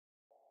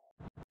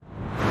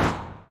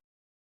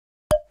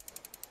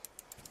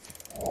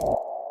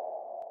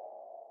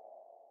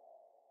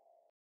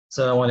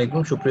আসসালামু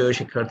আলাইকুম সুপ্রিয়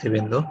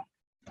শিক্ষার্থীবৃন্দ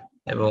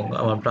এবং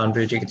আমার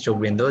প্রাণপ্রিয়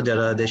চিকিৎসকবৃন্দ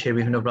যারা দেশের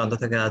বিভিন্ন প্রান্ত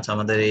থেকে আজ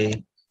আমাদের এই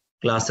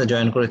ক্লাসে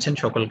জয়েন করেছেন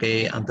সকলকে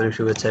আন্তরিক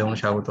শুভেচ্ছা এবং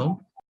স্বাগতম।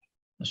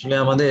 আসলে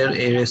আমাদের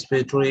এই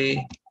রেসপিরেটরি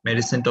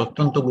মেডিসিনটা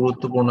অত্যন্ত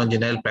গুরুত্বপূর্ণ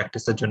জেনারেল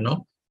প্র্যাকটিসের জন্য।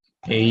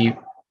 এই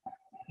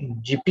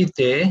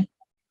জিপিতে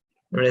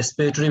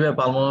রেসপিরেটরি বা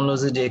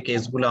পালমোনোলজি যে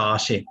কেসগুলো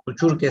আসে,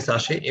 প্রচুর কেস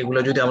আসে, এগুলো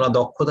যদি আমরা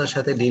দক্ষতার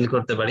সাথে ডিল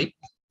করতে পারি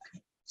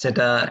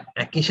সেটা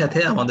একই সাথে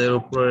আমাদের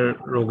উপরের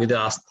রোগীদের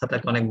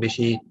আস্থাটাকে অনেক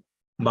বেশি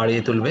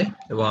বাড়িয়ে তুলবে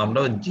এবং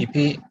আমরা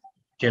জিপি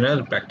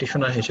জেনারেল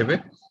প্র্যাকটিশনার হিসেবে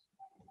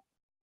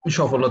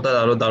সফলতার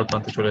আরো দ্বার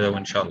প্রান্তে চলে যাবো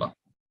ইনশাআল্লাহ।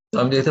 তো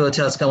আমি দেখতে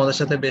পাচ্ছি আজকে আমাদের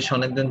সাথে বেশ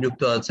অনেকজন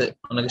যুক্ত আছে,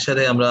 অনেকের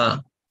সাথে আমরা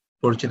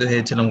পরিচিত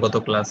হয়েছিলাম গত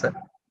ক্লাসে,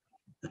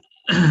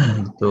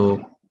 তো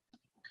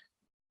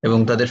এবং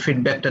তাদের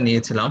ফিডব্যাকটা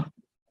নিয়েছিলাম।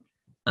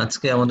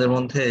 আজকে আমাদের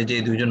মধ্যে যে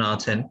দুইজন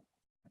আছেন,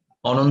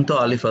 অনন্ত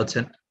আলিফ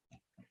আছেন,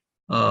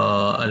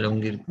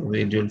 আলমগীর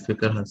কবির,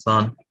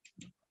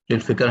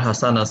 জুলফিকার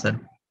হাসান আছেন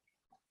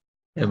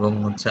এবং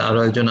আরো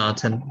একজন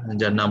আছেন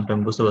যার নামটা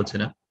আমি বুঝতে পারছি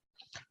না।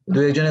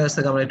 দুই একজনের কাছ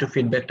থেকে আমরা একটু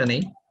ফিডব্যাকটা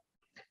নেই,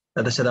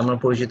 তাদের সাথে আমরা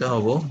পরিচিত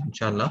হব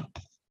ইনশাআল্লাহ।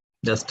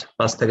 জাস্ট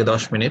 5 থেকে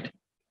 10 মিনিট।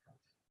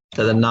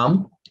 তাদের নাম,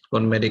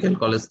 কোন মেডিকেল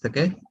কলেজ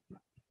থেকে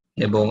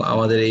এবং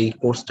আমাদের এই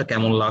কোর্সটা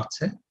কেমন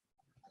লাগছে,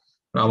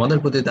 আমাদের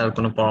প্রতি তার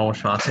কোনো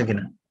পরামর্শ আছে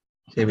কিনা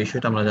সেই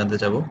বিষয়টা আমরা জানতে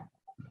চাবো।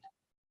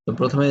 তো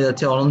প্রথমে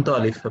যাচ্ছে অনন্ত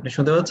আলিফ, আপনি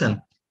শুনতে পাচ্ছেন?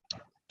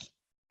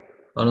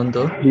 অনন্ত?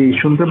 জি,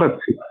 শুনতে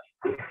পাচ্ছি।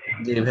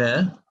 জি ভাইয়া,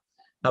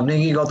 আপনি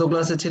কি গত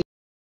ক্লাসে ছিলেন?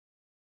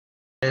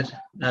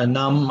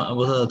 নাম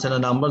বোঝা যাচ্ছে না,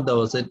 নাম্বার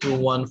দেওয়া আছে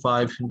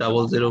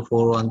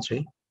 215000413।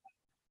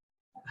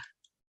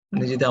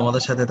 আপনি যদি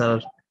আমাদের সাথে তার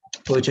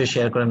পরিচয়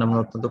শেয়ার করেন আমরা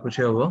অত্যন্ত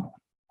খুশি হব।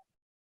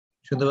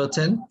 শুনতে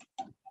পাচ্ছেন?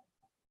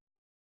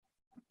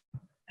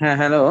 হ্যাঁ,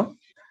 হ্যালো।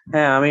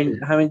 হ্যাঁ, আমি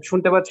আমি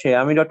শুনতে পাচ্ছি।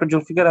 আমি ডক্টর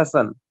জুলফিকার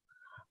হাসান।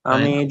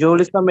 আমি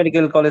জহুরুল ইসলাম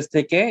মেডিকেল কলেজ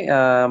থেকে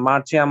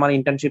মার্চে আমার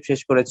ইন্টার্নশিপ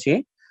শেষ করেছি।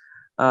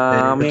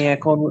 আমি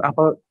এখন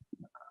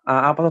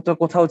আপাতত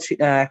কোথাও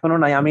এখনো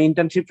নাই। আমি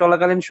ইন্টার্নশিপ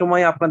চলাকালীন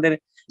সময় আপনাদের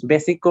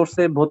বেসিক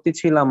কোর্সে ভর্তি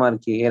ছিলাম আর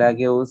কি। এর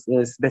আগেও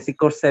বেসিক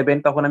কোর্স 7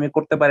 তখন আমি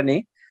করতে পারিনি।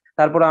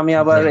 তারপর আমি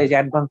আবার এই যে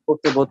অ্যাডভান্স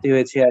কোর্সে ভর্তি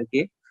হয়েছি আর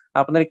কি।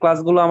 আপনাদের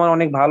ক্লাসগুলো আমার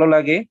অনেক ভালো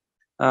লাগে।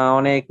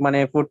 অনেক মানে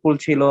ফ্রুটফুল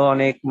ছিল,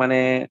 অনেক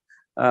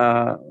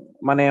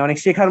মানে অনেক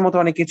শেখার মতো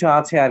অনেক কিছু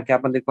আছে আর কি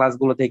আপনাদের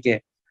ক্লাসগুলো থেকে।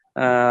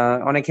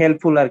 অনেক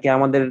হেল্পফুল আর কি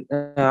আমাদের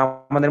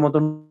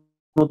মতন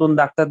নতুন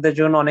ডাক্তারদের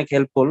জন্য অনেক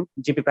হেল্পফুল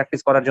জিপি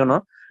প্র্যাকটিস করার জন্য।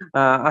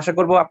 আশা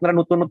করবো আপনারা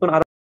নতুন নতুন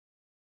আরো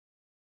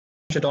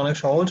সেটা অনেক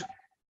সহজ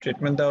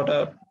ট্রিটমেন্ট দেওয়াটা।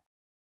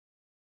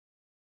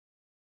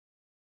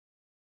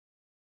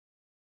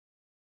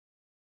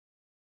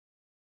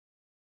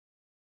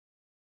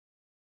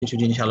 কিছু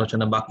জিনিস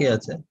আলোচনা বাকি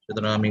আছে,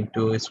 সুতরাং আমি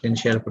একটু স্ক্রিন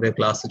শেয়ার করে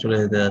ক্লাসে চলে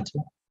যেতে যাচ্ছি।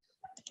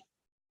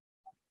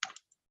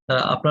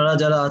 আপনারা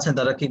যারা আছেন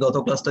তারা কি গত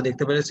ক্লাসটা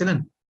দেখতে পেরেছিলেন,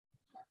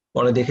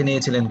 পরে দেখে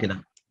নিয়েছিলেন কিনা?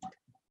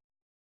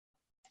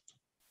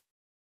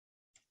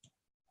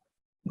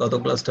 গত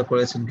ক্লাসটা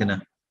করেছেন কিনা?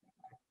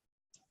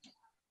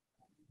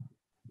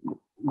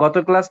 গত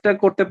ক্লাসটা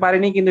করতে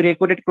পারিনি, কিন্তু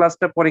রেকর্ডেড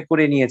ক্লাসটা পরে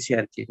করে নিয়েছি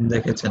আর কি।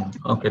 দেখেছেন?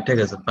 ওকে, ঠিক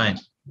আছে, fine.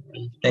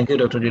 Thank you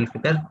doctor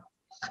Zulfikar.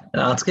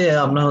 আজকে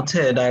আমরা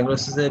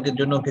ডায়াগনোসিস এর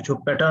জন্য কিছু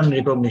প্যাটার্ন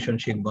রিকগনিশন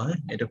শিখবো। হ্যাঁ,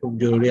 এটা খুব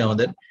জরুরি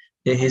আমাদের।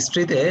 যে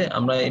হিস্ট্রিতে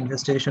আমরা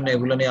ইনভেস্টিগেশন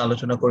এগুলো নিয়ে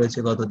আলোচনা করেছি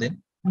গতদিন,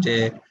 যে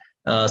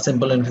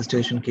সিম্পল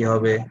ইনভেস্টিগেশন কি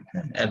হবে,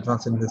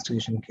 অ্যাডভান্স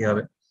ইনভেস্টিগেশন কি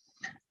হবে।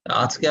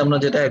 আজকে আমরা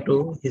যেটা একটু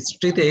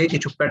হিস্ট্রিতে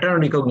কিছু প্যাটার্ন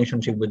রিকগনিশন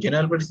শিখবো।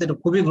 জেনারেল প্র্যাকটিস এটা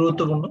খুবই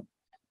গুরুত্বপূর্ণ,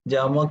 যে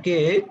আমাকে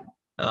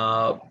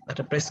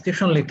একটা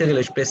প্রেসক্রিপশন লিখতে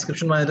গেলে,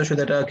 প্রেসক্রিপশন মানে তো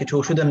শুধু এটা কিছু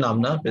ওষুধের নাম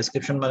না,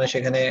 প্রেসক্রিপশন মানে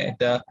সেখানে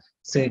একটা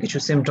কিছু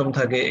সিমটম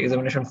থাকে,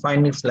 এক্সামিনেশন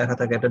ফাইন্ডিংস লেখা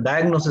থাকে, একটা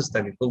ডায়াগনোসিস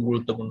থাকে, খুব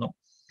গুরুত্বপূর্ণ।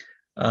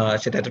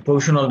 সেটা একটা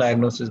প্রভিশনাল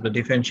ডায়াগনোসিস বা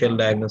ডিফারেনশিয়াল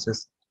ডায়াগনোসিস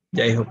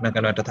যাই হোক না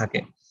কেন এটা থাকে।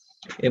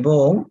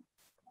 এবং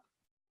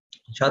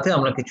সাথে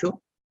আমরা কিছু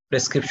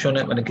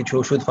প্রেসক্রিপশনে মানে কিছু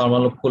ওষুধ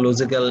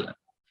ফার্মাকোলজিক্যাল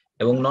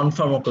এবং নন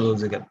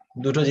ফার্মাকোলজিক্যাল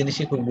দুটো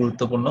জিনিসই খুব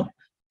গুরুত্বপূর্ণ।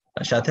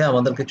 সাথে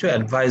আমাদের কিছু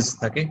অ্যাডভাইস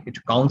থাকে, কিছু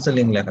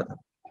কাউন্সেলিং লেখা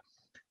থাকে,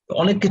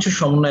 অনেক কিছু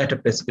সমন্বয় একটা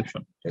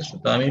প্রেসক্রিপশন। ঠিক আছে,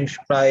 তো আমি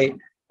প্রায়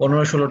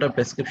 15-16টা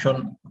প্রেসক্রিপশন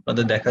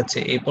আপনাদের দেখাচ্ছি।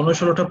 এই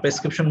 15-16টা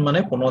প্রেসক্রিপশন মানে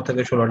 15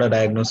 থেকে 16টা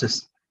ডায়াগনোসিস।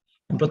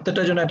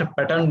 প্রত্যেকটার জন্য একটা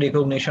প্যাটার্ন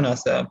রিকগনিশন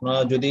আছে। আপনারা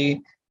যদি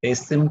এই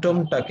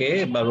সিমটমটাকে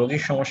বা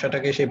রোগীর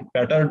সমস্যাটাকে সেই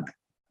প্যাটার্ন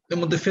এর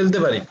মধ্যে ফেলতে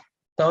পারি,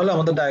 তাহলে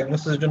আমাদের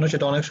ডায়াগনোসিসের জন্য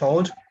সেটা অনেক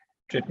সহজ,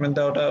 ট্রিটমেন্ট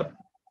দেওয়াটা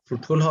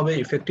ফ্রুটফুল হবে,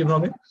 ইফেক্টিভ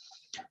হবে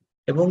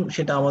এবং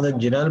সেটা আমাদের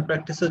জেনারেল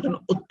প্র্যাকটিসের জন্য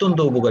অত্যন্ত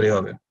উপকারী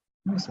হবে।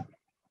 ঠিক আছে,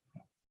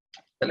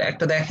 তাহলে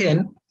একটা দেখেন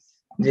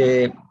যে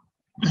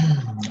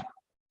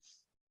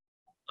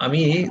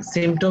আমি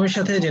সিমটমের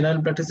সাথে জেনারেল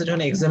প্র্যাকটিসে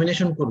যখন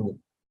এক্সামিনেশন করব,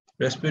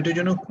 রেসপিরেটরির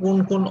জন্য কোন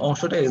কোন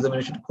অংশটা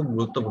এক্সামিনেশন খুব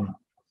গুরুত্বপূর্ণ,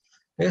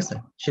 ঠিক আছে,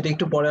 সেটা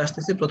একটু পরে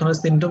আসতেছি। প্রথমে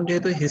সিমটম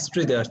যেহেতু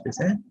হিস্ট্রিতে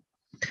আসতেছে,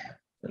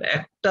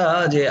 একটা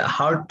যে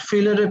হার্ট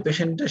ফেলিয়ারের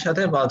পেশেন্টের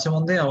সাথে মাঝে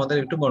মধ্যে আমাদের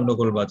একটু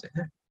গন্ডগোল বাজে।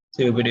 হ্যাঁ,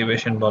 সিওপিডি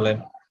পেশেন্ট বলেন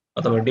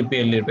অথবা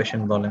ডিপিএল এর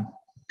পেশেন্ট বলেন,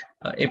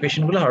 এই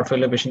পেশেন্টগুলো হার্ট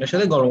ফেলিয়ার পেশেন্টের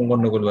সাথে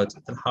গন্ডগোল বাজে।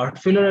 হার্ট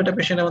ফেলিয়ার একটা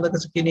পেশেন্ট আমাদের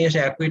কাছে কি নিয়ে এসে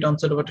অ্যাকুইট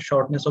অনসেট অফ একটা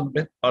shortness of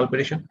breadth,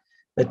 palpitation,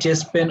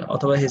 chest pain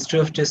অথবা হিস্ট্রি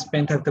অফ চেস্ট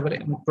পেন থাকতে পারে,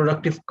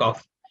 প্রোডাক্টিভ কাফ,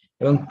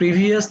 এবং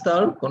প্রিভিয়াস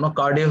তার কোনো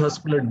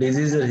কার্ডিওভাস্কুলার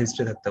ডিজিজের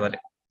হিস্ট্রি থাকতে পারে,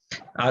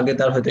 আগে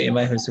তার হয়তো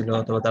এমআই হয়েছিল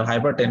অথবা তার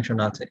হাইপার টেনশন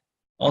আছে।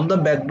 On the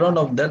background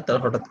of that তার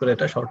হঠাৎ করে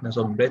এটা shortness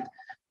of breadth,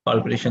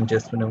 palpitation,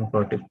 chest pain এবং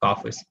প্রোডাক্টিভ কাফ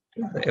হয়েছে,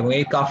 ঠিক আছে? এবং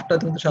এই কাফটা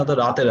কিন্তু সাধারণত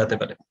রাতে রাতে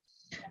পারে,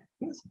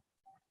 ঠিক আছে?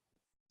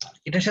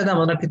 এটার সাথে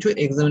আমরা কিছু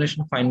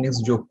এক্সামিনেশন ফাইন্ডিংস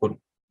যোগ করি,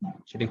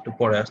 সেটা একটু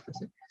পরে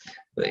আসতেছে।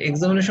 তো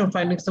এক্সামিনেশন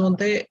ফাইন্ডিংস এর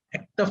মধ্যে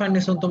একটা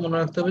ফাইন্ডিংস তো মনে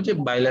রাখতে হবে যে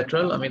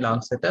বাইল্যাটারাল আমি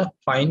লাংস এটা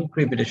ফাইন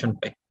ক্রিপিটেশন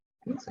পাই,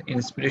 ঠিক আছে,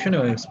 ইন্সপিরেশন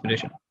এবং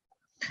এক্সপিরেশন।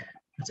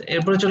 আচ্ছা,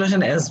 এরপরে চলে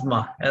আসেন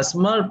অ্যাজমা।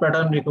 অ্যাজমার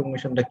প্যাটার্ন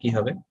রিকগনিশনটা কি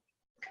হবে?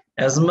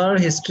 অ্যাজমার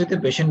হিস্ট্রিতে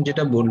পেশেন্ট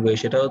যেটা বলবে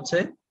সেটা হচ্ছে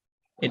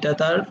এটা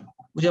তার,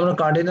 যে আমরা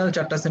কার্ডিনাল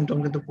 4টা সিমটম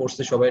কিন্তু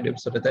পড়ছি সবাই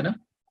এপিসোডে, তাই না?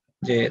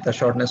 যে তার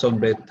শর্টনেস অফ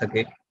ব্রেথ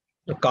থাকে,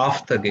 কাফ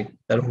থাকে,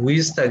 তার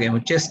হুইজ থাকে এবং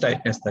চেস্ট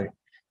টাইটনেস থাকে।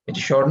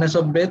 এটি shortness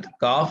of breadth,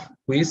 calf,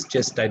 who's,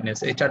 chest tightness,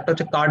 এই 4টা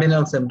হচ্ছে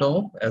কার্ডিনাল সিমটম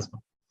অফ অ্যাজমা।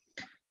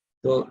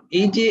 তো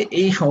এই যে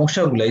এই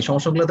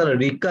সমস্যাগুলো তারা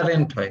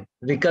রিকারেন্ট হয়,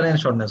 রিকারেন্ট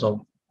শর্টনেস অফ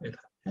ব্রেথ।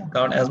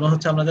 কারণ অ্যাজমা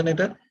হচ্ছে আমরা জানি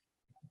এটা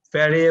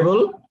ভ্যারিয়েবল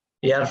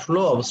এয়ার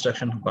ফ্লো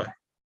অবস্ট্রাকশন হয়,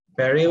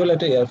 ভ্যারিয়েবল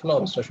একটা এয়ার ফ্লো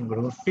অবস্ট্রাকশন করে,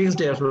 ফিক্সড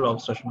এয়ার ফ্লো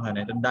অবস্ট্রাকশন হয় না,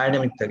 এটা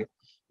ডাইনামিক থাকে।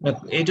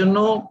 এই জন্য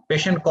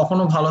পেশেন্ট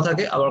কখনো ভালো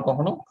থাকে আবার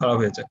কখনো খারাপ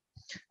হয়ে যায়,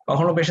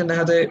 কখনো পেশেন্ট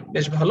দেখা যায়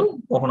বেশ ভালো,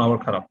 কখনো আবার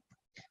খারাপ।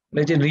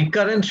 এই যে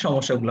রিকারেন্ট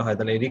সমস্যাগুলো হয়,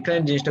 তাহলে এই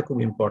রিকারেন্ট জিনিসটা খুব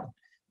ইম্পর্টেন্ট।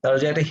 তার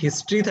যে একটা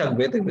হিস্ট্রি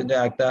থাকবে, দেখবেন যে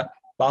একটা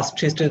পাস্ট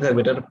হিস্ট্রি থাকবে,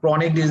 এটা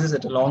ক্রনিক ডিজিজ,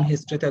 এটা লং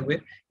হিস্ট্রি থাকবে,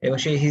 এবং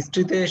সেই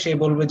হিস্ট্রিতে সে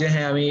বলবে যে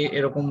হ্যাঁ আমি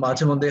এরকম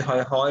মাঝে মধ্যে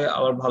হয় হয়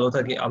আবার ভালো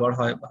থাকি, আবার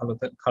হয় ভালো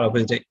খারাপ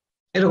হয়ে যায়,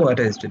 এরকম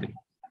একটা হিস্ট্রি দিবে।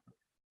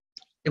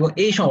 এবং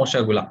এই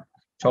সমস্যাগুলা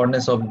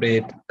shortness of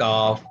breadth,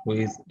 calf,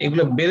 who's,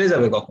 এগুলো বেড়ে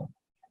যাবে কখন?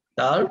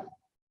 তার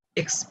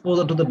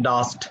exposure to the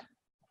dust,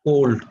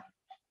 cold,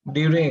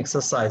 during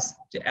exercise,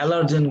 যে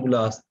অ্যালার্জেন গুলো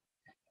আছে,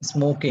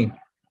 স্মোকিং,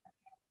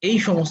 এই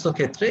সমস্ত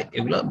ক্ষেত্রে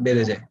এগুলো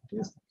বেড়ে যায়, ঠিক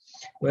আছে?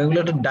 এবং এগুলো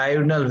একটা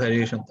ডায়োডিনাল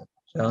ভ্যারিয়েশন থাকে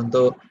সাধারণত।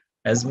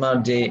 অ্যাজমার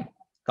যে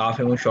কাফ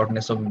এবং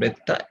শর্টনেস অফ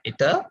ব্রেথটা,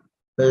 এটা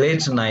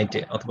লেট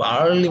নাইটে অথবা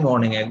আর্লি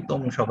মর্নিং, একদম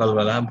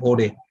সকালবেলা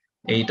ভোরে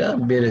এইটা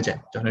বেড়ে যায়,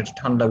 যখন একটু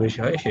ঠান্ডা বেশি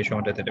হয় সেই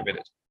সময়টাতে এটা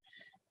বেড়ে যায়,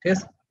 ঠিক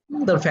আছে?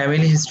 তার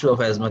ফ্যামিলি হিস্ট্রি অফ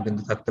অ্যাজমা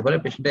কিন্তু থাকতে পারে,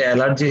 পেশেন্টের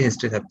অ্যালার্জি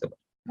হিস্ট্রি থাকতে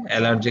পারে,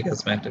 অ্যালার্জিক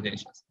অ্যাজমা একটা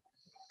জিনিস আছে।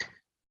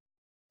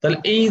 তাহলে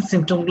এই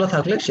সিমটম গুলো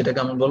থাকলে সেটাকে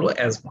আমি বলবো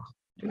অ্যাজমা,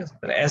 ঠিক আছে?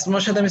 তাহলে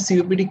অ্যাজমার সাথে আমি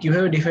সিওপিডি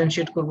কিভাবে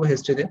ডিফারেন্সিয়েট করবো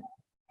হিস্ট্রিতে?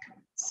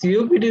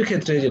 সিওপিডির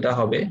ক্ষেত্রে যেটা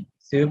হবে,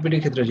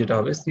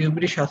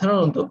 সিওপিডি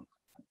সাধারণত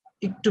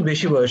একটু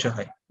বেশি বয়সে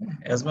হয়,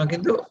 অ্যাজমা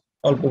কিন্তু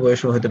অল্প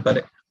বয়সে হতে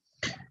পারে।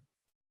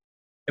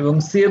 এবং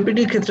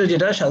সিওপিডির ক্ষেত্রে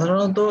যেটা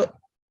সাধারণত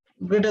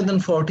গ্রেটার দেন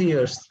 40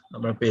 ইয়ার্স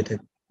আমরা পেয়ে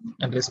থাকি,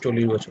 অ্যাটলিস্ট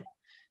 40 বছর।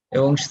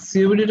 এবং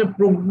সিওপিডি টা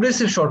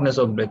প্রোগ্রেসিভ শর্টনেস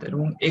অফ ব্রেথ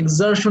এবং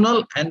exertional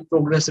and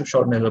progressive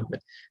shortness of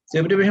breadth.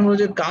 COPD patient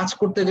যে কাজ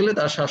করতে গেলে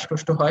তার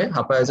শ্বাসকষ্ট হয়,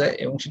 হাঁপায় যায়,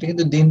 এবং সেটা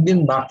কিন্তু দিন দিন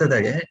বাড়তে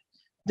থাকে, হ্যাঁ?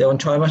 যেমন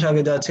 6 মাস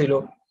আগে যা ছিল,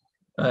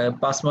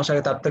 5 মাস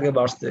আগে তার থেকে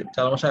বাড়ছে,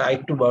 4 মাস আগে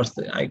আরেকটু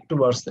বাড়ছে, আরেকটু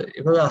বাড়ছে,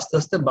 এভাবে আস্তে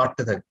আস্তে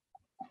বাড়তে থাকে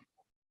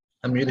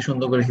আপনি যদি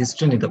সুন্দর করে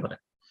হিস্ট্রি নিতে পারেন।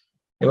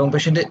 এবং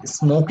পেশেন্টের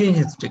স্মোকিং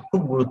হিস্ট্রি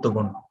খুব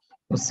গুরুত্বপূর্ণ।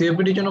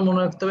 সিওপিডির জন্য মনে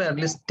রাখতে হবে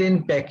অ্যাটলিস্ট 10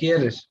 প্যাক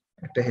ইয়ারের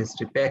একটা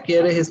হিস্ট্রি। প্যাক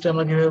ইয়ারের হিস্ট্রি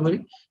আমরা কিভাবে বলি?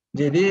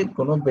 যদি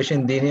কোনো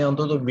পেশেন্ট দিনে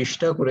অন্তত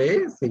 20টা করে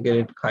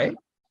সিগারেট খায়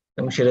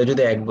এবং সেটা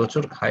যদি 1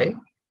 বছর খায়,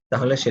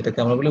 তাহলে সেটাকে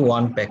আমরা বলি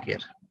 1 প্যাক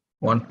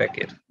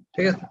ইয়ার,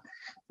 ঠিক আছে?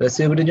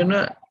 সিওপিডির জন্য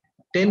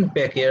 10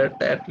 প্যাক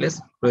ইয়ারটা অ্যাটলিস্ট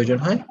প্রয়োজন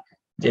হয়,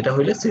 যেটা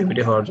হইলে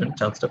সিওপিডি হওয়ার জন্য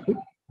চান্সটা খুব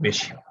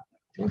বেশি,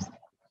 ঠিক আছে?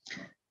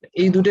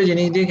 এই দুটো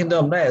জিনিস দিয়ে কিন্তু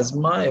আমরা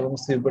অ্যাজমা এবং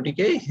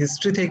সিওপিডিকে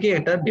হিস্ট্রি থেকে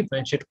এটা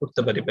ডিফারেন্সিয়েট করতে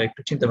পারি বা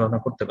একটু চিন্তা ভাবনা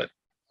করতে পারি।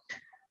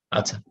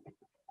 আচ্ছা,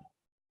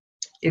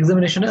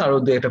 এক্সামিনেশনে আরো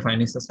দুই একটা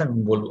ফাইন্ডিংস আছে আমি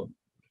বলবো।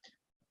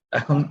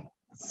 এখন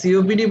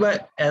সিওপিডি বা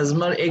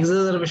অ্যাজমার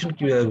এক্সাজারবেশন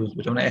কিভাবে বুঝবো?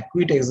 যেমন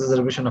অ্যাকুইট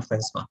এক্সাজারবেশন অফ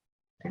অ্যাজমা,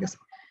 ঠিক আছে?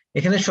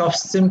 এখানে সব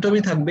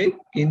সিমটমই থাকবে,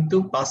 কিন্তু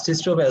পাস্ট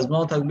হিস্ট্রি অফ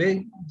অ্যাজমাও থাকবে।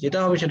 যেটা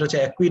হবে সেটা হচ্ছে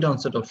acute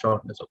onset of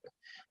shortness of breadth.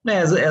 মানে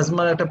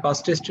অ্যাজমার একটা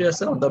পাস্ট হিস্ট্রি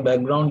আছে, অন দ্য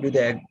ব্যাকগ্রাউন্ড যদি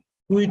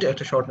অ্যাকুইট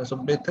একটা শর্টনেস অফ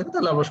ব্রেথ থাকে,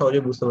 তাহলে আমরা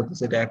সহজেই বুঝতে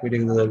পারতেছি এটা অ্যাকুইট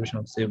এক্সাজারবেশন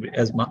অফ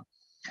অ্যাজমা।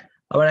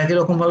 আবার একই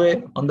রকম ভাবে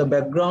on the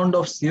background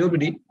of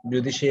COPD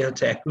যদি সে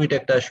হচ্ছে অ্যাকুইট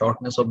একটা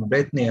শর্টনেস অফ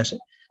ব্রেথ নিয়ে আসে,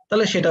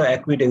 তাহলে সেটাও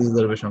অ্যাকুইট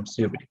এক্সাজারবেশন অফ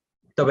সিওপিডি।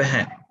 তবে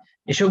হ্যাঁ,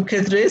 এসব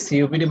ক্ষেত্রে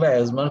সিওপিডি বা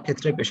অ্যাজমার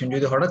ক্ষেত্রে পেশেন্ট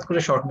যদি হঠাৎ করে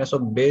শর্টনেস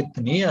অফ ব্রেথ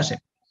নিয়ে আসে,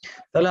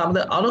 তাহলে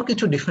আমাদের আরো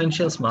কিছু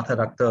ডিফারেন্সিয়ালস মাথায়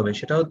রাখতে হবে।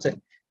 সেটা হচ্ছে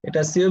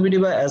এটা সিওপিডি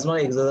বা অ্যাজমার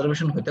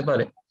এক্সাজারবেশন হতে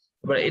পারে,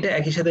 এবার এটা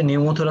একই সাথে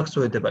নিউমোথোরাক্স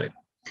হতে পারে।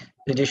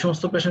 যে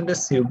সমস্ত পেশেন্টের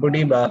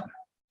সিওপিডি বা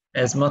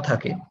অ্যাজমা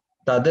থাকে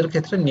তাদের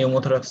ক্ষেত্রে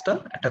নিউমোথোরাক্সটা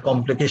একটা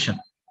কমপ্লিকেশন,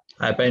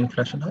 হাইপার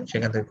ইনফ্লেশন হয়,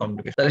 সেখান থেকে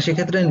কমপ্লিকেশন। তাহলে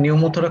সেক্ষেত্রে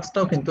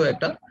নিউমোথোরাক্সটাও কিন্তু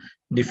একটা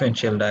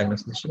ডিফারেন্সিয়াল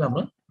ডায়াগনোসিস হিসেবে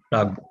আমরা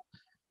রাখবো।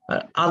 আর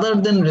আদার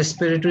দেন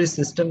রেসপিরেটরি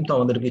সিস্টেম তো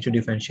আমাদের কিছু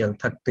ডিফারেন্সিয়াল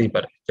থাকতেই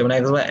পারে। যেমন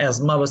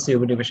অ্যাজমা বা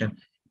সিওপিডি পেশেন্ট,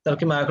 তার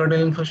কি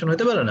মায়োকার্ডিয়াল ইনফেকশন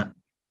হতে পারে না?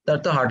 তার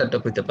তো হার্ট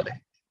অ্যাটাক হতে পারে,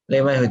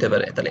 এমআই হতে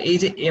পারে। তাহলে এই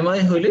যে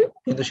এমআই হইলে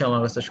কিন্তু সে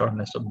আমার কাছে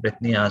শর্টনেস অফ ব্রেথ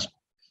নিয়ে আসবে।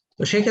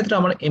 তো সেই ক্ষেত্রে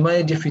আমার এমআই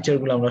এর যে ফিচার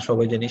গুলো আমরা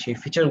সবাই জানি, সেই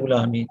ফিচার গুলো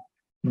আমি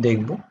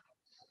দেখব।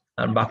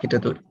 আর বাকিটা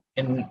তো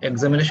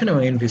এক্সামিনেশন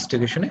এবং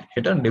ইনভেস্টিগেশনে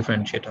সেটা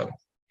ডিফারেন্সিয়েট হবে।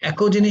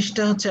 একো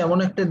জিনিসটা হচ্ছে এমন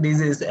একটা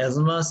ডিজিজ,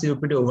 অ্যাজমা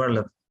সিওপিডি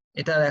ওভারল্যাপ,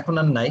 এটা আর এখন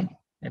আর নাই।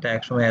 এটা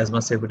একসময়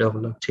অ্যাজমা সিওপিডি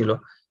ওভারল্যাপ ছিল,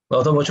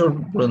 গত বছর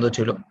পর্যন্ত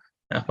ছিল।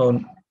 এখন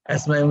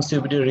অ্যাজমা এবং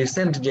সিওপিডি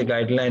রিসেন্ট যে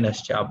গাইডলাইন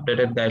আসছে,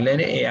 আপডেটেড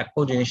গাইডলাইনে এই একো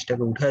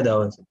জিনিসটাকে উঠায়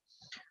দেওয়া হয়েছে।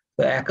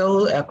 তো একো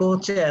একো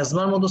হচ্ছে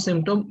অ্যাজমার মতো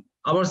সিমটম,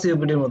 আবার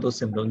সিওপিডির মতো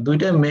সিমটম,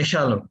 দুইটা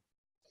মেশানো,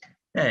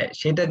 হ্যাঁ,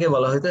 সেটাকে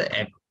বলা হয়তো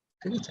এক।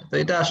 ঠিক আছে, তো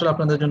এটা আসলে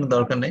আপনাদের জন্য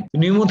দরকার নেই।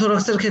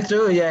 নিউমোথোরাক্সের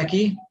ক্ষেত্রেও এই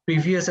একই,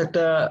 প্রিভিয়াস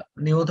একটা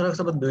নিউমোথোরাক্স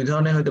আবার দুই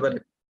ধরনের হতে পারে।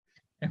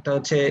 একটা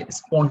হচ্ছে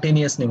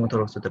স্পন্টেনিয়াস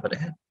নিউমোথোরাক্স হতে পারে,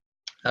 হ্যাঁ,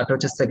 আরটা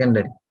হচ্ছে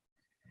সেকেন্ডারি।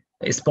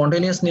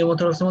 স্পন্টেনিয়াস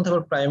নিউমোথোরাক্সের মধ্যে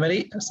আবার প্রাইমারি,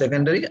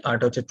 সেকেন্ডারি,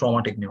 আরটা হচ্ছে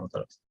ট্রমাটিক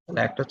নিউমোথোরাক্স।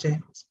 তাহলে একটা হচ্ছে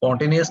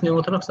স্পন্টেনিয়াস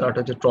নিউমোথোরাক্স, আরটা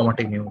হচ্ছে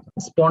ট্রমাটিক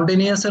নিউমোথোরাক্স।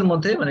 স্পন্টেনিয়াস এর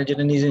মধ্যে মানে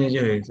যেটা নিজে নিজে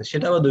হয়ে গেছে,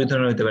 সেটা আবার দুই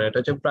ধরনের হতে পারে, একটা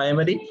হচ্ছে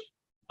প্রাইমারি,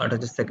 আরটা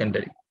হচ্ছে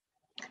সেকেন্ডারি।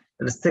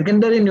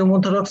 সেকেন্ডারি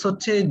নিউমোথোরাক্স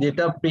হচ্ছে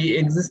যেটা প্রি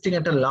এক্সিস্টিং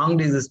একটা লাং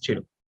ডিজিজ ছিল,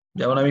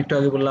 যেমন আমি একটু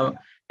আগে বললাম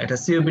একটা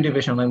সিওপিডি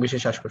পেশেন্ট অনেক বেশি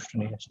শ্বাসকষ্ট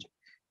নিয়ে আসছে,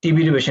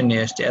 টিবির পেশেন্ট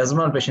নিয়ে আসছে,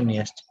 অ্যাজমার পেশেন্ট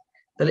নিয়ে আসছে।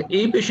 তাহলে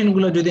এই পেশেন্ট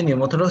গুলো যদি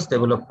নিউমোথোরাক্স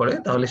ডেভেলপ করে,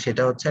 তাহলে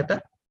সেটা হচ্ছে একটা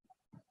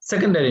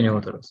সেকেন্ডারি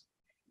নিউমোথোরাক্স।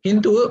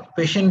 কিন্তু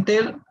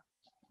পেশেন্টের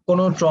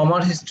কোনো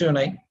ট্রমার হিস্ট্রিও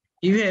নাই,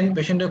 ইভেন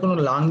পেশেন্টের কোনো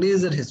লাং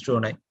ডিজিজের হিস্ট্রিও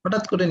নাই,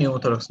 হঠাৎ করে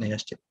নিউমোথোরাক্স নিয়ে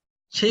আসছে,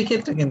 সেই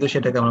ক্ষেত্রে কিন্তু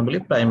সেটাকে আমরা বলি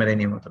primary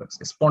pneumothorax,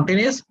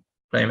 spontaneous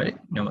primary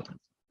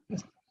pneumothorax.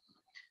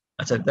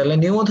 আচ্ছা, তাহলে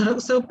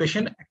নিউমোথোরাক্সেও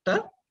পেশেন্ট একটা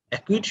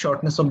অ্যাকুইট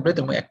শর্টনেস অফ ব্রেথ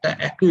এবং একটা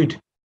অ্যাকুইট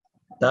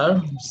তার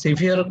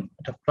সিভিয়ার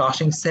একটা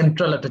ক্রাশিং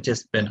সেন্ট্রাল একটা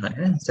চেস্ট পেন হয়,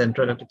 হ্যাঁ,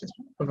 সেন্ট্রাল একটা চেস্ট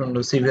পেন, প্রচন্ড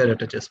সিভিয়ার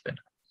একটা চেস্ট পেন।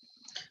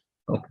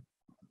 ওকে,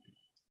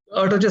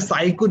 আর এটা হচ্ছে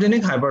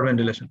সাইকোজেনিক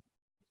হাইপারভেন্টিলেশন।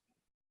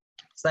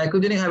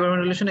 সাইকোজেনিক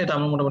হাইপারভেন্টিলেশন এটা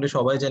আমরা মোটামুটি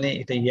সবাই জানি,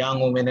 এটা ইয়াং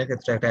ওমেনের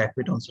ক্ষেত্রে একটা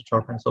acute onset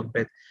shortness of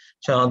breadth,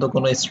 সাধারণত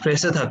কোনো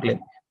স্ট্রেসে থাকলে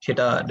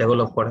সেটা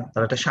ডেভেলপ করে,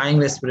 তার একটা শাইং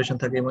রেসপিরেশন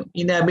থাকে এবং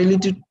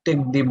inability to take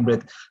deep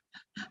breadth,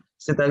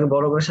 সে তাকে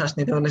বড় করে শ্বাস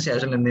নিতে হলে সে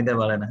আসলে নিতে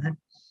পারে না, হ্যাঁ।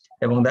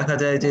 এবং দেখা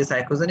যায় যে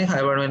psychogenic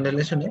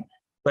হাইপারভেন্টিলেশনে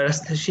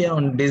প্যারাস্থেসিয়া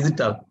on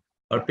digital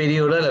R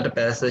perioral একটা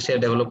প্যারাস্থেসিয়া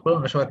ডেভেলপ করে,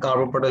 অনেক সময়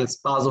কার্বোপ্যারাল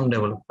স্পাজম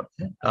ডেভেলপ করে,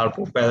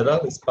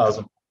 কার্বোপ্যারাল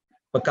স্পাজম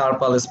বা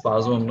কার্পাল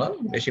স্পাজম আমরা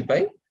বেশি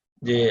পাই।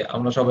 যে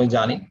আমরা সবাই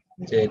জানি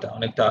যে এটা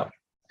অনেকটা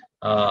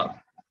আহ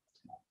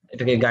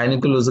এটাকে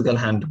গাইনোকোলজিক্যাল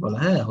হ্যান্ড বলে,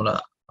 হ্যাঁ, আমরা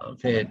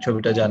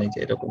ছবিটা জানি যে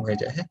এরকম হয়ে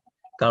যায়, হ্যাঁ,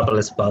 কার্পাল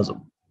স্পাজম।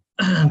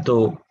 তো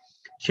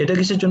সেটা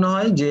কিসের জন্য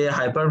হয়, যে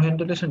হাইপার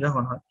ভেন্টিলেশন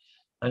যখন হয়,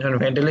 যখন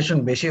ভেন্টিলেশন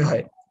বেশি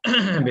হয়,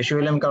 বেশি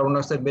হলে আমি কার্বন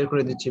ডাইঅক্সাইড বের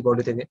করে দিচ্ছি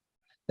বডি থেকে,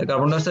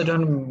 কার্বন ডাইঅক্সাইড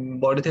যখন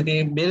বডি থেকে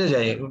বেড়ে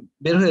যায়,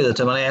 বের হয়ে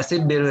যাচ্ছে মানে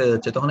অ্যাসিড বের হয়ে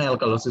যাচ্ছে, তখন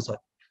অ্যালকালোসিস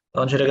হয়,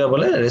 তখন সেটাকে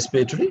বলে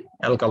রেসপিরেটরি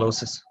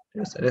অ্যালকালোসিস।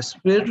 ঠিক আছে,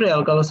 রেসপিরেটরি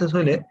অ্যালকালোসিস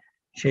হইলে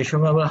সেই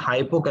সময় আবার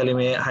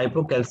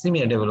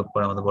হাইপোক্যালসিমিয়া ডেভেলপ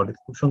করে আমাদের বডিতে,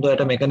 খুব সুন্দর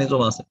একটা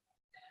মেকানিজম আছে,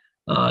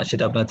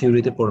 সেটা আপনার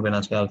থিওরিতে পড়বেন,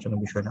 আজকে আলোচনার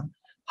বিষয় না।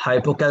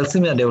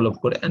 হাইপোক্যালসিমিয়া ডেভেলপ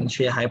করে, and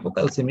সেই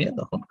হাইপোক্যালসিমিয়া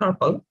তখন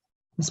কার্পাল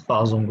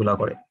স্পাজম গুলা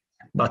করে।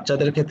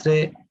 বাচ্চাদের ক্ষেত্রে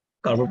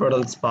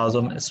কার্বোপ্যারাল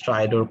স্পাজম,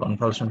 স্ট্রাইডর,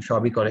 কনভালশন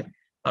সবই করে,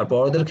 আর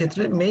বড়দের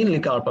ক্ষেত্রে মেইনলি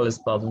কার্পাল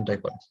স্পাজমটাই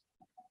করে।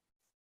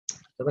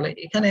 তাহলে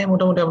এখানে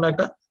মোটামুটি আমরা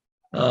একটা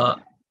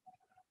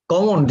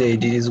কমন যে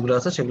ডিজিজ গুলো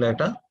আছে সেগুলো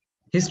একটা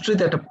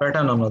হিস্ট্রিতে একটা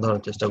প্যাটার্ন আমরা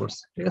ধরার চেষ্টা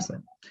করছি। ঠিক আছে,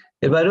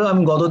 এবারেও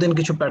আমি গতদিন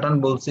কিছু প্যাটার্ন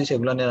বলছি,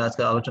 সেগুলো নিয়ে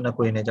আজকে আলোচনা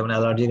করি নাই, যেমন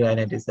allergic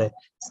রাইনাইটিসে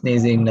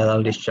sneezing, nasal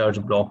discharge,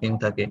 blocking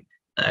থাকে,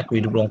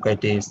 অ্যাকুইড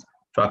ব্রঙ্কাইটিস,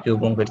 ট্রাকিও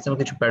ব্রঙ্কাইটিস, আমি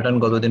কিছু প্যাটার্ন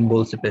গতদিন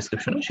বলছি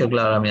প্রেসক্রিপশনে, সেগুলো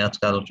আর আমি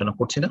আজকে আলোচনা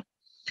করছি না।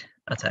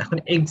 আচ্ছা, এখন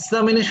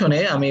এক্সামিনেশনে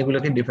আমি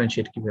এগুলোকে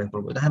ডিফারেন্সিয়েট কিভাবে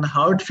করবো, দেখেন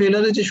হার্ট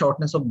ফেলারে যে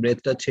শর্টনেস অফ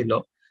ব্রেথটা ছিল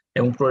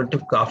এবং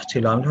প্রোডাক্টিভ কাফ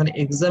ছিল, আমি যখন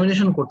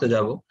এক্সামিনেশন করতে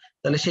যাব,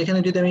 তাহলে সেখানে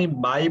যদি আমি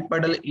by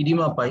প্যাডাল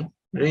edema pi,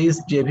 raise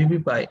JVP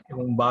পাই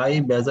এবং বাই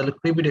ব্যাজাল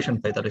ক্রিপিটেশন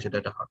পাই, তাহলে সেটা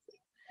একটা হার্ট।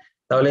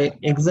 তাহলে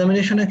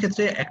এক্সামিনেশনের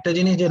ক্ষেত্রে একটা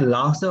জিনিস, যে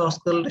লাংসে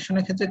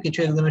অস্কালটেশনের ক্ষেত্রে কিছু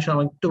এক্সামিনেশন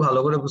আমাকে একটু ভালো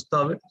করে বুঝতে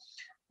হবে,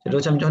 সেটা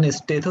হচ্ছে আমি যখন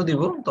স্টেথো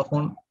দিব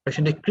তখন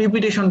পেশেন্টের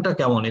ক্রিপিটেশনটা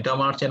কেমন, এটা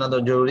আমার চেনা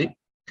জরুরি।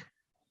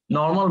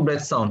 নর্মাল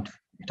ব্রেথ সাউন্ড,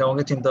 এটা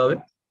আমাকে চিনতে হবে,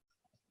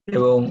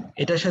 এবং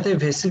এটার সাথে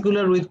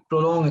ভেসিকুলার উইথ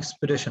প্রলং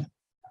এক্সপিরেশন,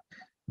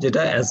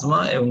 যেটা অ্যাজমা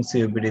এবং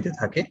সিওপিডি তে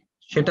থাকে,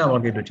 সেটা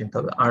আমাকে একটু চিনতে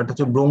হবে। আর এটা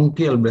হচ্ছে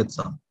ব্রোঙ্কিয়াল ব্রেথ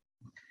সাউন্ড।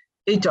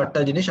 এই চারটা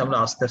জিনিস আমরা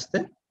আস্তে আস্তে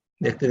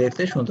দেখতে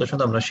দেখতে শুনতে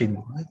শুনতে আমরা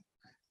শিখবো।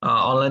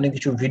 অনলাইনে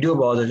কিছু ভিডিও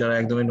পাওয়া যায়, যারা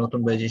একদমই নতুন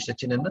বা এই জিনিসটা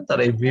চিনেন না,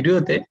 তারা এই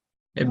ভিডিওতে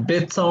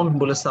ব্রেথ সাউন্ড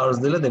বলে সার্চ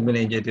দিলে দেখবেন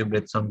এই জাতীয়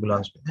ব্রেথ সাউন্ড গুলো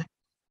আসবে, হ্যাঁ।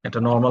 একটা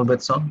নর্মাল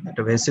ব্রেথ সাউন্ড,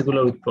 একটা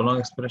ভেসিকুলার উইথ প্রলং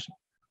এক্সপিরেশন,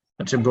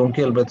 হচ্ছে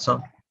ব্রোঙ্কিয়াল ব্রেথ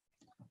সাউন্ড,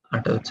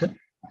 আরটা হচ্ছে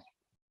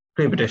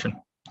ক্রেপিটেশন,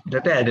 এটা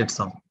একটা অ্যাডেড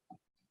সাউন্ড।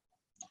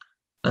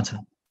 আচ্ছা,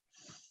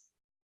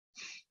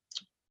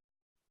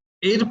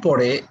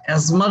 এরপরে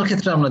অ্যাজমার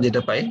ক্ষেত্রে আমরা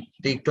যেটা পাই,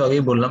 এটা একটু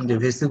আগেই বললাম যে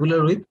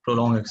ভেসিকুলার উইথ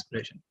প্রলং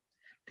এক্সপিরেশন।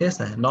 ঠিক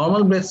আছে,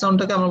 নর্মাল ব্রেথ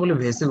সাউন্ডটাকে আমরা বলি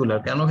ভেসিকুলার।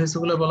 কেন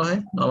ভেসিকুলার বলা হয়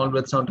নর্মাল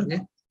ব্রেথ সাউন্ডটাকে?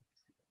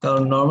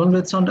 কারণ নর্মাল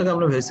ব্রেথ সাউন্ডটাকে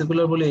আমরা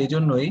ভেসিকুলার বলি এই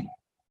জন্যই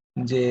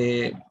যে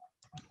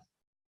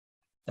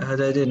দেখা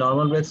যায় যে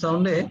নর্মাল ব্রেথ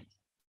সাউন্ডে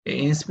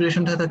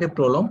ইন্সপিরেশনটা থাকে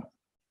প্রলং,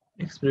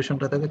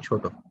 এক্সপিরেশনটা থাকে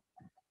ছোট,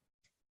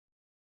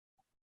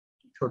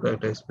 ছোট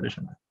একটা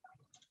এক্সপিরেশন।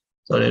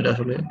 সরি, এটা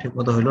আসলে ঠিক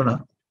মতো হইলো না,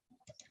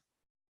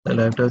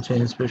 তাহলে একটা হচ্ছে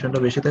ইন্সপিরেশনটা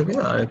বেশি থাকে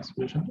আর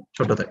এক্সপিরেশনটা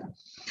ছোট থাকে,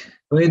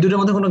 এবং এই দুটোর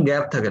মধ্যে কোনো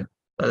গ্যাপ থাকে না।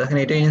 তাহলে দেখেন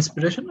এটা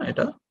ইন্সপিরেশন,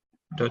 এটা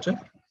এটা হচ্ছে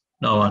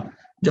নরমাল।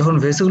 যখন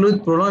ভেসিকুলার উইথ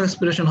প্রলং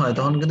এক্সপিরেশন হয়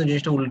তখন কিন্তু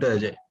জিনিসটা উল্টো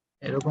হয়ে যায়,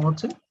 এরকম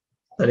হচ্ছে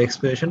তার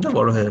এক্সপিরেশনটা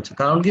বড় হয়ে যাচ্ছে।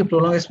 কারণ কি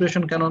প্রলং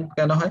এক্সপিরেশন কেন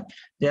কেন হয়?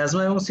 যে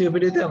অ্যাজমা এবং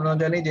সিওপিডি তে আমরা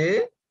জানি যে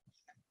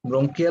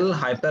ব্রঙ্কিয়াল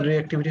হাইপার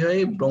রিঅ্যাক্টিভিটি হয়,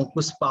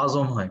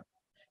 ব্রঙ্কোস্পাজম হয়,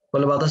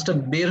 ফলে বাতাসটা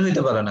বের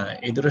হইতে পারে না।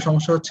 এই দুটো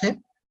সমস্যা হচ্ছে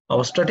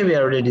অবস্ট্রাকটিভ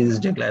এয়ারওয়ে ডিজিজ,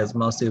 যেগুলো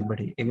অ্যাজমা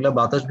সিওপিডি, এগুলো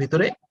বাতাস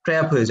ভিতরে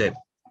ট্র্যাপ হয়ে যায়,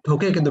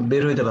 ঢোকে কিন্তু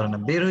বের হইতে পারে না,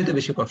 বের হইতে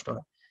বেশি কষ্ট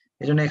হয়।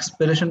 এই জন্য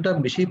এক্সপিরেশনটা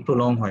বেশি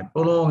প্রলং হয়,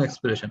 প্রলং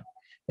এক্সপিরেশন।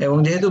 এবং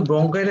যেহেতু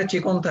ব্রঙ্কাইটা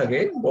চিকন থাকে,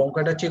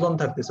 ব্রঙ্কাইটা চিকন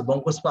থাকতেছে,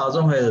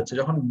 ব্রঙ্কোস্পাজম হয়ে যাচ্ছে,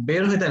 যখন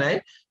বের হইতে নেয়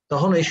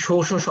তখন এই শো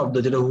শো শব্দ,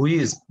 যেটা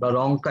হুইজ বা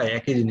রঙ্কায়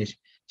একই জিনিস,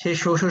 সেই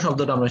শো শো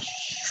শব্দটা আমরা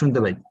শুনতে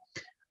পাই।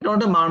 এটা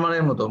অনেকটা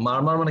মারমারের মতো।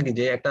 মারমার মানে কি,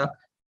 যে একটা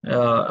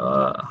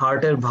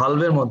হার্টের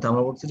ভালভের মধ্যে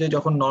আমরা বলছি যে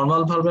যখন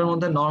নর্মাল ভালভের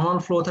মধ্যে নর্মাল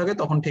ফ্লো থাকে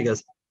তখন ঠিক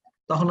আছে,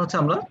 তখন হচ্ছে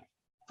আমরা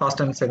first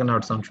and second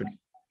heart sound শুনি।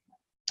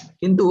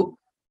 কিন্তু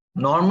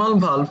নর্মাল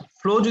ভালভ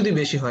ফ্লো যদি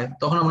বেশি হয়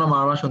তখন আমরা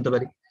মারমার শুনতে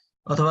পারি,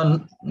 অথবা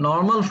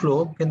নর্মাল ফ্লো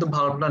কিন্তু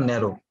ভালভটা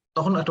ন্যারো,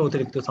 তখন একটা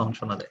অতিরিক্ত সাউন্ড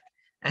শোনা যায়।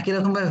 একই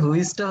রকম ভাবে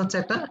হুইজটা হচ্ছে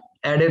একটা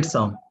অ্যাডেড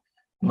সাউন্ড,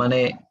 মানে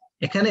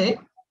এখানে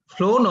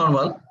ফ্লো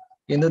নর্মাল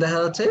কিন্তু দেখা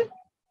যাচ্ছে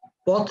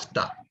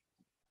পথটা,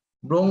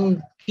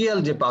 ব্রঙ্কিয়াল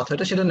যে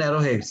পাথওয়েটা সেটা ন্যারো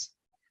হয়ে গেছে,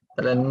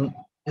 তাহলে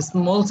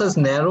small size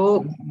narrow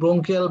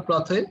bronchial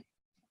pathway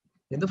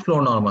কিন্তু ফ্লো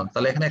নর্মাল,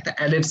 তাহলে এখানে একটা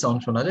অ্যাডেড সাউন্ড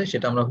শোনা যায়,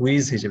 সেটা আমরা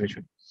হুইজ হিসেবে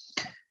শুনি।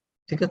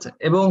 ঠিক আছে?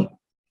 এবং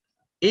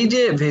এই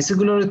যে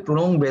ভেসিকুলার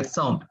প্রলং ব্রেথ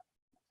সাউন্ড,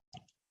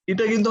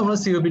 এটা কিন্তু আমরা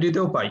সিওপিডি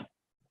তেও পাই।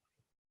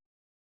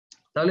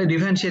 তাহলে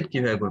ডিফারেন্সিয়েট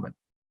কিভাবে করবেন?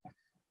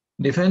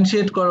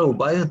 ডিফারেন্সিয়েট করার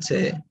উপায় হচ্ছে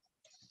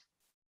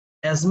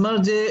অ্যাজমার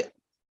যে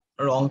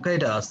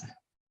রঙ্কাইটা আছে,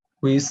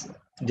 হুইজ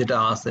যেটা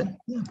আছে,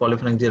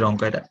 পলিফোনিক যে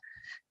রঙ্কাইটা,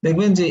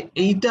 দেখবেন যে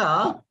এইটা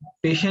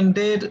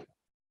পেশেন্টের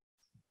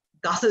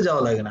কাছে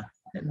যাওয়া লাগে না,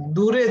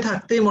 দূরে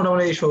থাকতেই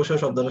মোটামুটি এই শো শো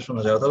শব্দটা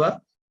শোনা যায়, অথবা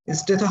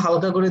স্টেথো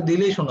হালকা করে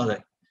দিলেই শোনা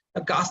যায়,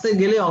 কাছে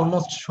গেলে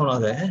অলমোস্ট শোনা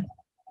যায়। হ্যাঁ,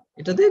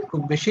 এটাতে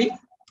খুব বেশি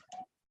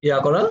ইয়া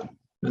করা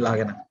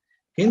লাগে না।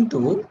 কিন্তু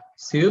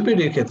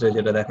সিওপিডির ক্ষেত্রে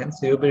যেটা দেখেন,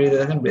 সিওপিডি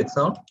দেখেন breadth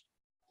sound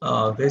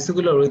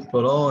vesicular with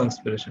prolong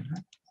expiration,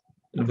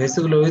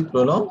 vesicular with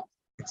prolong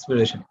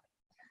expiration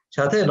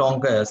সাথে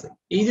রঙ্কায় আছে।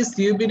 এই যে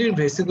সিওপিডির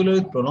vesicular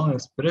with prolong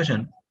expiration,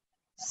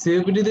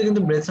 COPD তে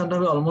কিন্তু ব্রেথ সাউন্ড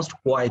হবে অলমোস্ট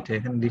কোয়াইট,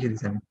 এখানে লিখে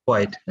দিচ্ছি আমি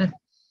কোয়াইট। হ্যাঁ,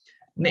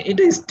 মানে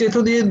এটা স্টেথো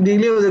দিয়ে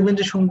দিলেও দেখবেন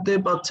যে শুনতে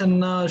পাচ্ছেন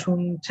না,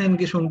 শুনছেন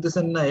কি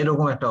শুনতেছেন না,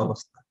 এরকম একটা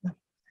অবস্থা।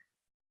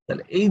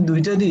 তাহলে এই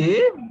দুইটা দিয়ে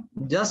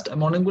জাস্ট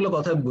আমি অনেকগুলো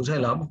কথা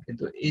বুঝাইলাম,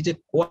 কিন্তু এই যে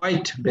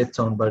কোয়াইট ব্রেথ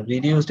সাউন্ড বা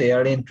রিডিউসড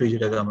এয়ার এন্ট্রি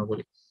যেটাকে আমরা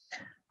বলি,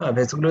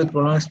 ভেসিকুলার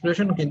প্রলং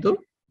এক্সপিরেশন কিন্তু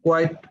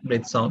কোয়াইট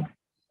ব্রেথ সাউন্ড,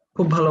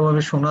 খুব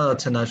ভালোভাবে শোনা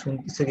যাচ্ছে না,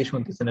 শুনতেছে কি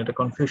শুনতেছে না, এটা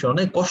কনফিউশন,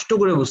 অনেক কষ্ট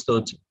করে বুঝতে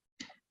হচ্ছে,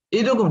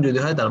 এইরকম যদি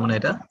হয় তার মানে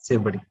এটা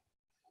সেভরি।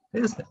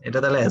 ঠিক আছে? এটা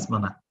তাহলে অ্যাজমা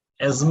না।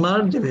 অ্যাজমার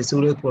যে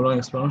ভেসিকুলার প্রলং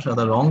এক্সপিরেশন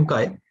সেটা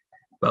রঙ্কায়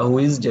বা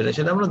হুইজ যেটা,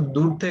 সেটা আমরা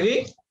দূর থেকেই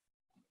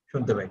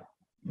শুনতে পাই,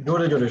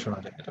 জোরে জোরে শোনা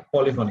যায়, এটা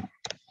পলিফনিক।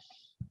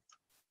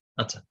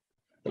 আচ্ছা,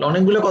 তাহলে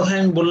অনেকগুলো কথা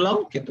আমি বললাম,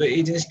 কিন্তু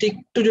এই জিনিসটা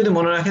একটু যদি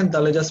মনে রাখেন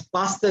তাহলে জাস্ট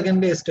 5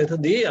 সেকেন্ডে স্টেথো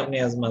দিয়ে আপনি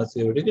অ্যাজমা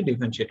সিওপিডিকে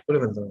ডিফারেন্সিয়েট করে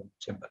ফেলতে পারবেন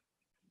চেম্বার।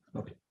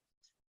 ওকে,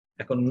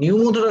 এখন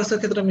নিউমোথোরাক্সের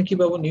ক্ষেত্রে আমি কি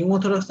পাবো?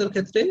 নিউমোথোরাক্সের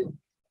ক্ষেত্রে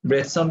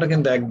ব্রেথ সাউন্ডটা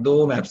কিন্তু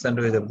একদম অ্যাবসেন্ট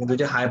হয়ে যাবে, কিন্তু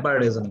যে হাইপার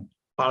রেজোনেন্ট,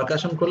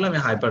 পারকাশন করলে আমি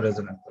হাইপার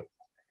রেজোনেন্ট পাবো।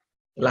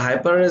 তাহলে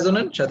হাইপার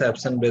রেজোনেন্ট সাথে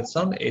অ্যাবসেন্ট ব্রেথ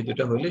সাউন্ড, এই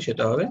দুটো হলে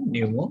সেটা হবে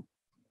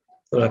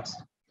নিউমোথোরাক্স।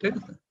 ঠিক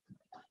আছে?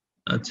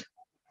 আচ্ছা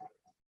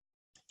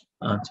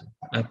আচ্ছা,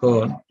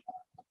 এখন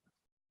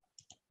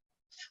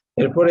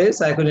এরপরে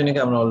সাইকোজেনিক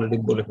আমরা অলরেডি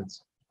বলে ফেলছি।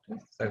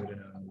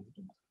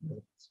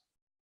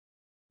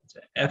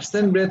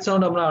 অ্যাবসেন্ট ব্রেথ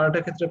সাউন্ড আমরা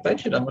আরেকটা ক্ষেত্রে পাই,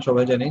 সেটা আমরা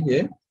সবাই জানি যে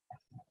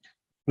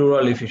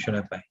প্লুরাল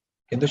ইফিউশনে পাই,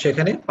 কিন্তু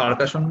সেখানে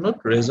পারকাশন নোট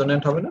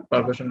রেজোনেন্ট হবে না,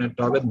 পারকাশন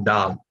নোটটা হবে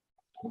ডাল।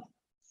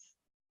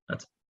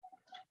 আচ্ছা,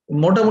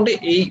 মোটামুটি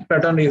এই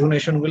প্যাটার্ন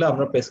রিকগনিশন গুলো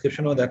আমরা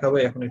প্রেসক্রিপশনেও দেখাবো,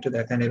 এখন একটু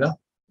দেখে নিলাম।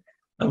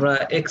 আমরা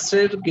এক্স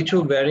রে কিছু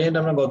ভ্যারিয়েন্ট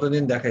আমরা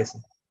গতদিন দেখাইছি,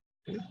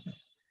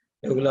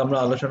 এগুলো আমরা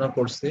আলোচনা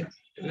করছি।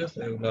 ঠিক আছে,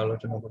 এগুলো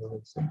আলোচনা করে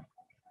ফেলছি।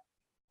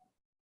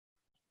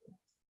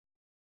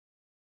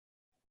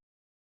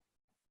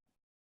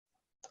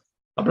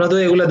 আপনারা তো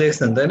এগুলা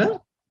দেখছেন তাই না?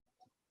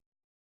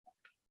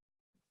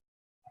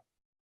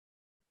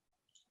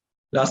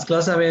 লাস্ট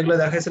ক্লাসে আমি এগুলো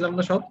দেখাইছিলাম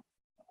না সব?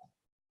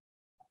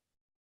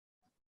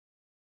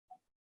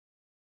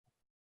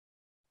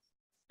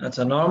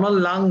 আচ্ছা, নর্মাল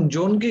লাং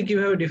জোনকে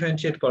কিভাবে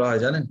ডিফারেন্সিয়েট করা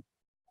হয় জানেন?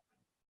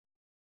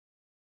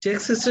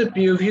 চেস্ট সিস্টের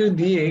পিওভিউ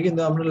দিয়ে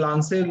কিন্তু আমরা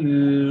লাংসের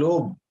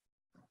লোব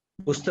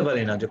বুঝতে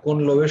পারি না যে কোন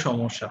লোবের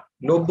সমস্যা।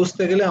 লোব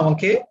বুঝতে গেলে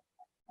আমাকে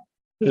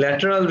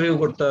ল্যাটারাল ভিউ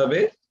করতে হবে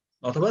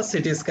অথবা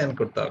সিটি স্ক্যান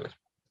করতে হবে।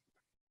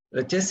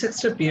 চেস্ট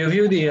সিস্টের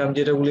পিওভিউ দিয়ে আমি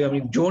যেটা বলি, আমি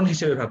জোন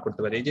হিসেবে ভাগ করতে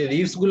পারি। এই যে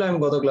রিবস গুলো আমি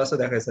গত ক্লাসে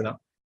দেখাইছিলাম,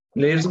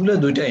 রিবস গুলো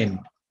দুইটা এন্ড,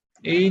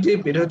 এই যে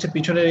এটা হচ্ছে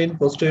পিছনের এন্ড,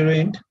 পোস্টেরিয়র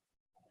এন্ড,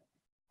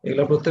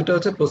 এগুলো প্রত্যেকটা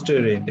হচ্ছে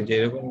পোস্টেরিয়র এন্ড, যে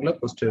এরকম গুলো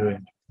পোস্টেরিয়র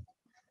এন্ড।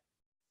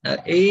 আর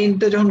এই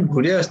এন্ডটা যখন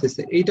ঘুরে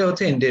আসতেছে, এইটা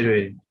হচ্ছে এন্টেরিয়র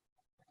এন্ড।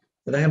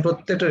 দেখেন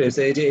প্রত্যেকটা রেস,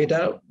 এই যে এটা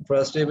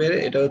ফার্স্ট রেবের,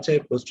 এটা হচ্ছে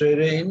পোস্টেরিয়র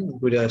এন্ড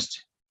ঘুরে আসছে,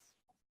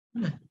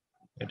 হ্যাঁ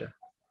এটা,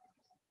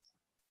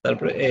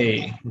 তারপরে এই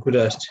ঘুরে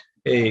আসছে,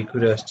 এই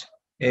ঘুরে আসছে,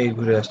 এই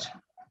ঘুরে আসছে,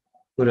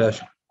 ঘুরে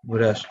আসো,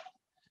 ঘুরে আসো।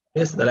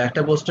 ঠিক আছে, তাহলে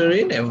একটা পোস্টেরিয়র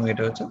এন্ড এবং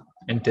এটা হচ্ছে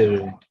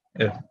এন্টেরিয়র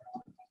এন্ড।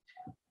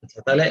 আচ্ছা,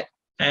 তাহলে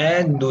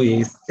 1 2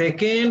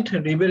 সেকেন্ড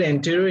রিবের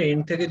এন্টেরিয়র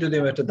এন্ড থেকে যদি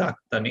আমি একটা দাগ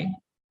টানি,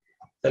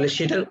 তাহলে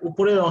সেটার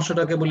উপরের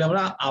অংশটাকে বলি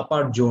আমরা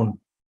আপার জোন।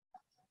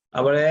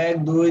 আবার 1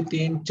 2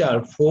 3 4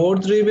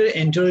 ফোর্থ রিবের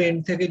এন্টেরিয়র এন্ড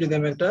থেকে যদি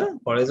আমি একটা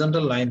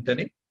হরিজন্টাল লাইন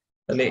টানি,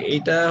 তাহলে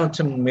এইটা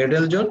হচ্ছে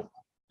মিডল জোন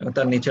এবং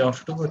তার নিচের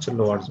অংশটুকু হচ্ছে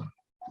লোয়ার জোন।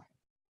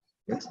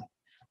 ঠিক আছে,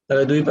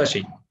 তাহলে দুই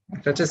পাশেই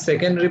একটা হচ্ছে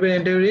সেকেন্ড রিবের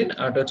এন্টেরিয়র এন্ড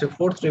আর একটা হচ্ছে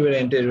ফোর্থ রিবের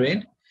এন্টেরিয়র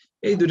এন্ড।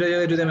 এই দুটো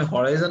জায়গায় যদি আমি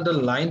হরাইজন্টাল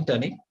লাইন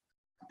টানি,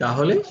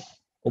 তাহলে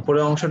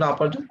উপরের অংশটা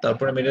আপার জোন,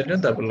 তারপরে মিডল জোন,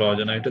 তারপর লোয়ার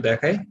জোন। একটু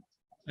দেখাই,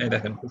 এই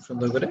দেখেন খুব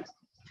সুন্দর করে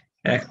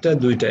একটা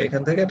দুইটা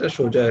এখান থেকে একটা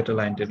সোজা একটা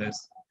লাইন টেনে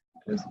এসেছে।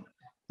 ঠিক আছে,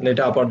 তাহলে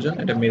এটা আপার জোন,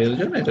 এটা মিডল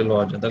জোন, এটা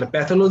লোয়ার জোন। তাহলে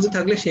প্যাথোলজি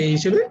থাকলে সেই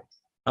হিসেবে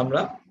আমরা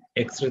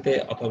এক্স রেতে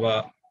অথবা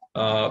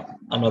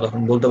আমরা তখন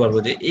বলতে পারবো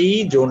যে এই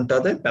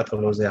জোনটাতে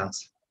প্যাথোলজি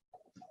আছে,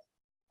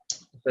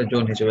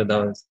 জোন হিসেবে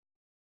দেওয়া হয়েছে।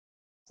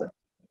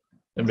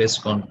 ব্রেস্ট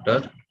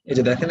কন্ট্রার, এই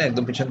যে দেখেন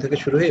একদম পিছন থেকে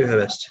শুরু হয়ে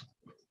এইভাবে আসছে।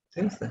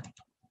 ঠিক আছে,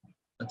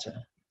 আচ্ছা,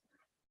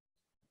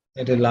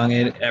 এটা লাং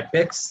এর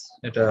অ্যাপেক্স,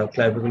 এটা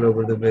ক্লাভিকুলার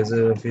উপর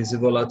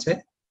ভিজিবল আছে।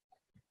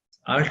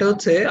 আরেকটা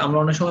হচ্ছে আমরা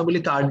অনেক সময় বলি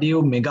কার্ডিও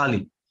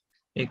মেগালি।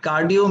 এই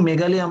কার্ডিও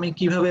মেগালি আমি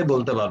কিভাবে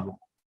বলতে পারবো?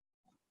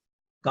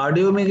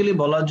 কার্ডিও মেগালি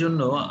বলার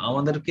জন্য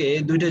আমাদেরকে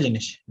দুইটা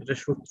জিনিস, এটা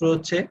সূত্র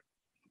হচ্ছে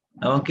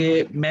আমাকে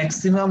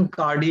maximum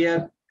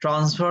cardiac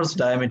transverse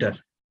diameter,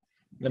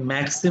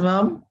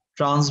 maximum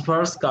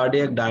transverse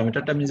cardiac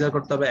ডায়ামিটারটা measure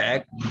করতে হবে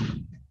এক।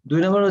 দুই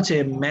নম্বর হচ্ছে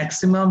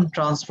maximum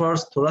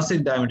transverse thoracic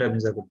diameter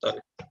measure করতে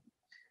হবে।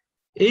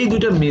 এই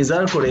দুইটা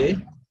মেজার করে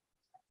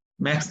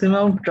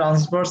maximum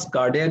transverse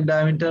cardiac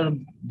diameter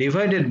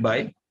divided by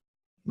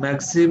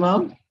maximum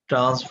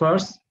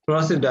transverse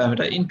thoracic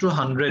diameter into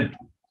 100,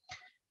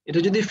 এটা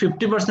যদি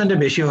 50%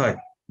 বেশি হয়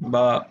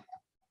বা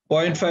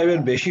 0.5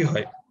 এর বেশি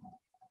হয়,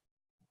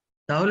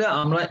 তাহলে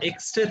আমরা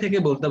এক্স-রে থেকে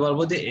বলতে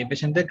পারবো যে এই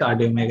পেশেন্টের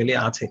কার্ডিওমেগালি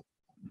আছে।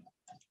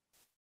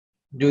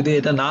 যদি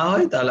এটা না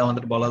হয় তাহলে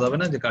আমাদের বলা যাবে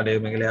না যে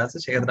কার্ডিওমেগালি আছে,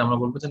 সেক্ষেত্রে আমরা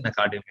বলবো যে না,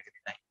 কার্ডিওমেগালি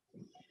নাই।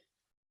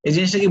 এই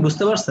জিনিসটা কি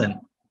বুঝতে পারছেন?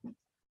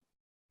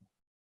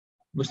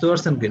 বুঝতে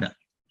পারছেন কিনা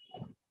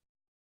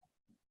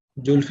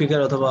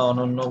জুলফিকার অথবা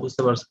অনন্য,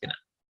 বুঝতে পারছেন কিনা?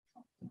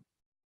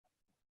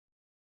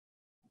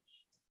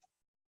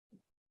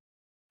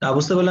 না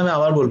বুঝতে পারলে আমি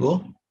আবার বলবো।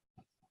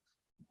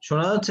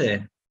 শোনা যাচ্ছে?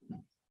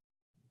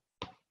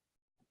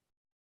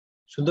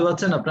 শুনতে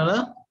পাচ্ছেন আপনারা?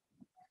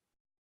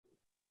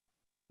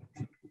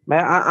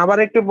 ভাই আবার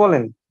একটু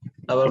বলেন।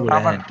 আবার একটু বলে,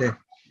 আবার। হ্যাঁ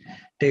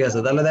ঠিক আছে।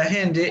 তাহলে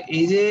দেখেন যে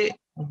এই যে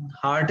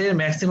হার্টের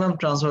ম্যাক্সিমাম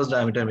ট্রান্সভার্স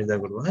ডায়ামিটার মেজার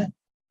করবো, হ্যাঁ।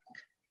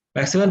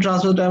 ম্যাক্সিমাম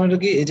ট্রান্সভার্স ডায়ামিটার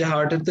কি? এই যে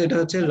হার্টের, তো এটা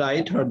হচ্ছে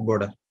রাইট হার্ট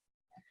বর্ডার।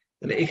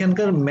 তাহলে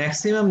এখানকার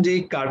ম্যাক্সিমাম যে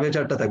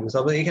কার্ভেচারটা থাকবে,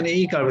 সাপোজ এখানে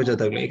এই কার্ভেচার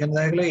থাকলো, এখানে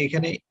দেখা গেলো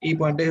এখানে এই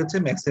পয়েন্টটাই হচ্ছে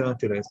ম্যাক্সিমাম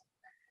চলে গেছে।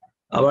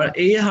 আবার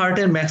এই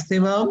হার্টের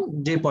ম্যাক্সিমাম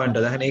যে পয়েন্টটা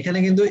দেখেন, এখানে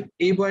কিন্তু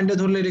এই পয়েন্টটা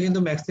ধরলে এটা কিন্তু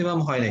ম্যাক্সিমাম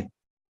হয় নাই,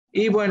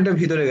 এই পয়েন্টটা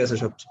ভিতরে গেছে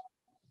সবচেয়ে,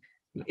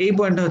 এই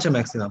পয়েন্টটা হচ্ছে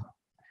ম্যাক্সিমাম।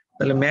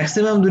 তাহলে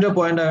ম্যাক্সিমাম দুটো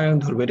পয়েন্ট আমি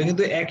ধরবো, এটা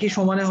কিন্তু একই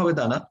সমানে হবে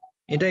তা না,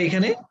 এটা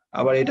এখানে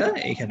আবার এটা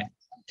এখানে,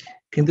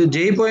 কিন্তু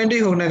যেই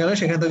পয়েন্টেই হোক না কেন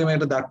সেখান থেকে আমি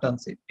একটা দাগ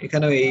টানছি,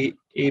 এখানে এই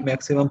এই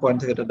ম্যাক্সিমাম পয়েন্ট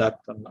থেকে একটা দাগ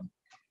টানলাম,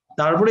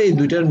 তারপরে এই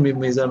দুইটার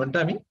মেজারমেন্টটা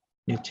আমি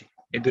নিচ্ছি,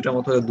 এই দুইটার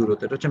মধ্যে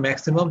দূরত্ব, এটা হচ্ছে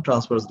ম্যাক্সিমাম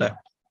ট্রান্সভার্স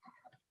ডায়ামিটার।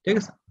 ঠিক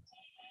আছে,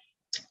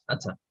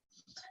 আচ্ছা।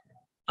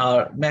 আর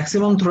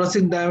ম্যাক্সিমাম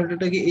থোরাসিক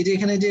ডায়ামিটারটা কি? এই যে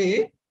এখানে যে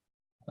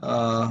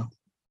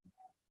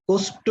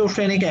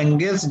কোস্টোফেনিক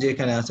অ্যাঙ্গেলস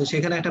যেখানে আছে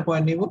সেখানে একটা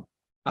পয়েন্ট নিব,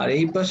 আর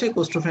এই পাশে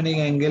কোস্টোফেনিক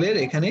অ্যাঙ্গেলের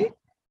এখানে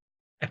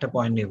একটা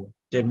পয়েন্ট নিব,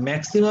 যে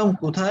ম্যাক্সিমাম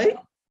কোথায়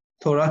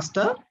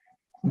থোরাক্সটা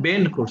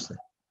বেন্ড করছে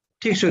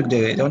ঠিক সেই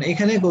জায়গায়। যেমন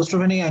এখানে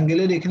কোস্টোফেনিক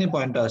অ্যাঙ্গেলের এখানে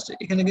পয়েন্টটা আসছে,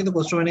 এখানে কিন্তু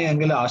কোস্টোফেনিক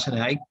অ্যাঙ্গেলে আসে না,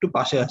 একটু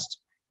পাশে আসছে।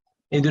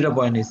 এই দুটো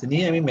পয়েন্ট নিয়েছি,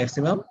 নিয়ে আমি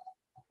ম্যাক্সিমাম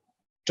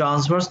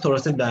ট্রান্সভার্স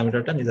থোরাসিক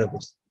ডায়ামিটারটা মেজার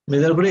করছি,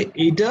 মেজার করে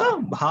এইটা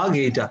ভাগ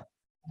এইটা,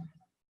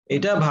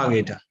 এটা ভাগ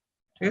এটা।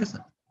 ঠিক আছে,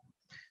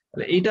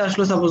 তাহলে এইটা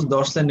আসলো সাপোজ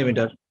 10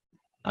 সেন্টিমিটার,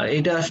 আর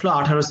এইটা আসলো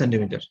 18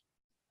 সেন্টিমিটার।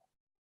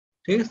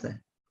 ঠিক আছে,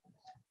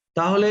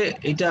 তাহলে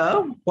এটা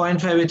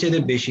 0.5 এর চেয়ে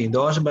বেশি,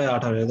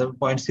 10/18,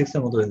 0.6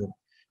 এর মতো হয়ে যাবে।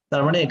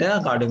 তার মানে এটা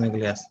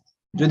কার্ডিওমেগালি আছে।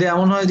 যদি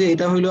এমন হয় যে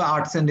এটা হইলো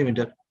 8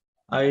 সেন্টিমিটার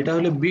আর এটা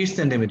হলো 20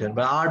 সেন্টিমিটার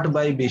বা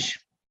 8/20,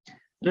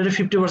 এটা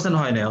 50%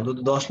 হয় না, অন্তত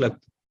 10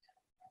 লাগতো,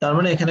 তার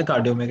মানে এখানে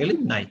কার্ডিওমেগালি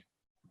নাই।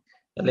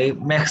 তাহলে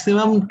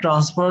maximum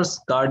transverse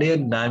cardiac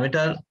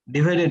diameter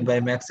divided by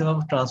maximum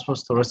transverse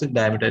thoracic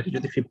diameter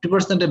যদি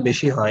 50% এর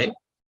বেশি হয়,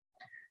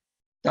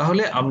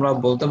 তাহলে আমরা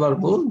বলতে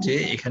পারবো যে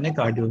এখানে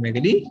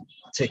কার্ডিওমেগালি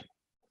আছে।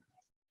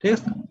 ঠিক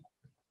আছে,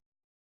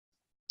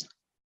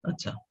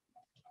 আচ্ছা।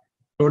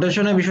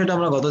 রোটেশনের বিষয়টা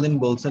আমরা গতদিন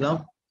বলছিলাম।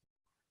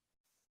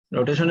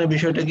 রোটেশনের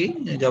বিষয়টা কি?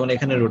 যেমন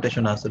এখানে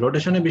রোটেশন আছে,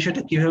 রোটেশনের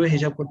বিষয়টা কিভাবে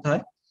হিসাব করতে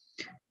হয়?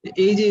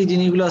 এই যে এই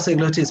জিনিসগুলো আছে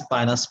এগুলো হচ্ছে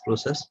স্পাইনাস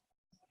প্রসেস।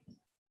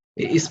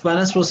 এই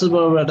স্পাইনাস প্রসেস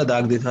বরাবর একটা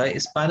দাগ দিতে হয়,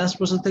 স্পাইনাস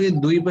প্রসেস থেকে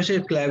দুই পাশে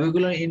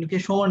ক্ল্যাভিকুলার এন্ডকে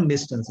সমান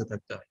ডিস্টেন্সে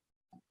থাকতে হয়।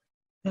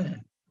 হ্যাঁ,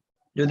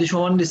 যদি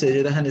সমান ডিস্টেন্স,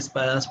 যে দেখেন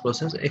স্পাইনাস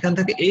প্রসেস, এখান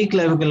থেকে এই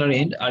ক্ল্যাভিকুলার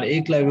এন্ড আর এই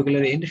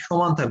ক্ল্যাভিকুলার এন্ড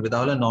সমান থাকবে,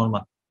 তাহলে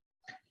নরমাল।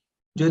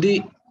 যদি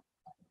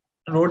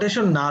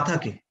রোটেশন না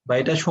থাকে বা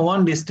এটা সমান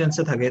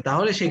ডিস্টেন্সে থাকে,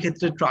 তাহলে সেই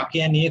ক্ষেত্রে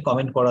ট্রাকিয়া নিয়ে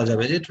কমেন্ট করা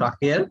যাবে যে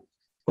ট্রাকিয়ার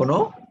কোনো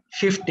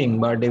শিফটিং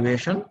বা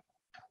ডেভিয়েশন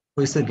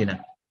হয়েছে কিনা।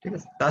 ঠিক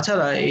আছে,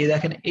 তাছাড়া এই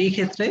দেখেন এই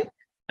ক্ষেত্রে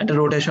একটা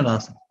রোটেশন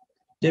আছে,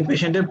 যে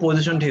পেশেন্টের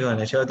পজিশন ঠিক হয়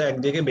না, সে হয়তো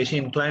একদিকে বেশি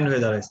ইনক্লাইন্ড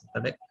হয়ে দাঁড়াইছে,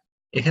 তাহলে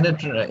এখানে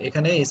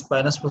এখানে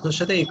স্পাইনাস প্রসেসের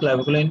সাথে এই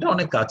ক্লাভিকুলাইনটা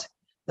অনেক কাছে,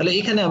 তাহলে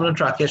এখানে আমরা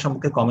ট্রাকিয়া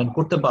সম্পর্কে কমেন্ট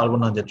করতে পারবো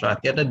না যে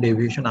ট্রাকিয়াটা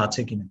ডেভিয়েশন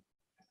আছে কিনা।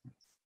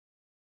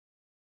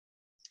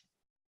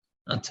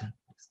 আচ্ছা,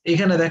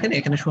 এখানে দেখেন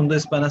এখানে সুন্দর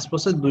স্পাইনাস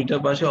প্রসেস, দুইটা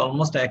পাশে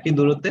অলমোস্ট একই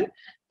দূরত্বে,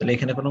 তাহলে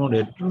এখানে কোনো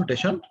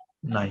রোটেশন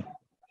নাই।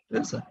 ঠিক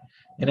আছে,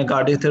 এখানে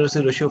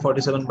কার্ডিওথেরাসিস রেশিও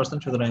 47%,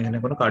 সুতরাং এখানে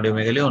কোনো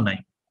কার্ডিওমেগালিও নাই।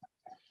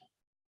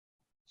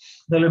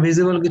 তাহলে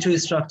ভিজিবল কিছু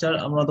স্ট্রাকচার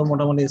আমরা তো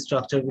মোটামুটি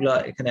স্ট্রাকচার গুলা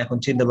এখানে এখন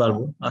চিনতে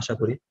পারবো আশা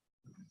করি।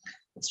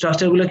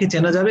 স্ট্রাকচার গুলা কি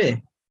চেনা যাবে?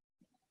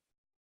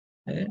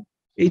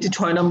 এই যে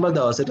 6 নাম্বার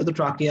দেওয়া আছে, এটা তো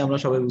ট্রাকে আমরা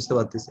সবাই বুঝতে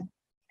পারতেছি,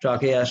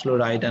 ট্রাকে আসলো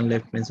right and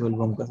left principal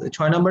bronchus.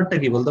 6 নাম্বারটা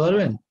কি বলতে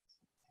পারবেন?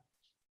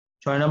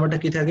 6 নাম্বারটা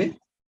কি থাকে?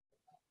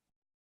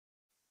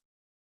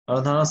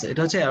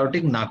 এটা হচ্ছে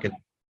অ্যারোটিক নাকেল।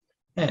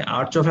 হ্যাঁ,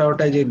 আর্চ অফ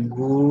অ্যারোটায় যে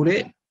ঘুরে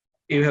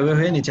এইভাবে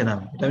হয়ে নিচে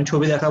নামে, এটা আমি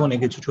ছবি দেখাবো না,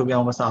 কিছু ছবি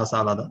আমার কাছে আছে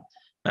আলাদা।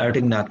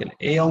 অ্যারোটিক নাকেল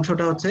এই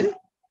অংশটা হচ্ছে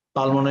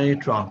পালমোনারি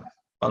ট্রাঙ্ক,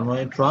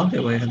 পালমোনারি ট্রাঙ্ক,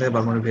 এবং এখান থেকে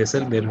পালমোনারি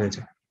ভেসেল বের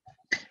হয়েছে।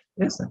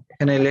 ঠিক আছে,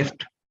 এখানে লেফট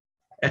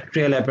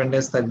অ্যাট্রিয়াল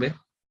অ্যাপেন্ডেক্স থাকবে,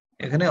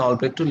 এখানে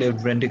অল্প একটু লেফট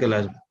ভেন্ট্রিকেল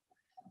আসবে,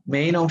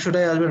 মেইন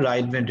অংশটাই আসবে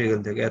রাইট ভেন্ট্রিকেল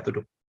থেকে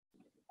এতটুকু,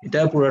 এটা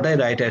পুরোটাই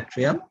রাইট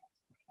অ্যাট্রিয়াম,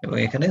 এবং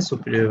এখানে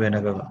সুপিরিয়র ভেনা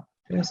কাভা।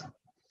 ঠিক আছে,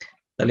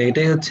 তাহলে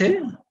এটাই হচ্ছে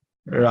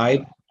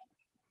রাইট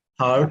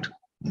হার্ট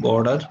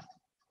বর্ডার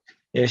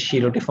এর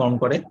শিরোটি ফর্ম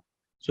করে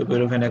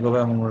সুপিরিয়র ভেনা কাভা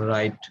এবং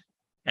রাইট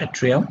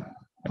অ্যাট্রিয়াম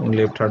এবং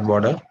লেফট হার্ট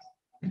বর্ডার।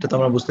 এটা তো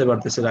আমরা বুঝতে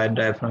পারতেছি রাইট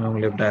ডায়াফ্রাম এবং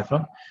লেফট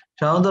ডায়াফ্রাম।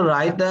 সাধারণত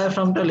রাইট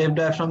ডায়াফ্রামটা লেফট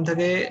ডায়াফ্রাম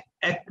থেকে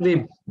 1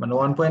 রিব মানে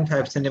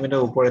 1.5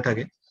 সেন্টিমিটার উপরে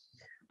থাকে।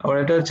 আবার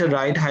এটা হচ্ছে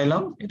রাইট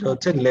হাইলাম, এটা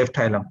হচ্ছে লেফট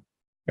হাইলাম।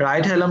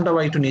 রাইট হাইলামটা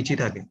আবার একটু নিচে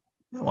থাকে,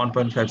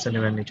 1.5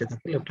 সেন্টিমিটার নিচে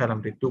থাকে, লেফট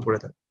হাইলামটা একটু উপরে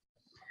থাকে।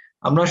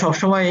 আমরা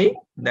সবসময়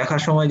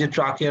দেখার সময় যে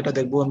ট্রাকিয়াটা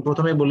দেখবো, আমি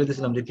প্রথমেই বলে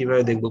দিয়েছিলাম যে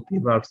কিভাবে দেখবো, কি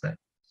ভার্বস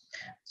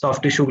সফট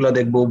টিস্যু গুলা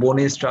দেখবো,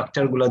 বোনি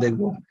স্ট্রাকচার গুলা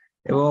দেখবো,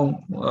 এবং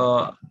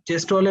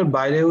চেস্ট ওয়ালের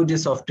বাইরেও যে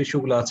সফট টিস্যু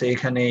গুলো আছে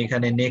এখানে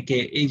এখানে নেকে,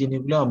 এই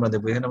জিনিসগুলো আমরা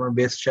দেখবো। এখানে আমরা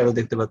বেস্ট শ্যাডো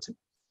দেখতে পাচ্ছি,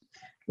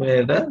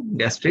 এটা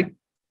গ্যাস্ট্রিক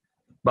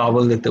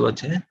বাউল দেখতে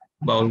পাচ্ছি,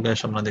 বাউল গ্যাস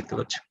আমরা দেখতে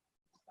পাচ্ছি।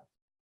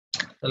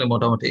 তাহলে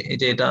মোটামুটি এই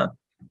যে এটা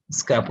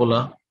স্ক্যাপুলা,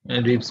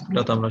 রিবস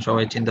গুলো তো আমরা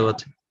সবাই চিনতে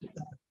পারছি।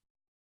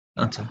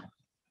 আচ্ছা,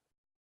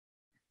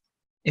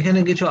 এখানে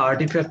কিছু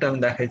আর্টিফ্যাক্ট আমি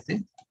দেখাইছি,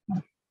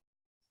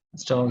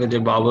 স্টমাকে যে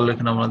বাবল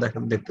এখানে আমরা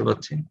দেখতে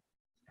পাচ্ছি।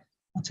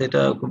 আচ্ছা,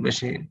 এটা খুব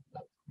বেশি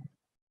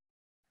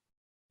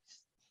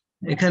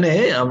এখানে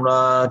আমরা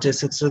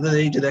চেস্ট এক্সরেতে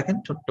এই যে দেখেন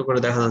ছোট্ট করে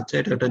দেখা যাচ্ছে,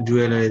 এটা একটা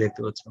জুয়েলারি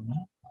দেখতে পাচ্ছি আমরা।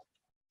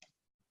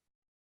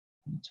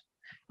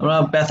 আমরা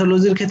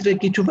প্যাথোলজির ক্ষেত্রে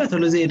কিছু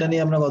প্যাথোলজি এটা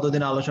নিয়ে আমরা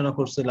গতদিন আলোচনা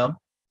করছিলাম,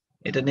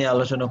 এটা নিয়ে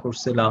আলোচনা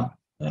করছিলাম,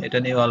 এটা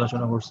নিয়েও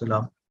আলোচনা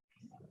করছিলাম।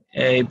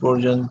 এই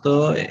পর্যন্ত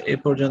এই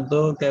পর্যন্ত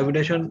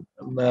ক্যাভিটেশন,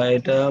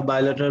 এটা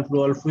বায়োল্যাটারাল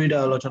প্লুরাল ফ্লুইড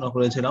আলোচনা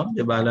করেছিলাম,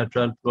 যে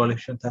বায়োল্যাটারাল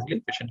প্লুরালিফিকেশন থাকলে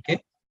পেশেন্টকে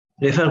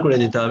রেফার করে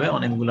দিতে হবে,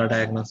 অনেকগুলা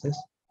ডায়াগনোসিস।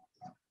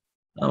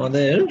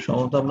 আমাদের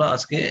সম্ভবত আমরা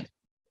আজকে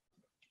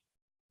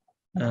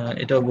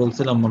এটাও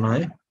বলছিলাম মনে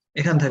হয়,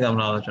 এখান থেকে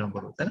আমরা আলোচনা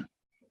করবো, তাই না?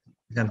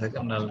 এখান থেকে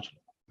আমরা আলোচনা,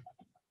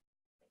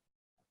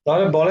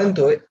 তাহলে বলেন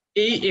তো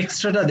এই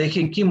এক্সট্রাটা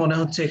দেখে কি মনে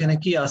হচ্ছে, এখানে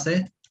কি আছে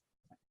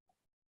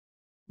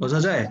বোঝা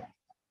যায়?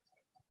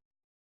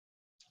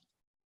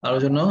 আরো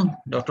জন্য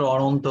ডক্টর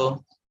অনন্ত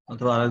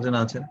অথবা আরেকজন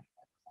আছেন,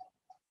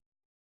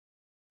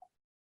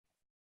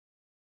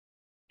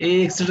 এই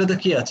এক্সট্রাটাতে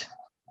কি আছে?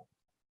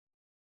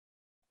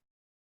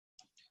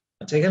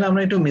 আচ্ছা, এখানে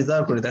আমরা একটু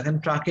মেজার করি, দেখেন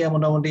ট্রাকিয়া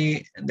মোটামুটি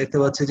দেখতে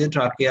পাচ্ছি যে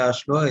ট্রাকিয়া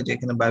আসলো, এই যে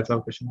এখানে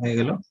বাইফার্কেশন হয়ে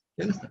গেল।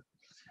 ঠিক আছে,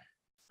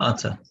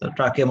 আচ্ছা, তো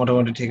ট্রাকিয়া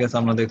মোটামুটি ঠিক আছে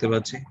আমরা দেখতে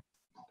পাচ্ছি।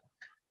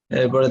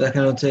 এরপরে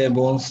দেখেন হচ্ছে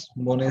বোনস,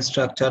 বোনের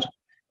স্ট্রাকচার।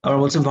 আমরা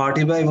বলছি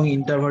ভার্টিব্রা এবং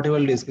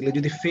ইন্টারভার্টিব্রাল ডিস্ক, এগুলো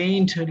যদি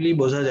ফেইন্টলি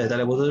বোঝা যায়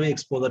তাহলে বোঝা যাবে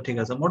এক্সপোজার ঠিক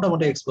আছে,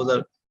 মোটামুটি এক্সপোজার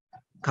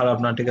খারাপ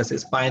না। ঠিক আছে,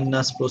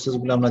 স্পাইনাস প্রসেস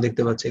গুলো আমরা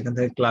দেখতে পাচ্ছি, এখান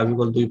থেকে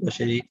ক্লাভিকল দুই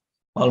পাশেরই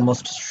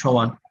অলমোস্ট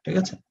সমান। ঠিক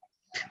আছে,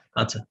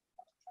 আচ্ছা,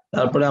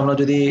 তারপরে আমরা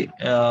যদি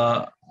আহ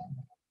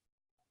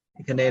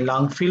এখানে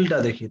লাং ফিলটা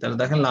দেখি, তাহলে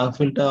দেখেন লাং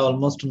ফিলটা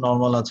অলমোস্ট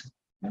নর্মাল আছে,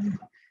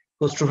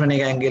 কোস্ট্রোফেনিক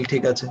অ্যাঙ্গেল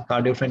ঠিক আছে,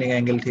 কার্ডিওফেনিক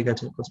অ্যাঙ্গেল ঠিক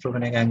আছে,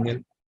 কোস্ট্রোফেনিক অ্যাঙ্গেল,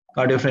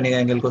 কার্ডিওফেনিক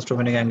অ্যাঙ্গেল,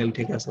 কোস্ট্রোফেনিক অ্যাঙ্গেল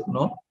ঠিক আছে,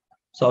 কোনো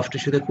সফট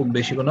টিস্যুতে খুব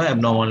বেশি কোনো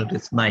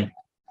অ্যাবনর্মালিটিস নাই।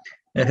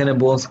 এখানে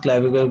বোনস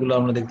ক্লাভিকল গুলো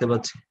আমরা দেখতে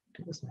পাচ্ছি।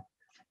 ঠিক আছে,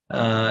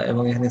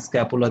 এবং এখানে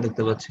স্ক্যাপুলা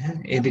দেখতে পাচ্ছি। হ্যাঁ,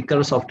 এই দিককার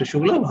সফট টিস্যু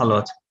গুলো ভালো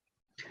আছে।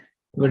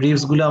 এবার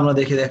রিবস গুলো আমরা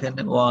দেখি, দেখেন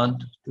 1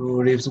 2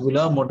 রিবস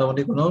গুলো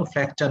মোটামুটি কোনো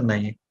ফ্র্যাকচার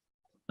নাই,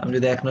 আমি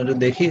যদি এক নজর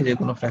দেখি যে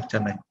কোনো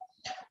ফ্র্যাকচার নাই।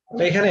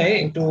 তো এখানে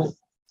একটু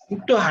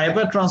একটু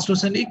হাইপার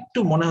ট্রান্সলুসেন্ট একটু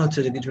মনে হচ্ছে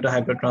যে কিছুটা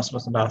হাইপার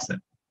ট্রান্সলুসেন্ট আছে।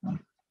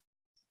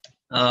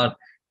 আর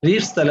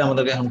রিডস তাহলে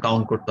আমাদেরকে এখন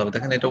কাউন্ট করতে হবে,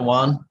 দেখেন এটা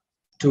 1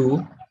 2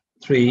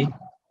 3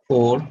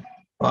 4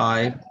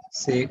 5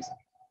 6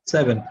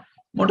 7,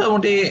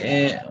 মোটামুটি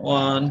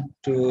 1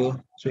 2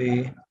 3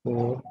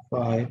 4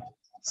 5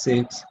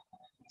 6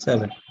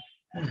 7।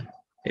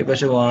 এই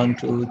পাশে 1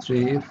 2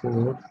 3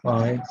 4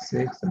 5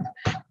 6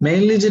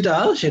 মেইনলি যেটা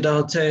সেটা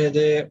হচ্ছে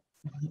যে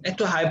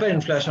একটু হাইপার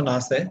ইনফ্লেশন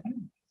আছে।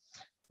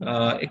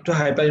 একটু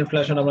হাইপার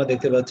ইনফ্লেশন আমরা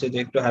দেখতে পাচ্ছি যে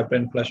একটু হাইপার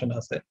ইনফ্লেশন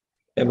আছে,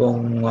 এবং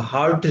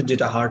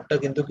হার্টটা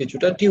কিন্তু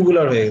কিছুটা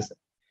টিউবুলার হয়ে গেছে।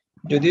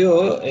 যদিও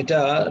এটা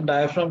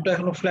ডায়াফ্রামটা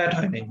এখনো ফ্ল্যাট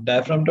হয়নি।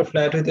 ডায়াফ্রামটা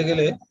ফ্ল্যাট হইতে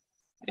গেলে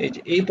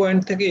এই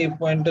পয়েন্ট থেকে এই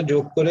পয়েন্টটা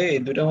যোগ করে এই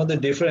দুটার মধ্যে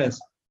ডিফারেন্স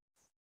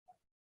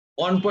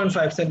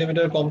 1.5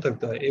 সেন্টিমিটার কম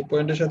থাকতে হয়। এই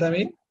পয়েন্টের সাথে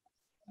আমি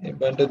এই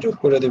পয়েন্টটা যোগ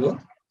করে দিব,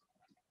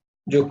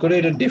 যোগ করে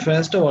এটার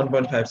ডিফারেন্সটা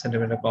 1.5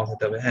 সেন্টিমিটার কম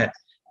হতে হবে। হ্যাঁ,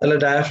 তাহলে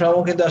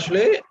ডায়াফ্রামও কিন্তু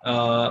আসলে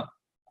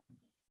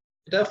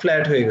এটা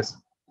ফ্ল্যাট হয়ে গেছে।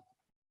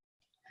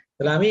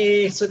 তাহলে আমি এই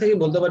এক্সরে থেকে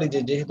বলতে পারি যে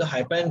যেহেতু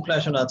হাইপার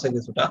ইনফ্লেশন আছে,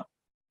 কিছুটা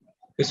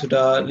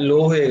কিছুটা লো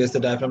হয়ে গেছে,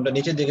 ডায়াফ্রামটা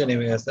নিচের দিকে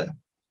নেমে গেছে,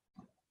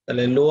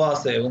 তাহলে লো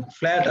আছে এবং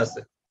ফ্ল্যাট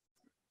আছে,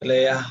 তাহলে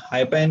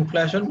হাইপার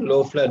ইনফ্লেশন, লো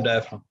ফ্ল্যাট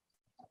ডায়াফ্রাম,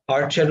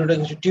 হার্ট শ্যাডোটা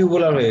কিছু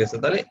টিউবুলার হয়ে গেছে,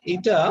 তাহলে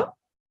এটা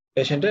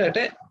পেশেন্টের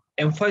একটা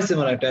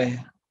এমফাইসিমার একটা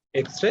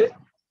এক্সরে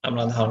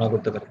আমরা ধারণা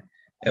করতে পারি।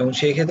 এবং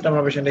সেই ক্ষেত্রে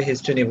আমরা পেশেন্টের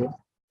হিস্ট্রি নিব,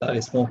 তার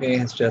স্মোকিং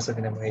হিস্ট্রি আছে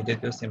কিনা, এই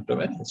জাতীয়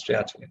সিমটমের হিস্ট্রি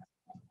আছে কিনা।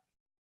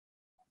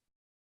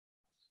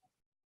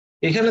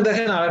 এখানে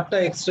দেখেন আরেকটা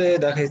এক্সরে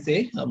দেখাইছি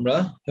আমরা,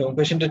 এবং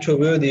পেশেন্টের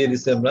ছবিও দিয়ে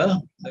দিচ্ছি আমরা।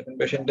 দেখেন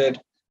পেশেন্টের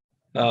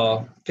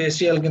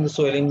ফেসিয়াল কিন্তু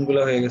সোয়েলিং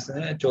গুলো হয়ে গেছে,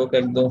 হ্যাঁ, চোখ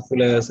একদম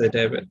ফুলে গেছে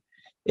টাইপের।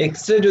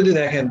 এক্সরে যদি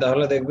দেখেন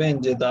তাহলে দেখবেন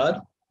যে তার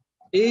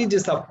এই যে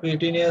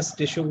সাবকিউটেনিয়াস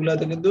টিস্যু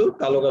গুলাতে কিন্তু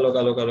কালো কালো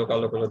কালো কালো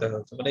কালো কালো দেখা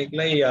যাচ্ছে, মানে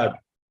এগুলা ইয়ার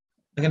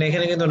এখানে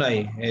এখানে কিন্তু নাই।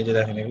 এই যে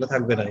দেখেন এগুলো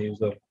থাকবে না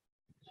ইউজুয়াল,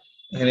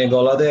 এখানে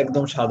গলাতে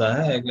একদম সাদা,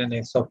 হ্যাঁ, এগুলো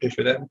নেক সফট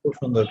টিস্যু দেখেন খুব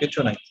সুন্দর, কিছু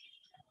নাই।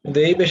 কিন্তু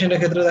এই পেশেন্টের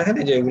ক্ষেত্রে দেখেন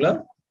এই যে এগুলা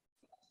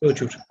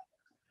প্রচুর।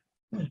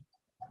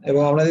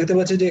 এবং আমরা দেখতে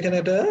পাচ্ছি যে এখানে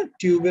একটা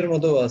টিউবের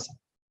মতো আছে,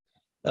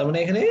 তার মানে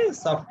এখানে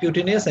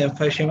সাবকিউটেনিয়াস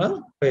এমফাইসিমা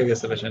হয়ে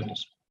গেছে পেশেন্টের।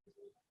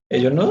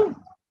 এই জন্য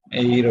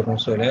এইরকম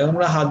সোলে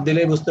আমরা হাত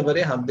দিলেই বুঝতে পারি,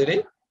 হাত দিলেই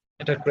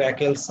একটা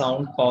ক্র্যাকেল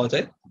সাউন্ড পাওয়া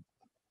যায়।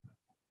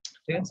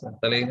 ঠিক আছে,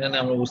 তাহলে এখানে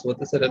আমরা বুঝতে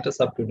পারতেছি এটা একটা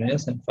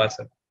সাবকিউটেনিয়াস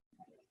এমফাইসিমা।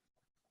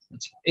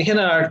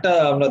 এখানে আরেকটা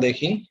আমরা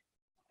দেখি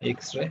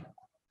এক্সরে।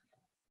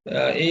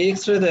 এই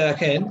এক্সরে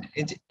দেখেন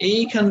এই যে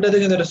এইখানটাতে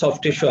কিন্তু একটা সফট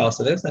টিস্যু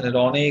আছে, দেখছেন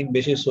এটা অনেক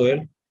বেশি সোয়েল,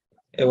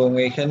 এবং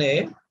এখানে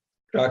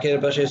ট্রাকের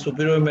পাশে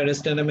সুপিরিয়র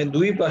মেরিস্টেনামের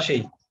দুই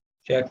পাশেই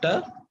সে একটা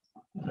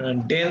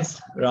ডেন্স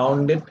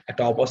রাউন্ডেড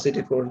একটা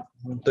অপোসিটি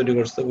তৈরি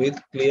করছে with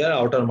clear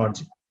outer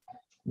margin.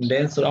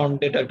 Dense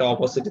rounded একটা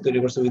অপোসিটি তৈরি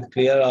করছে with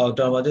clear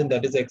outer margin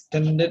that is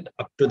extended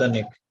up to the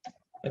নেক।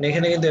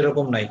 এখানে কিন্তু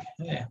এরকম নাই,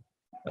 হ্যাঁ,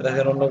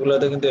 দেখেন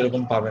অন্যগুলোতে কিন্তু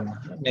এরকম পাবেন না,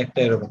 নেকটা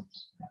এরকম,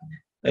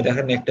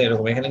 দেখেন নেকটা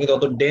এরকম, এখানে কিন্তু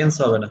অত ডেন্স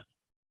হবে না।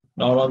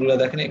 নর্মাল গুলো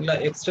দেখেন এগুলা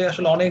এক্সরে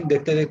আসলে অনেক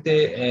দেখতে দেখতে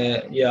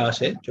ইয়ে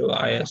আসে,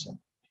 আয় আসে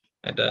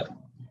এটা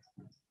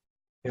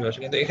আসে,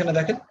 কিন্তু এখানে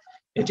দেখেন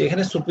এই যে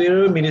এখানে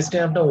সুপিরিয়র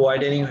মিডিস্টিয়ামটা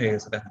ওয়াইডেনিং হয়ে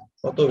গেছে, দেখেন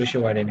কত বেশি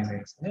ওয়াইডেনিং হয়ে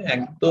গেছে, হ্যাঁ,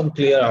 একদম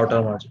ক্লিয়ার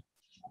আউটার মার্জিন,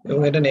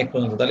 এবং এটা নেক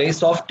পর্যন্ত। তাহলে এই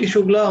সফট টিস্যু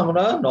গুলো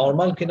আমরা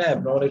নর্মাল কিনা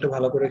অ্যাবনর্মাল একটু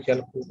ভালো করে খেয়াল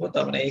করবো।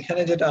 তার মানে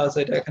এখানে যেটা আছে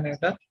এটা এখানে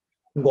একটা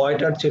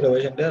গয়টার ছিল,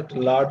 পেশেন্টের একটা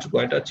লার্জ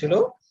গয়টার ছিল,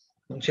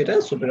 সেটা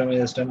সুপিরিয়র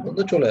মিডিস্টিয়াম পর্যন্ত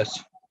চলে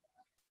আসছে।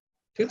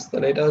 ঠিক আছে,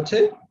 তাহলে এটা হচ্ছে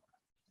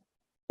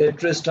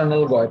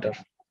রেট্রোস্টার্নাল গয়টার,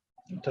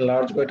 একটা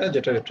লার্জ গয়টা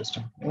যেটা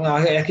রেট্রোস্টার্ন। এবং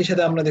আগে একই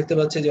সাথে আমরা দেখতে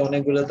পাচ্ছি যে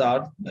অনেকগুলো তার,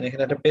 মানে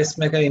এখানে একটা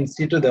পেসমেকার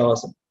ইনস্টিটিউট দেওয়া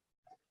আছে।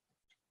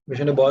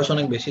 পেশেন্টের বয়স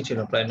অনেক বেশি ছিল,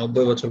 প্রায়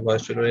 90 বছর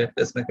বয়স ছিল,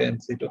 পেসমেকার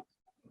ইনস্টিটিউট।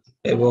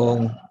 এবং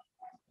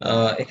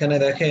এখানে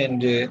দেখেন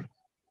যে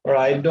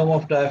রাইট ডোম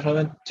অফ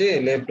ডায়াফ্রামের চেয়ে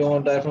left dome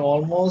of diaphragm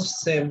almost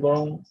same,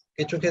 বরং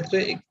কিছু ক্ষেত্রে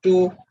একটু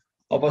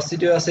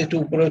অপাসিটিও আছে, একটু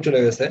উপরেও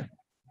চলে গেছে।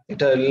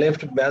 এটা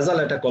লেফট ব্যাজাল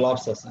একটা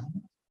কলাপস আছে,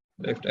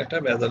 লেফট একটা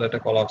ব্যাজাল একটা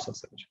কলাপস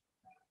আছে।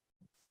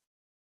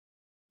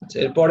 আচ্ছা,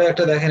 এরপরে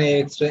একটা দেখেন এই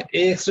এক্সরে,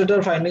 এই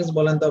এক্সরেটার ফাইন্ডিংস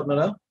বলেন তো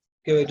আপনারা,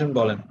 কেউ একজন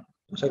বলেন,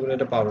 আশা করি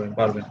এটা পারবেন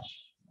পারবেন।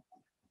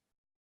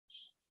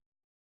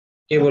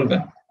 কে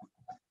বলবেন?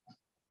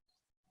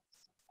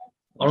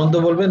 অনন্ত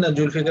বলবেন না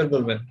জুলফিকার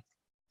বলবেন?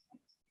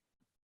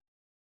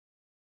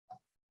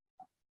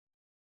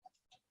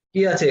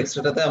 কি আছে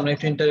এক্সট্রাটাতে, আমরা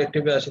একটু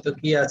ইন্টারেক্টিভে আসি তো,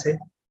 কি আছে?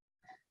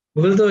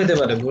 ভুল তো হইতে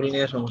পারে, ভুল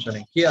নিয়ে সমস্যা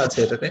নেই, কি আছে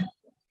এটাতে,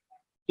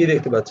 কি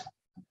দেখতে পাচ্ছেন?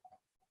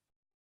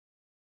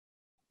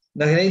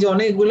 দেখেন এই যে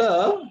অনেকগুলা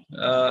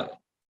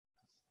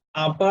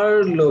আপার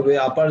লোবে,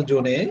 আপার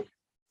জোনে,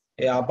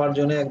 এই আপার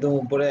জোনে একদম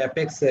উপরে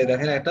অ্যাপেক্সে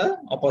দেখেন একটা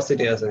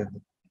অপসিটি আছে কিন্তু।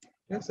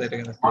 ঠিক আছে, এটা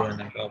কিন্তু ক্লিয়ার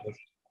না, একটা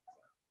অপসিটি।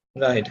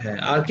 রাইট, হ্যাঁ,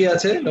 আর কি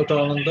আছে ডক্টর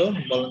অনন্ত,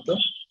 বলেন তো।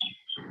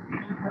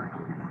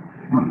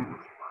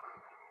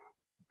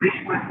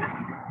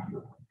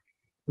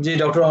 জি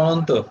ডক্টর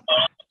অনন্ত,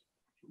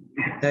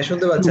 হ্যাঁ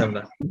শুনতে পাচ্ছি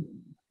আমরা।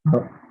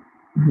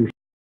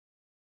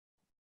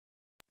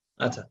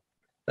 আচ্ছা,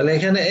 তাহলে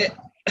এখানে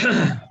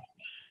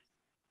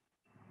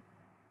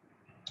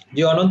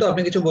জি অনন্ত,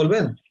 আপনি কিছু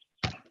বলবেন?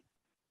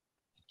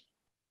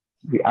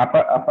 জি,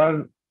 আপার আপার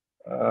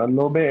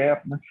লোবে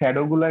আপনার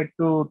শ্যাডো গুলা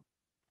একটু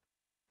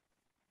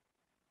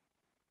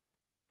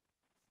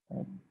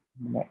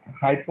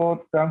হাইপো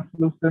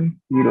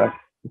ট্রান্সলুসেন্সি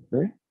লাগতেছে।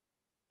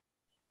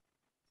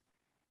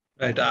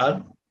 রাইট, আর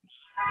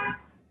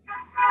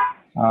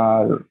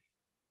আর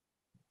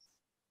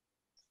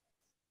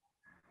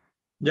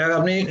যাক,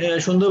 আপনি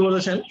সুন্দর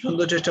বলেছেন,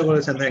 সুন্দর চেষ্টা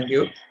করেছেন, থ্যাংক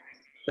ইউ।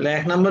 তাহলে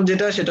 1 নম্বর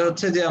যেটা, সেটা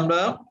হচ্ছে যে আমরা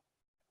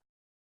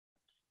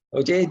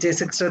ওই যে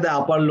চেস্ট এক্সট্রাতে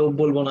আপার লোব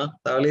বলবো না,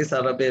 তাহলেই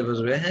সারা পেয়ে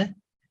বসবে। হ্যাঁ,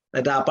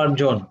 এটা আপার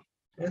জোন,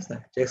 ঠিক আছে।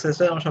 চেস্ট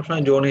এক্সট্রা আমরা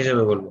সবসময় জোন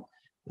হিসেবে বলবো,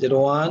 যেটা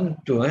 1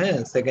 2, হ্যাঁ,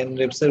 সেকেন্ড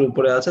রিবস এর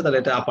উপরে আছে, তাহলে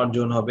এটা আপার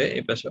জোন হবে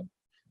এই পাশে।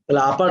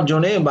 তাহলে আপার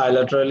জোনে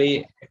বায়োল্যাটারালি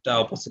একটা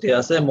অপোসিটি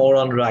আছে, মোর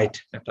অন রাইট,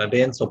 একটা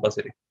ডেন্স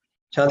অপোসিটি।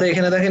 সাথে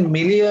এখানে দেখেন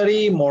মিলিয়ারি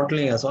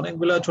মটলিং আছে,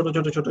 অনেকগুলো ছোট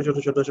ছোট ছোট ছোট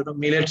ছোট ছোট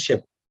মিলেট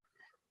শেপ,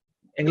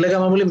 এগুলোকে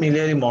আমরা বলি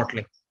মিলিয়ারি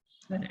মটলিং।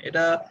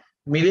 এটা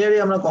মিলিয়ারি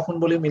আমরা কখন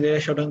বলি?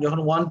 মিলিয়ারি শর্টন যখন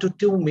 1 to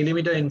 2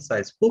 মিলিমিটার ইন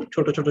সাইজ, খুব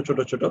ছোট ছোট ছোট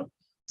ছোট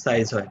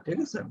সাইজ হয়, ঠিক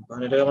আছে,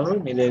 তখন এটাকে আমরা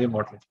বলি মিলিয়ারি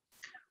মটলিং।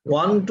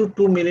 1 to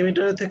 2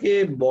 মিলিমিটার থেকে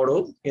বড়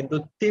কিন্তু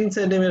 3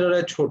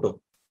 সেন্টিমিটারের ছোট,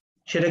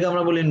 সেটাকে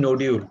আমরা বলি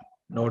নোডিউল।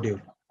 নোডিউল।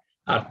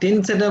 আর 3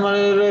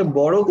 সেন্টিমিটারের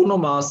বড় কোনো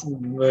মাস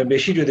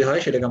বেশি যদি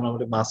হয়, সেটাকে আমরা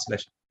বলি মাস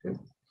লেশন।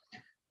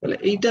 তাহলে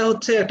এইটা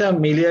হচ্ছে একটা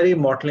মিলিয়ারি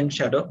মটলিং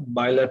শ্যাডো,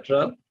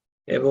 বায়োল্যাটারাল,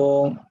 এবং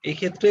এই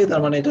ক্ষেত্রে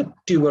তার মানে এটা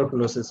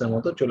টিউবারকুলোসিসের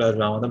মতো চলে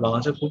আসবে। আমাদের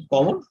বাংলাদেশে খুব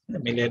কমন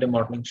মিলিয়ারি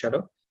মটলিং শ্যাডো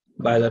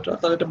বায়োল্যাটারাল,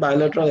 তাহলে এটা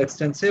বায়োল্যাটারাল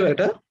এক্সটেন্সিভ,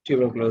 এটা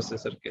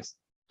টিউবারকুলোসিসের কেস,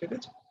 ঠিক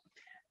আছে।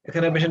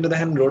 এখানে পেশেন্টে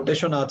দেখেন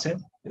রোটেশন আছে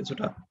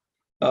কিছুটা,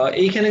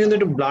 এইখানে কিন্তু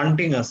একটু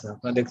ব্লান্টিং আছে,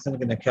 আপনারা দেখছেন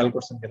কিনা, খেয়াল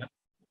করছেন কিনা,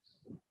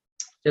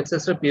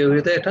 চেস্টের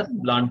পিওভিতে এটা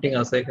ব্লান্টিং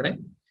আছে এখানে।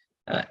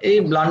 এই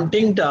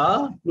ব্লান্টিংটা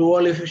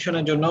প্লুরাল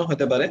এফিউশনের জন্য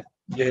হতে পারে,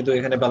 যেহেতু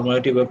এখানে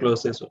পালমোনারি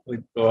টিউবারকুলোসিস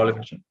উইথ প্লুরাল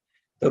এফিউশন।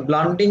 তো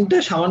ব্লান্টিংটা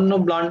সামান্য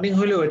ব্লান্টিং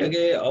হলেও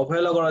এটাকে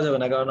অবহেলা করা যাবে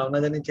না, কারণ আমরা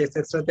জানি চেস্ট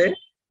এক্সরেতে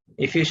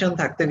এফিউশন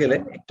থাকতে গেলে,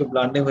 একটু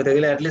ব্লান্টিং হতে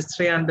গেলে অ্যাটলিস্ট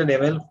 300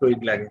 ml ফ্লুইড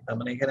লাগে। তার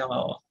মানে এখানে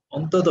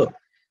অন্তত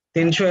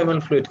 300 ml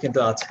ফ্লুইড কিন্তু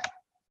আছে,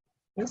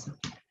 ঠিক আছে।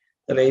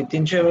 তাহলে এই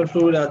 300 ml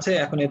ফ্লুইড আছে,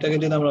 এখন এটাকে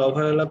যদি আমরা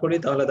অবহেলা করি,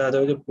 তাহলে দেখা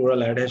যাবে যে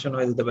প্লুরাল অ্যাডহেশন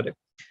হয়ে যেতে পারে,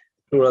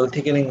 প্লুরাল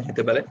থিকেনিং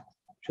হতে পারে।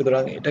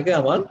 সুতরাং এটাকে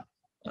আমার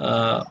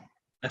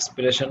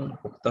অ্যাসপিরেশন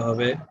করতে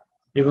হবে,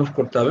 রিমুভ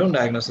করতে হবে এবং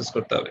ডায়াগনোসিস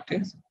করতে হবে, ঠিক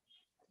আছে।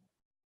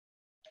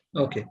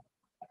 ওকে,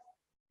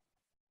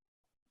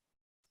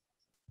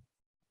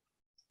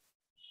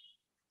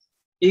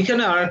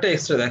 এইখানে আর একটা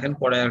এক্সরে দেখেন,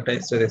 পরে একটা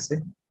এক্সরে দেখছি।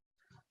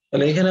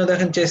 তাহলে এখানে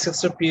দেখেন চেস্ট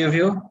এক্সরে প্রিয়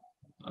ভিউ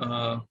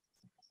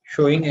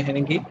শোয়িং, এখানে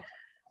কি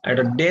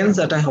একটা ডেন্স,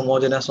 একটা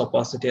হোমোজেনাস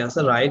অপাসিটি আছে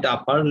রাইট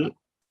আপার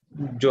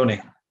জোনে,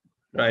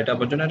 রাইট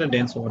আপার জোনে একটা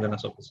ডেন্স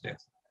হোমোজেনাস অপাসিটি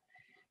আছে,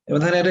 এবং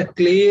এখানে একটা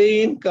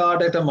ক্লিন কাট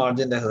একটা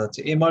মার্জিন দেখা যাচ্ছে।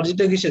 এই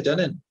মার্জিনটা কিসে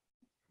জানেন?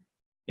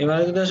 এই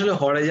মার্জিনটা আসলে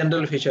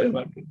হরাইজন্টাল ফিচার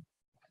মার্জিন।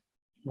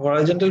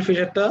 হরাইজন্টাল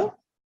ফিচারটা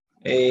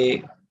এই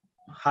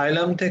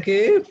হাইলাম থেকে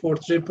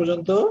ফোর্থ রিব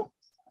পর্যন্ত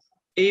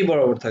এই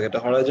বরাবর থাকে। এটা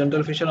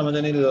হরাইজন্টাল ফিচার, আমরা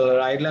জানি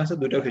রাইট লাংসে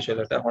দুটো ফিচার,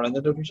 একটা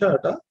হরাইজন্টাল ফিচার,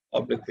 একটা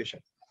অবলিক ফিচার।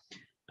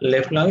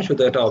 লেফট লাংসে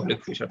শুধু একটা অবলিক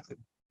ফিচার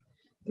থাকে।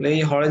 এই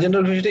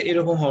হরাইজন্টাল ফিচারটা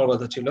এরকম হওয়ার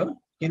কথা ছিল,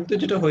 কিন্তু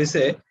যেটা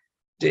হয়েছে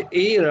যে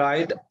এই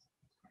রাইট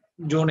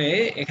জোনে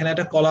এখানে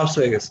একটা কলাপস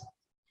হয়ে গেছে।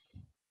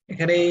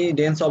 এখানে এই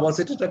ডেন্স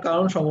অপাসিটিটার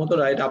কারণ সম্ভবত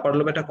রাইট আপার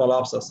লোবে একটা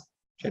কলাপস আছে,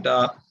 সেটা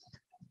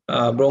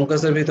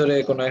ব্রঙ্কাসের ভিতরে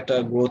কোনো একটা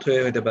গ্রোথ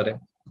হয়ে হতে পারে,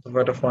 অথবা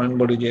একটা ফরেন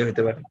বডি দিয়ে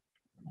হতে পারে,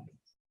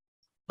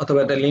 অথবা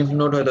একটা লিম্ফ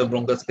নোড হয়তো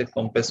ব্রঙ্কাসকে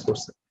কম্প্রেস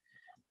করছে।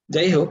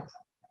 যাই হোক,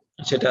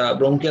 সেটা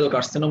ব্রঙ্কিয়াল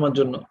কার্সিনোমার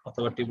জন্য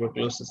অথবা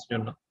টিউবারকুলোসিসের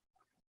জন্য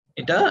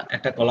এটা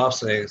একটা কলাপস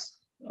হয়ে গেছে,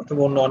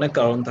 অথবা অন্য অনেক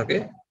কারণ থাকে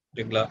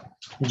যেগুলা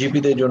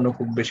জিপিদের জন্য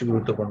খুব বেশি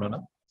গুরুত্বপূর্ণ না।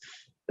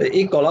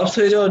 এই কলাপস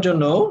হয়ে যাওয়ার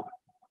জন্য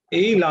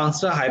এই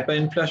লাংসটা হাইপার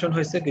ইনফ্লেশন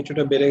হয়েছে,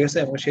 কিছুটা বেড়ে গেছে,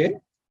 এবং সে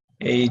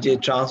এই যে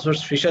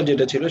ট্রান্সভার্স ফিশার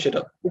যেটা ছিল সেটা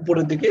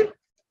উপরের দিকে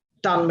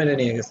টান মেরে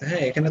নিয়ে গেছে।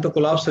 হ্যাঁ, এখানে তো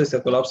কোলাপস হয়েছে,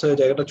 কোলাপস হয়ে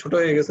জায়গাটা ছোট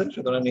হয়ে গেছে,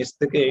 সুতরাং নিচ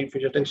থেকে এই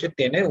ফিশারটাকে সে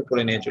টেনে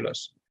উপরে নিয়ে চলে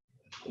আসছে।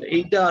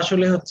 এইটা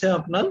আসলে হচ্ছে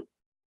আপনার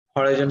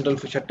হরাইজন্টাল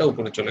ফিশারটা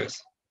উপরে চলে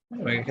গেছে,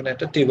 এবং এখানে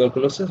একটা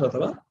টিউবারকুলোসিস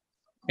অথবা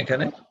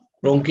এখানে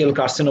ব্রঙ্কিয়াল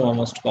কার্সিনোমা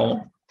মোস্ট কমন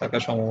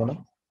থাকার সম্ভাবনা,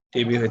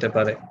 টিবি হতে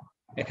পারে।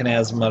 এখানে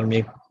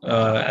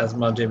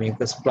অ্যাজমার যে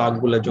মিউকাস প্লাগ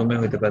গুলো জমে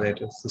হতে পারে,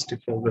 এটা সিস্টিক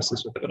ফিব্রোসিস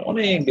হতে পারে,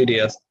 অনেক দেরি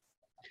আছে,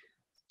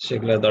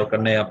 সেগুলো দরকার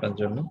নেই আপনার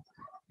জন্য।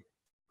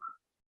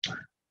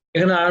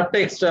 এখানে আরেকটা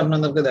এক্সট্রা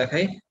আপনাদেরকে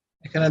দেখাই।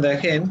 এখানে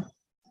দেখেন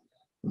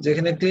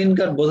যেখানে ক্লিন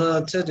কাট বোঝা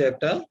যাচ্ছে যে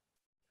একটা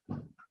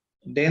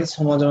ডেন্স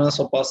হোমোজেনাস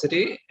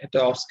অপাসিটি, এটা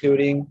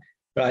অবস্কিউরিং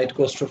রাইট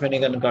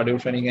কোস্টোফেনিক এন্ড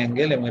কার্ডিওফেনিক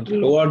অ্যাঙ্গেল, এবং এটা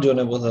লোয়ার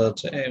জোনে বোঝা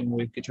যাচ্ছে, এবং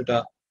কিছুটা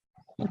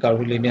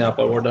কার্ভিলিনিয়ার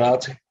আপার বর্ডার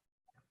আছে।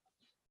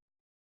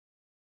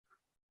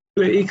 তো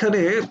এইখানে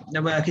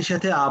এবং একই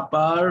সাথে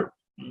আপার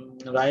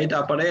রাইট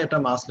আপারে একটা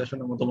মাস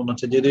লেশনের মতো মনে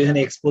হচ্ছে, যেহেতু এখানে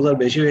এক্সপোজার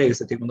বেশি হয়ে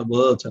গেছে, ঠিক মতো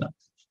বোঝা যাচ্ছে না।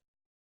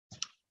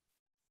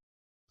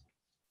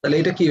 তাহলে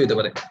এটা কি হতে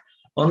পারে?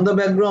 অন দ্য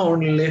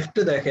ব্যাকগ্রাউন্ড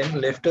লেফটে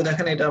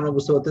দেখেন এটা আমরা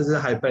বুঝতে পারতেছি যে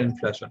হাইপার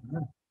ইনফ্লেশন।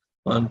 হ্যাঁ,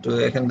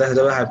 এখানে দেখা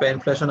যাবে হাইপার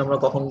ইনফ্লেশন। আমরা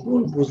কখন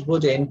বুঝবো?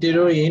 যে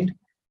এন্টেরিয়র এন্ড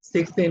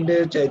 6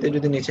 এন্ডের চাইতে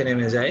যদি নিচে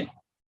নেমে যায়,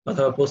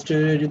 অথবা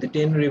পোস্টেরিয়র যদি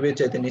 10 রিবের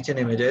চাইতে নিচে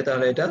নেমে যায়,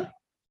 তাহলে এটা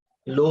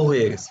লো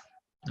হয়ে গেছে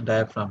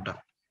ডায়াফ্রামটা।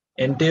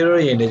 এন্টেরিয়র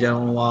এন্ডে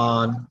যেমন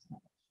 1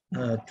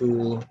 2,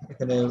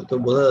 এখানে তো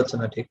বোঝা যাচ্ছে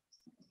না ঠিক,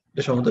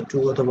 এটা সম্ভবত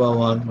 2 অথবা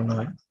 1 মনে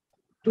হয়,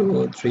 2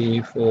 3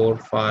 4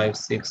 5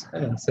 6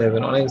 and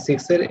 7, অনেক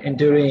 6 এর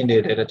এন্টেরিয়র এন্ড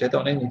এটা চাইতে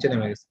অনেক নিচে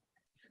নেমে গেছে।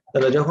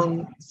 তাহলে যখন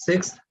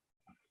 6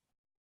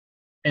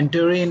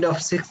 anterior end of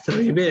sixth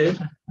ribের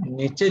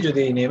নিচে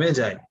যদি নেমে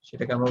যায়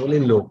সেটাকে আমরা বলি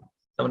লো।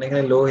 তার মানে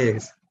এখানে লো হয়ে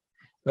গেছে।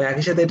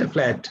 একই সাথে এটা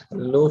ফ্ল্যাট,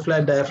 লো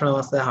ফ্ল্যাট ডায়াফ্রাম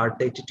আছে,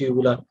 হার্টটা একটু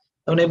টিউবুলার,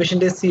 তার মানে এই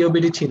পেশেন্টের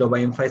সিওপিডি ছিল বা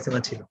এমফাইসেমা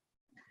ছিল।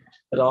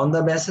 On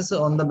the basis,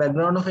 on the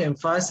background of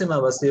emphysema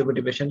বা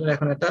সিওপিডি পেশেন্টের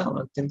এখন একটা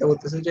আমরা চিন্তা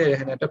করতেছি যে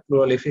এখানে একটা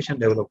প্লুরাল এফিউশন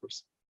ডেভেলপ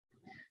করছে।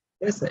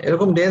 ঠিক আছে,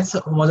 এরকম ডেন্স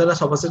মজাদার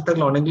সপাসেট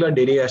থাকলে অনেকগুলো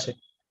ডেরি আসে।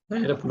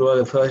 এটা প্লুরাল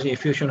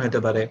এফিউশন হতে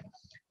পারে,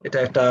 এটা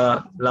একটা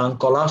লাং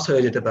কলাপস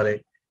হয়ে যেতে পারে,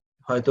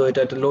 হয়তো এটা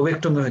একটা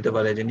লোবেক্টমি হতে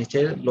পারে যে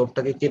নিচের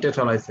লোবটাকে কেটে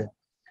ফেলাইছে,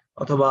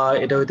 অথবা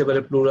এটা হইতে পারে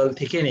প্লুরাল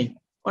থেকে নেই,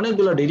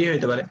 অনেকগুলো ডিডি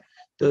হইতে পারে।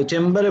 তো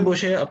চেম্বারে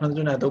বসে আপনাদের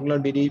জন্য এতগুলো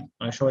ডিডি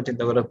অনেক সময়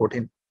চিন্তা করা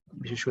কঠিন,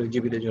 বিশেষ করে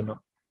জীবীদের জন্য।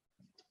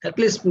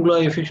 অ্যাটলিস্ট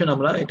প্লুরাল এফিউশন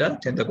আমরা এটা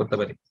চিন্তা করতে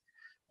পারি।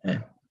 হ্যাঁ,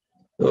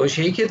 তো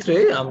সেই ক্ষেত্রে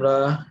আমরা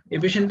এই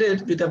পেশেন্টের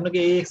যদি আপনাকে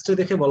এই এক্সরে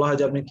দেখে বলা হয়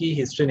যে আপনি কি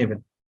হিস্ট্রি নেবেন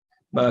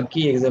বা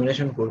কি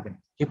এক্সামিনেশন করবেন,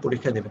 কি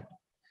পরীক্ষা দেবেন,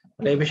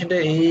 তাহলে এই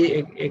পেশেন্টের এই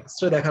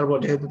এক্সরে দেখার পর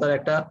যেহেতু তার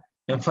একটা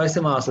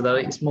এমফাইসেমা আছে, তার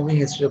স্মোকিং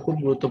হিস্ট্রি খুব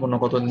গুরুত্বপূর্ণ,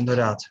 কতদিন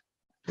ধরে আছে,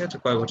 ঠিক আছে,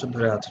 কয়েক বছর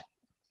ধরে আছে,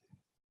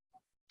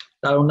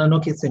 তার অন্যান্য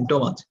কি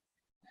সিমটম আছে,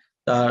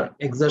 তার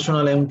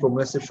এক্সারশনাল এবং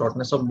প্রোগ্রেসিভ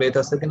শর্টনেস অফ ব্রেথ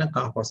আছে কিনা,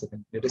 কাফ আছে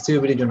কিনা, এটা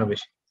সিওপিডির জন্য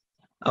বেশি।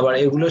 আবার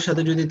এগুলোর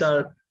সাথে যদি তার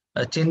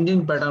চেঞ্জিং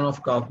প্যাটার্ন অফ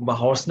কাফ বা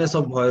হর্সনেস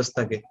অফ ভয়েস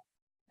থাকে,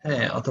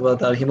 হ্যাঁ, অথবা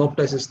তার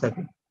হিমোপ্টাইসিস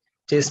থাকে,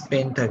 চেস্ট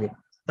পেইন থাকে,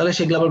 তাহলে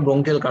সেগুলো আবার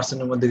ব্রঙ্কিয়াল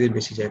কার্সিনোমার দিকে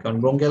বেশি যায়, কারণ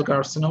ব্রঙ্কিয়াল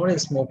কার্সিনোমার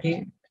স্মোকিং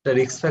একটা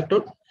রিস্ক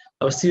ফ্যাক্টর,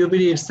 আবার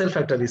সিওপিডি ইটসেলফ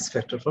একটা risk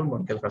factor for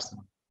bronchial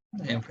carcinoma,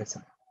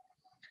 এমফাইসিস।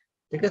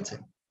 ঠিক আছে,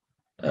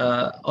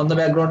 অন দ্য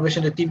ব্যাকগ্রাউন্ড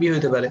পেশেন্টের টিবি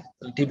হতে পারে,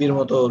 টিবির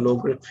মতো লো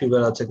গ্রেড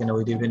ফিভার আছে কিনা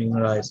with evening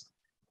rise,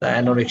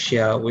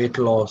 anorexia, weight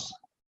loss,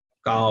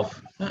 calf,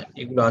 হ্যাঁ,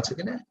 এগুলো আছে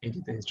কিনা এই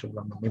দুটো হিস্ট্রিগুলো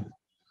আমরা নেব।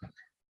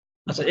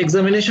 আচ্ছা,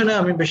 এক্সামিনেশনে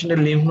আমি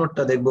পেশেন্টের লিম্ফ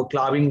নোডটা দেখবো,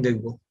 ক্লাবিং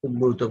দেখবো, খুব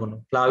গুরুত্বপূর্ণ।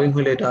 ক্লাবিং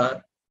হলে এটা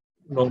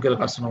ব্রঙ্কিয়াল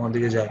কার্সিনোমার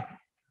দিকে যায়,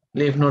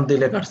 লিম্ফ নোড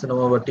দিলে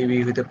কার্সিনোমা বা টিবি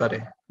হতে পারে।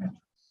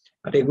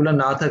 আর এগুলো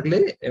না থাকলে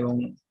এবং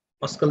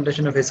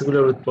অসকালটেশনে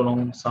ভেসিকুলার উইথ প্রলং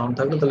সাউন্ড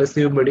থাকলে তাহলে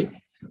সিওপিডি।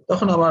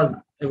 তখন আমার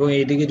এবং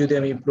এইদিকে যদি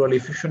আমি প্লুরাল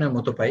এফিউশনের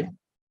মতো পাই,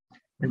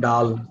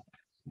 ডাল,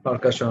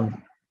 পারকাশন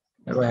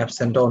এবং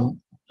অ্যাবসেন্ট অন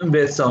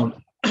বেস সাউন্ড,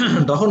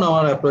 তখন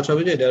আমার অ্যাপ্রোচ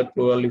হবে যে এটার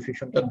প্লুরাল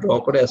এফিউশনটা ড্র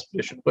করে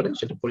অ্যাসপিরেশন করে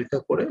সেটা পরীক্ষা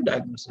করে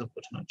ডায়াগনোসিস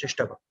পৌঁছানোর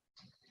চেষ্টা করা।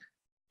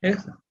 ঠিক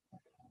আছে,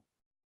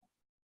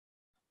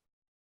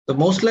 তো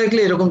মোস্ট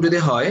লাইকলি এরকম যদি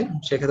হয়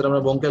সেক্ষেত্রে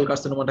আমরা ব্রঙ্কিয়াল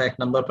কার্সিনোমাটা 1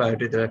 নাম্বার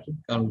প্রায়োরিটিতে রাখি,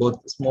 কারণ বোথ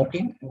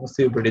স্মোকিং এবং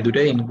সিওপিডি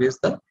দুটাই increase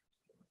the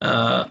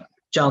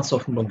chance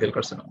of bronchial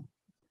carcinoma.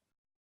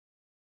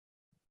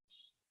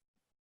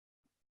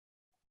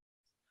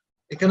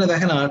 এখানে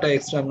দেখেন আরেকটা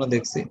এক্সট্রা আমরা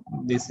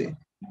দিছি।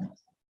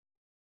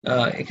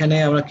 এখানে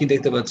আমরা কি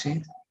দেখতে পাচ্ছি,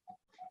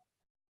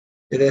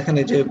 দেখেন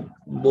এই যে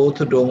বোথ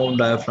ডোম অফ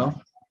ডায়াফ্রাম,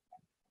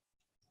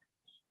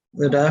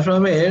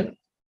 ডায়াফ্রামের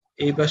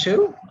এই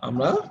পাশেও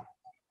আমরা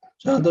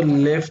সাধারণত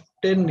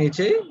লেফটের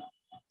নিচে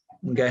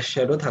গ্যাস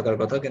শ্যাডো থাকার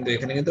কথা, কিন্তু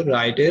এখানে কিন্তু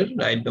রাইট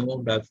ডোম অফ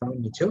ডায়াফ্রামের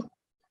নিচেও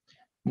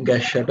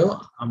গ্যাস শ্যাডো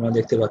আমরা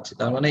দেখতে পাচ্ছি।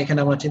 তার মানে এখানে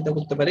আমরা চিন্তা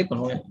করতে পারি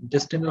কোনো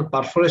ইন্টেস্টিনাল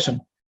পারফোরেশন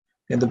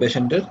কিন্তু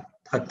পেশেন্টের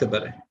থাকতে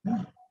পারে,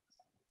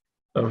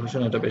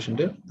 পারফোরেশন একটা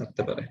পেশেন্টের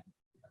থাকতে পারে।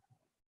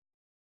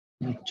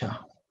 আচ্ছা,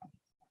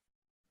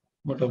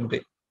 মোটামুটি।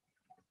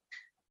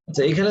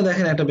 আচ্ছা, এখানে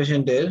দেখেন একটা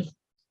পেশেন্টের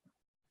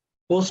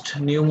পোস্ট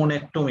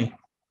নিউমোনেক্টমি।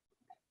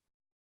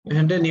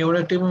 পেশেন্টের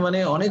নিউমোনেক্টমি মানে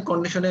অনেক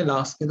কন্ডিশনে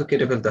লাংস কিন্তু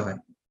কেটে ফেলতে হয়।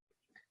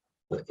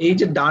 তো এই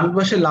যে ডান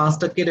পাশে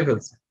লাংসটা কেটে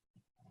ফেলছে,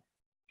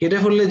 কেটে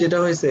ফেললে যেটা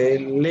হয়েছে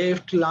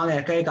লেফট লাং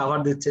একাই কাভার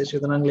দিচ্ছে,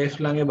 সুতরাং লেফট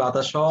লাং এ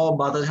বাতাস, সব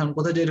বাতাস এখন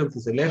কোথায় যে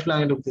ঢুকতেছে, লেফট লাং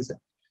এ ঢুকতেছে।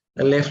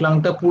 লেফট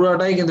লাংটা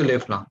পুরাটাই কিন্তু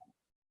লেফট লাং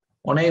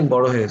অনেক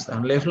বড় হয়ে গেছে।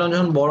 লেফট লাং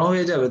যখন বড়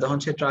হয়ে যাবে তখন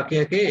সে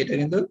ট্রাকিয়াকে, এটা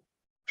কিন্তু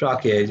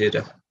ট্রাকিয়া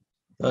যেটা,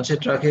 তখন সে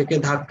ট্রাকিয়াকে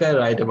ধাক্কায়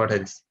রাইটে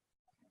পাঠিয়ে দিচ্ছে।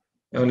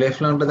 এবং লেফট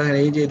লাংটা দেখেন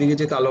এই যে এদিকে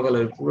যে কালো কালো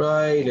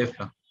পুরাই লেফট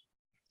লাং।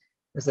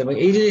 এবং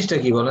এই জিনিসটা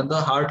কি বলেন তো,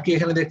 হার্ট কি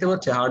এখানে দেখতে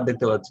পাচ্ছে? হার্ট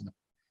দেখতে পাচ্ছে না,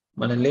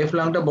 মানে লেফট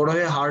লাংটা বড়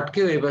হয়ে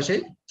হার্টকেও এই পাশে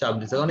চাপ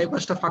দিচ্ছে, কারণ এই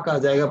পাশটা ফাঁকা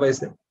জায়গা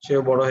পাইছে,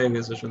 সেও বড় হয়ে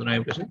গেছে, সুতরাং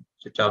এই পাশে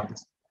সে চাপ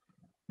দিচ্ছে।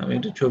 আমি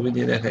একটু ছবি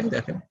দিয়ে দেখাই,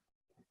 দেখেন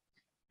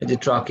এই যে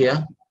ট্রাকিয়া,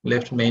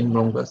 লেফট মেইন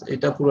ব্রঙ্কাস,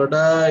 এটা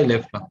পুরোটাই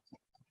লেফট লাং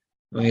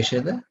এবং এর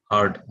সাথে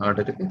হার্ট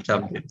এটাকে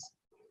চাপ দিয়েছে।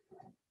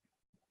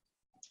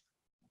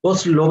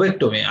 পোস্ট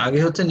লোবেক্টমি, আগে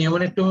হচ্ছে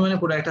নিউমোনেক্টমি মানে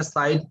পুরো একটা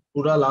সাইড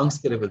পুরো লাংস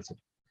কেটে ফেলছে,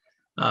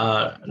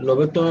 আর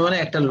লোবেক্টমি মানে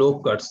একটা লোব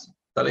কাটছে।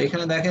 তাহলে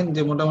এখানে দেখেন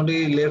যে মোটামুটি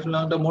লেফট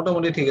লাংটা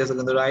মোটামুটি ঠিক আছে,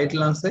 কিন্তু রাইট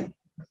লাংসে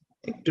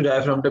একটু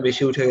ডায়াফ্রামটা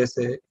বেশি উঠে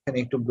গেছে, এখানে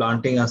একটু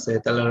ব্লান্টিং আছে।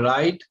 তাহলে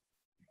রাইট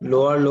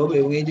লোয়ার লোব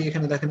এবং এই যে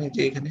এখানে দেখেন এই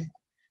যে এখানে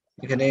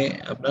এখানে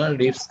আপনার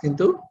রিবস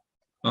কিন্তু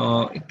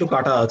একটু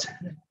কাটা আছে।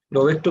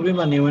 লোবেক্টমি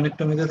বা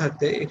নিউমোনেক্টমিতে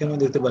থাকতে এখানেও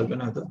দেখতে পারবেন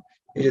হয়তো,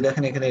 এই যে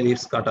দেখেন এখানে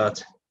রিবস কাটা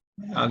আছে,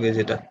 আগে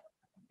যেটা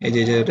এই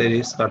যে যেটা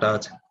রিবস কাটা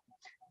আছে।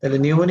 তাহলে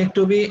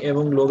নিউমোনেক্টমি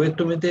এবং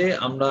লোবেক্টমিতে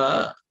আমরা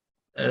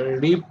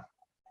রিব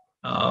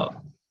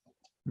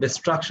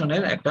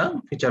ডিস্ট্রাকশনের একটা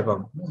ফিচার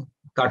পাবো,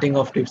 কাটিং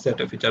অফ রিবস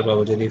একটা ফিচার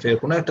পাবো, যে রিফের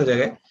কোনো একটা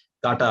জায়গায়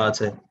কাটা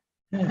আছে,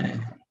 হ্যাঁ,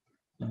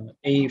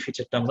 এই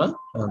ফিচারটা আমরা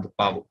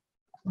পাবো।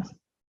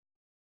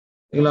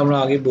 এগুলো আমরা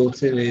আগে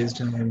বলছি রেজড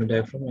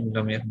ডায়াফ্রাম, এগুলো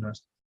আমি এখন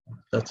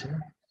যাচ্ছি না।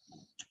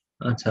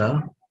 আচ্ছা,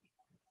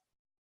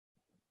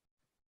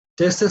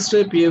 টেস্ট টেস্টে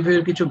পিএফি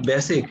এর কিছু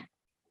বেসিক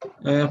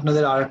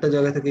আপনাদের আরেকটা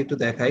জায়গা থেকে একটু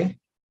দেখাই।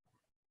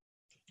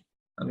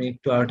 আমি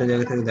একটু আরেকটা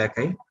জায়গা থেকে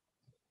দেখাই,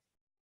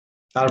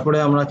 তারপরে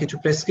আমরা কিছু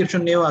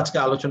প্রেসক্রিপশন নিয়েও আজকে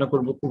আলোচনা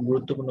করব। খুব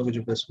গুরুত্বপূর্ণ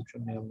কিছু প্রেসক্রিপশন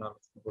নিয়ে আমরা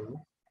আলোচনা করবো।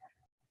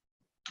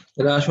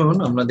 তাহলে আসুন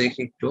আমরা দেখি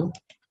একটু।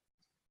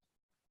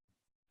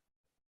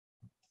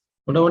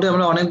 মোটামুটি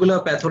আমরা অনেকগুলো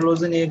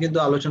প্যাথোলজি নিয়ে কিন্তু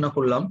আলোচনা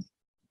করলাম।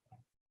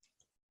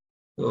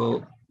 তো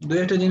দুই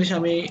একটা জিনিস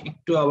আমি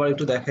একটু আবার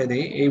একটু দেখাই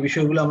দিই। এই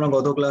বিষয়গুলো আমরা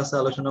গত ক্লাসে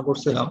আলোচনা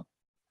করছিলাম,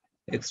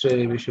 এক্স রে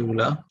এর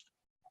বিষয়গুলা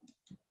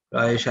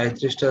প্রায়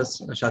 37টা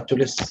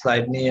 47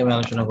 স্লাইড নিয়ে আমি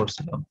আলোচনা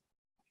করছিলাম।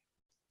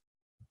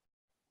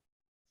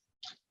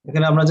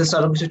 এখানে আমরা জাস্ট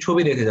আরো কিছু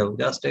ছবি দেখে যাবো,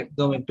 জাস্ট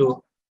একদম একটু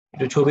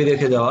একটু ছবি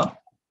দেখে যাওয়া।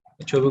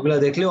 ছবিগুলো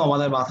দেখলেও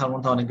আমাদের মাথার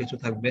মধ্যে অনেক কিছু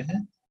থাকবে।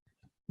 হ্যাঁ,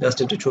 জাস্ট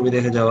একটু ছবি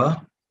দেখে যাওয়া।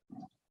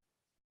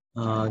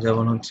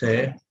 যেমন হচ্ছে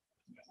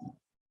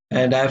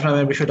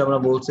ডায়াফ্রামের বিষয়টা আমরা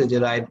বলছি যে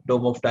রাইট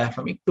লোব অফ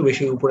ডায়াফ্রাম একটু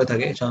বেশি উপরে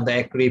থাকে, সাধারণত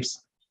 1 রিবস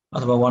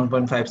অথবা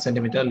 1.5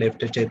 সেন্টিমিটার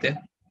লেফটের চাইতে।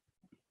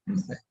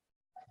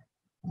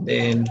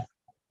 দেন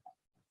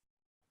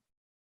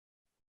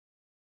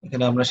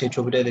এখানে আমরা সেই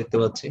ছবিটাই দেখতে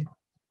পাচ্ছি,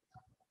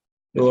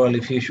 প্লুরাল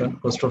ইফিউশন,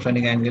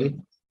 কোস্টোফেনিক অ্যাঙ্গেল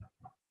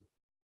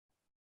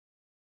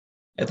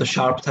এত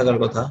শার্প থাকার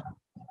কথা।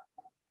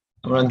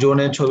 আমরা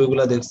জোনের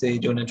ছবিগুলো দেখছি, এই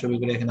জোনের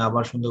ছবিগুলো এখানে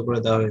আবার সুন্দর করে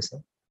দেওয়া হয়েছে।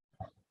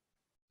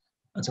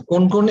 আচ্ছা,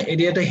 কোন কোন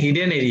এরিয়াটা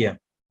হিডেন এরিয়া,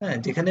 হ্যাঁ,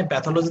 যেখানে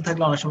প্যাথোলজি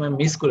থাকলে অনেক সময়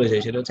মিস করে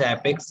যায়, সেটা হচ্ছে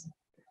অ্যাপেক্স,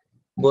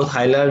 বোথ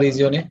হাইলার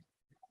রিজিয়নে।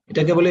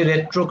 এটাকে বলি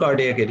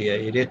রেট্রোকার্ডিয়াক এরিয়া।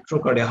 এই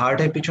রেট্রোকার্ডিয়া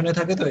হার্টের পিছনে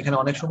থাকে, তো এখানে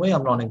অনেক সময়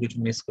আমরা অনেক কিছু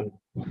মিস করি।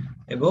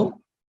 এবং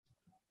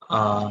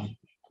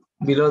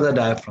বিলো দ্য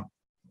ডায়াফ্রাম,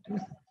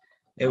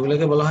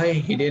 এগুলোকে বলা হয়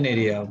hidden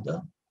area of the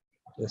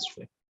chest.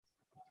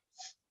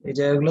 এই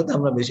জায়গাগুলোতে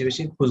আমরা বেশি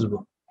বেশি খুঁজবো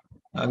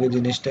আগে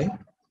জিনিসটাই।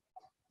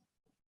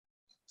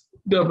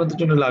 এটা আপনাদের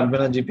জন্য লাগবে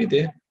না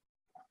জিপিতে।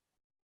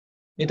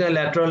 এটা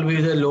ল্যাটারাল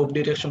ভিউতে লোব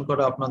ডিটেকশন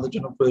করা আপনাদের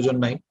জন্য প্রয়োজন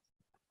নাই।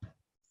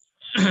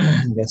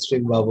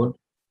 গ্যাস্ট্রিক বাবল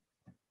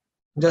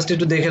জাস্ট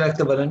একটু দেখে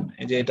রাখতে পারেন,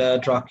 এই যে এটা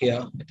ট্রাকিয়া,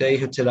 এটাই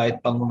হচ্ছে রাইট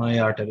পালমোনারি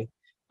আর্টারি।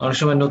 অনেক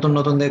সময় নতুন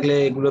নতুন দেখলে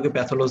এগুলোকে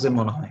প্যাথোলজি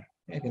মনে হয়,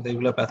 কিন্তু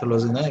এগুলো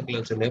প্যাথোলজি না, এগুলো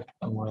হচ্ছে লেফট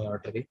পালমোনারি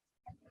আর্টারি।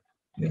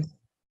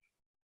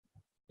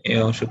 এই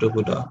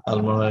অংশটুকুটা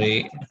পালমোনারি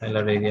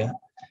হাইলার এরিয়া।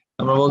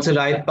 আমরা বলছি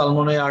রাইট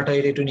পালমোনারি আর্টারি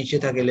একটু নিচে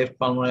থাকে, লেফট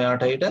পালমোনারি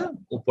আর্টারিটা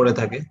উপরে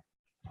থাকে।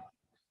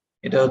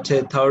 এটা হচ্ছে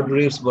থার্ড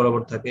রিবস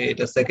বরাবর থাকে,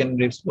 এটা সেকেন্ড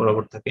রিবস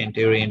বরাবর থাকে,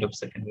 anterior end of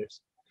second ribs.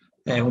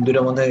 এবং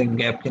দুইটার মধ্যে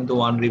গ্যাপ কিন্তু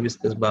 1 রিব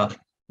স্পেস বা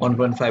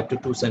 1.5 to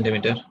 2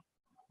 সেন্টিমিটার।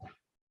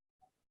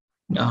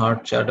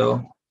 হার্ট শ্যাডো,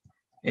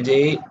 এই যে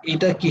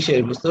এটা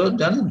কিসের বুঝতে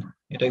জানেন?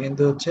 এটা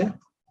কিন্তু হচ্ছে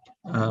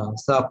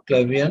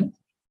সাবক্লাভিয়ান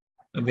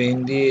ভেইন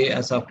দিয়ে,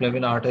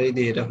 সাবক্লাভিয়ান আর্টারি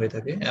দিয়ে এটা হয়ে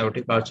থাকে,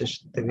 অ্যাওর্টিক আর্চের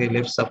থেকে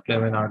লেফট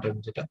সাবক্লাভিয়ান আর্টারি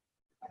যেটা।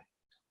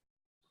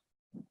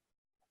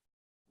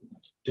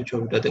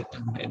 ছবিটা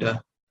দেখুন, এটা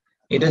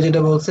এটা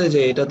যেটা বলছে যে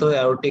এটা তো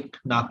অ্যাওর্টিক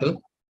নাকল,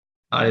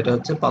 আর এটা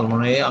হচ্ছে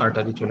পালমোনারি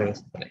আর্টারি চলে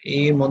গেছে।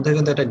 এর মধ্যে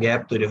কিন্তু একটা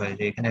গ্যাপ তৈরি হয়,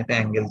 যে এখানে একটা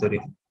অ্যাঙ্গেল তৈরি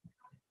হয়।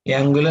 এই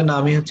অ্যাঙ্গেলের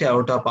নামই হচ্ছে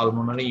aorta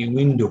pulmonary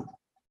window,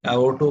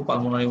 অ্যাওর্টো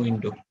pulmonary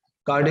window.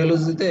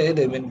 কার্ডিওলজিতে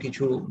দেখবেন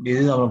কিছু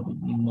ডিজিজ আমরা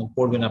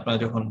পড়বেন আপনারা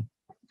যখন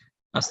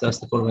আস্তে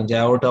আস্তে পড়বেন, যে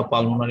অ্যাওর্টা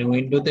পালমোনারি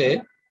উইন্ডোতে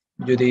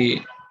যদি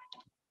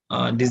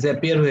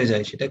ডিসঅ্যাপিয়ার হয়ে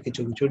যায়, সেটা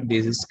কিছু কিছু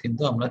ডিজিজ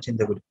কিন্তু আমরা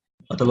চিন্তা করি।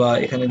 অথবা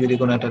এখানে যদি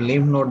কোনো একটা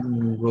লিম্ফ নোড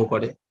গ্রো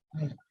করে,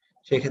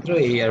 সেক্ষেত্রে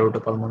এই অ্যাওর্টা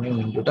পালমোনারি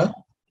উইন্ডোটা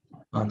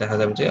দেখা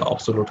যাবে যে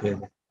অবসোলুট হয়ে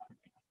যায়।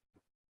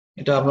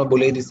 এটা আমরা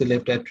বলেই দিচ্ছি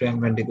লেফট অ্যাট্রিয়াম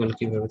ভেন্ট্রিকল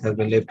কিভাবে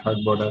থাকবে, left heart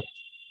border,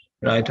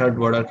 right heart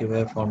border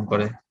কিভাবে ফর্ম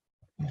করে।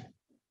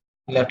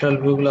 ল্যাটারাল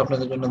ভিউ গুলো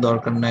আপনাদের জন্য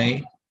দরকার নাই,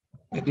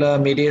 এগুলা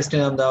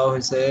মিডিয়াস্টিনাম দেওয়া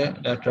হয়েছে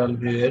ল্যাটারাল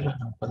ভিউ এর,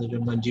 আপনাদের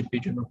জন্য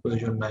জিপির জন্য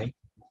প্রয়োজন নাই।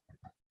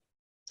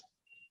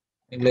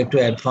 এগুলো একটু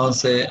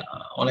অ্যাডভান্সে,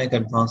 অনেক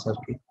অ্যাডভান্স আর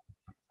কি,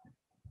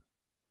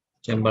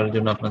 চেম্বারের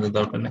জন্য আপনাদের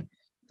দরকার নেই।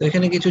 তো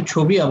এখানে কিছু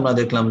ছবি আমরা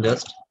দেখলাম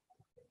জাস্ট।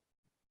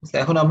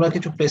 এখন আমরা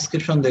কিছু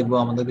প্রেসক্রিপশন দেখবো,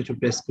 আমাদের কিছু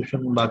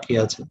প্রেসক্রিপশন বাকি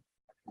আছে,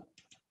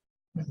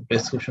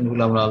 প্রেসক্রিপশন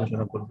গুলো আমরা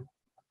আলোচনা করবো।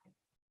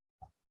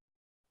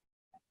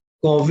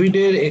 কোভিড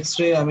এর এক্স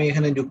রে আমি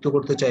এখানে যুক্ত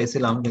করতে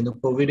চাইছিলাম, কিন্তু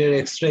কোভিড এর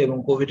এক্স রে এবং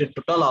কোভিড এর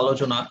টোটাল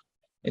আলোচনা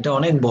এটা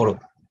অনেক বড়,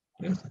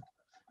 ঠিক আছে,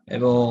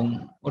 এবং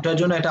ওটার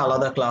জন্য একটা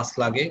আলাদা ক্লাস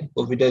লাগে।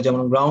 কোভিড এর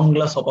যেমন গ্রাউন্ড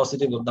গ্লাস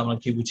অপাসিটি বলতে আমরা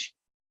কি বুঝি,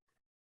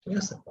 ঠিক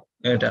আছে,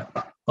 এটা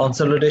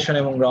কনসলিডেশন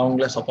এবং গ্রাউন্ড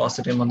গ্লাস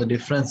অপাসিটির মধ্যে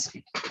ডিফারেন্স কি।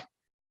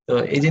 তো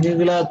এই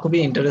জিনিসগুলা খুবই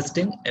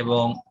ইন্টারেস্টিং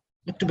এবং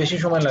একটু বেশি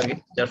সময় লাগে,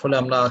 যার ফলে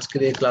আমরা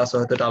আজকের এই ক্লাস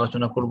হয়তো এটা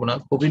আলোচনা করবো না।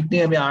 কোভিড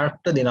নিয়ে আমি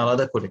আরেকটা দিন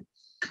আলাদা করে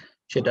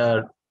সেটার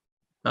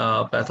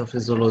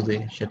প্যাথোফিজিওলজি,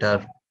 সেটার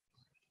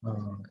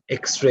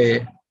এক্স রে,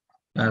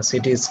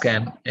 সিটি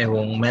স্ক্যান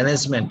এবং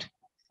ম্যানেজমেন্ট,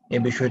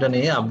 এই বিষয়টা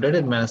নিয়ে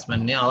আপডেটেড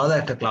ম্যানেজমেন্ট নিয়ে আলাদা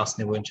একটা ক্লাস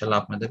নেব ইনশাল্লাহ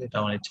আপনাদের, এটা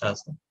আমার ইচ্ছা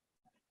আছে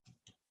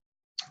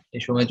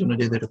এই সময়ের জন্য,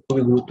 যেহেতু এটা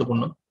খুবই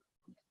গুরুত্বপূর্ণ।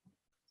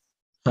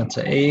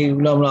 আচ্ছা,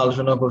 এইগুলো আমরা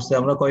আলোচনা করছি।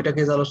 আমরা কয়টা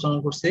কেস আলোচনা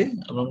করছি?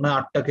 আমরা মনে হয়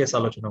 8টা কেস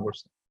আলোচনা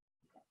করছি,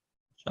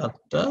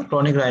 7টা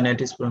ক্রনিক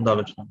রাইনাইটিস পর্যন্ত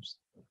আলোচনা করছি।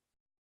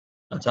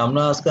 আচ্ছা,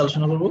 আমরা আজকে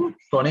আলোচনা করবো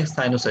ক্রনিক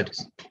সাইনোসাইটিস।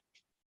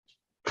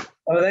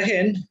 তাহলে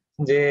দেখেন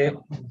যে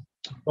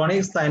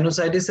ক্রনিক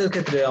সাইনোসাইটিসের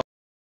ক্ষেত্রে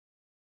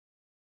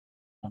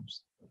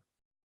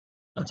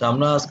আচ্ছা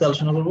আমরা আজকে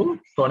আলোচনা করব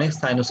ক্রনিক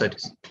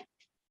সাইনোসাইটিস।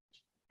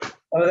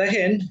 তাহলে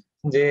দেখেন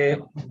যে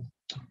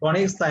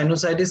ক্রনিক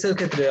সাইনোসাইটিসের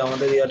ক্ষেত্রে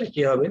আমাদের ইয়াটা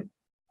কি হবে,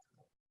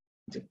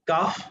 যে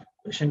কাফ,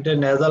 পেশেন্টের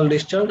নেজাল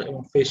ডিসচার্জ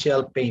এবং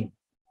ফেশিয়াল পেইন,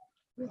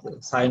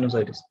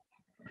 সাইনোসাইটিস।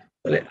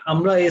 তাহলে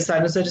আমরা এই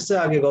সাইনোসাইটিসের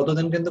আগে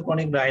গতদিন কিন্তু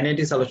ক্রনিক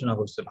রাইনাইটিস আলোচনা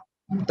করছিলাম,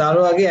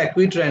 তারও আগে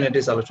অ্যাকুইট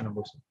রাইনাইটিস আলোচনা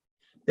করছি।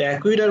 তো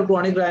অ্যাকুইট আর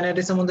ক্রনিক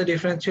রাইনাইটিসের মধ্যে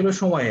ডিফারেন্স ছিল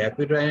সময়ে।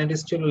 অ্যাকুইট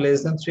রাইনাইটিস ছিল লেস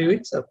দ্যান 3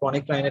 উইকস আর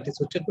ক্রনিক রাইনাইটিস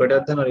হচ্ছে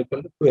greater than or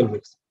equal to 12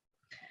 weeks.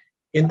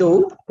 কিন্তু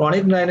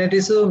ক্রনিক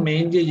রাইনাইটিসও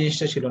মেইন যে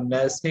জিনিসটা ছিল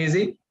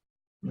স্নেজিং,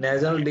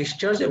 নেজাল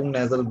ডিসচার্জ এবং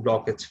নেজাল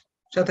ব্লকেজ,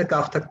 সাথে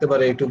কাফ থাকতে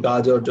পারে, একটু গা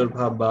জ্বর জ্বর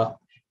ভাব বা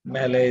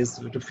ম্যালেজ,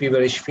 একটু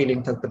ফিভারিশ ফিলিং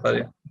থাকতে পারে।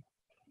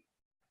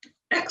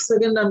 এক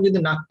সেকেন্ড আমি যদি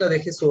নাকটা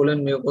দেখি সোলেন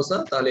মিউকোসা,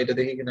 তাহলে এটা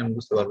দেখে কিনা আমি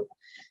বুঝতে পারবো।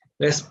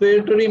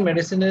 রেসপিরেটরি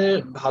মেডিসিনের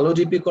ভালো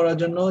জিপি করার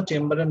জন্য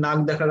চেম্বারে নাক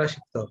দেখাটা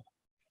শিখতে হবে।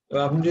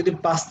 আপনি যদি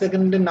 5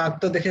 সেকেন্ডে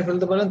নাকটা দেখে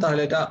ফেলতে পারেন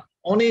তাহলে এটা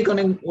অনেক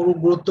অনেক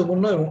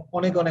গুরুত্বপূর্ণ এবং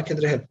অনেক অনেক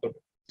ক্ষেত্রে হেল্প করবে।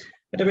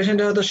 এটা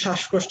পেশেন্টের হয়তো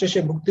শ্বাসকষ্টে সে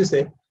ভুগতেছে,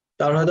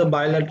 তার হয়তো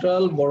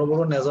বায়োল্যাটারাল বড়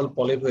বড় নেজাল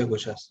পলিপ হয়ে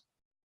বসে আছে,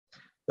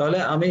 তাহলে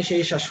আমি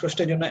সেই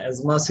শ্বাসকষ্টের জন্য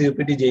অ্যাজমা,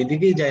 সিওপিডি যেই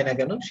দিকেই যাই না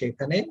কেন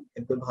সেখানে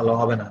কিন্তু ভালো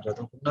হবে না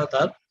যতক্ষণ না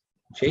তার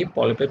সেই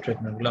পলিপের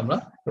ট্রিটমেন্ট গুলো আমরা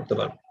করতে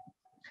পারবো।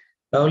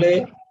 তাহলে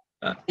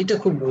এটা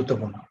খুব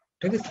গুরুত্বপূর্ণ,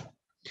 ঠিক আছে।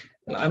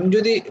 আমি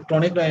যদি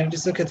ক্রনিক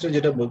রাইনাইটিসের ক্ষেত্রে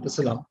যেটা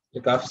বলতেছিলাম যে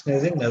কাফ,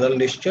 স্নেজিং, নেজাল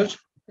ডিসচার্জ,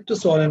 একটু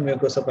সোলেন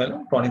মিউকোসা পাইলাম,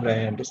 ক্রনিক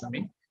রাইনাইটিস আমি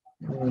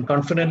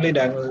কনফিডেন্টলি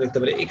ডায়াগনোজ করতে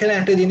পারি। এখানে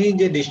একটা জিনিস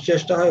যে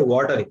ডিসচার্জটা হয়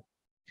ওয়াটারি।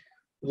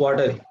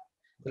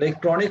 তাহলে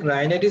ক্রনিক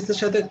রাইনাইটিস এর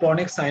সাথে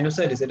ক্রনিক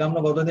সাইনোসাইটিস, এটা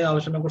আমরা গতদিন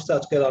আলোচনা করছি,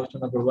 আজকে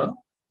আলোচনা করব।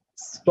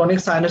 ক্রনিক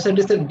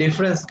সাইনোসাইটিস এর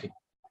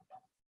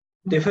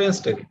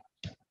ডিফারেন্সটা কি?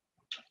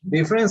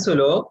 ডিফারেন্স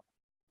হলো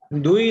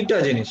দুইটা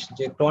জিনিস,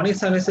 যে ক্রনিক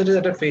সাইনোসাইটিস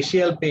একটা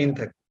ফেশিয়াল পেইন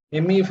থাকে,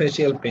 হেমি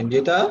ফেশিয়াল পেইন,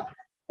 যেটা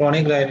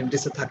ক্রনিক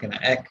রাইনাইটিস এ থাকে না,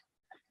 এক।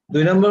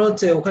 2 নম্বর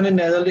হচ্ছে ওখানে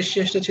নেজাল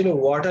ডিসচার্জটা ছিল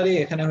ওয়াটারি,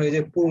 এখানে হয়ে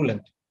যায়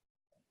পুরুলেন্ট।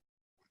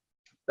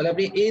 তাহলে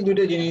আপনি এই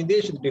দুইটা জিনিস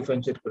দিয়ে শুধু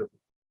ডিফারেন্সিয়েট করবেন,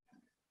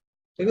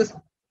 ঠিক আছে।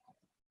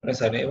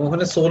 এবং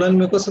ওখানে সোলেন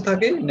মিউকোসা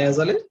থাকে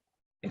নেজালে,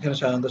 এখানে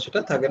সাধারণত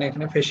সেটা থাকে না,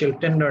 এখানে ফেশিয়াল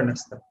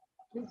টেন্ডারনেস থাকে।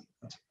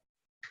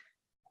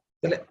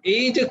 তাহলে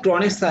এই যে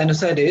ক্রনিক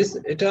সাইনোসাইটিস,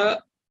 এটা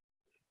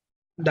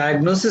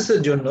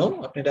ডায়াগনোসিসের জন্য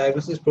আপনি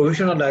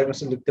প্রভিশনাল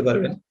ডায়াগনোসিস লিখতে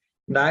পারবেন।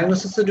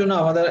 ডায়াগনোসিসের জন্য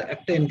আমাদের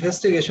একটা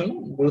ইনভেস্টিগেশন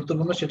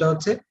গুরুত্বপূর্ণ, সেটা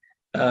হচ্ছে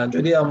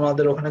যদি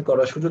আমাদের ওখানে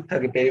করার সুযোগ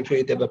থাকে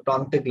পেরিফেরিতে বা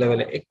প্রান্তিক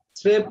লেভেলে,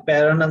 x-ray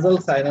প্যারানাজাল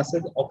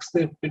সাইনাসের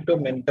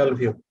অক্সিপিটোমেন্টাল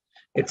view,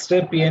 x-ray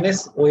PNS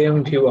OM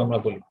view আমরা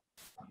বলি।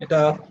 এটা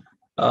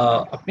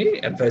আপনি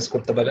অ্যাডভাইস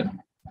করতে পারেন।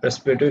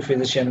 রেসপিরেটরি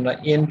ফিজিশিয়ানরা,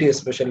 ইএনটি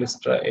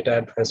স্পেশালিস্টরা এটা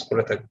অ্যাডভাইস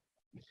করে থাকে।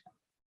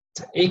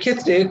 এই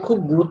ক্ষেত্রে খুব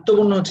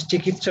গুরুত্বপূর্ণ হচ্ছে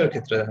চিকিৎসার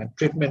ক্ষেত্রে, দেখেন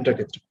ট্রিটমেন্টের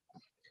ক্ষেত্রে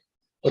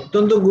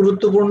অত্যন্ত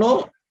গুরুত্বপূর্ণ,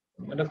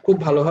 এটা খুব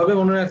ভালোভাবে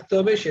মনে রাখতে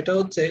হবে। সেটা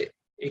হচ্ছে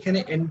এখানে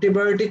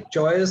antibiotic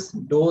choice,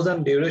 dose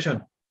and duration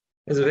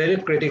is very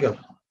critical,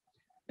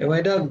 এবং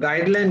এটা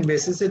গাইডলাইন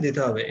বেসিসে দিতে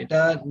হবে।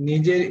 এটা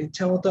নিজের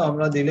ইচ্ছা মতো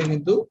আমরা দিলে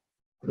কিন্তু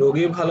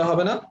রোগী ভালো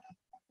হবে না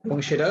এবং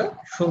সেটা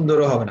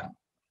সুন্দরও হবে না।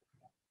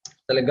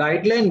 তাহলে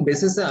গাইডলাইন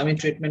বেসিসে আমি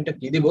ট্রিটমেন্টটা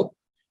কি দিব,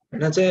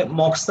 এটা হচ্ছে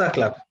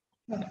মক্সাক্লাভ,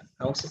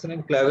 অক্সিসিলিন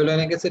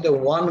ক্লাভুলিনিক অ্যাসিড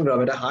 1 গ্রাম,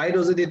 এটা হাই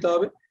ডোজে দিতে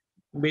হবে,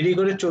 বেরি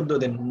করে 14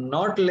 দিন,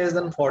 নট লেস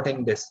দ্যান 14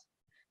 ডেজ।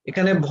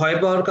 এখানে ভয়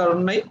পাওয়ার কারণ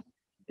নাই,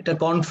 এটা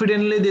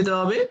কনফিডেন্টলি দিতে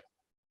হবে।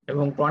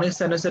 এবং ক্রনিক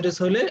সাইনোসাইটিস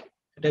হলে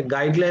এটা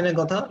গাইডলাইনের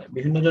কথা,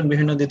 বিভিন্ন জন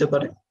বিভিন্ন দিতে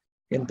পারে,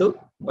 কিন্তু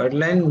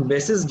গাইডলাইন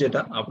বেসিস যেটা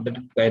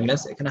আপডেটেড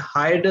গাইডলাইন্স, এখানে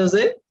হাই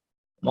ডোজে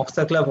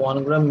মক্সাক্লাভ 1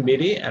 গ্রাম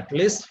বেরি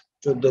অ্যাটলিস্ট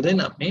 14 দিন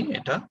আপনি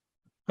এটা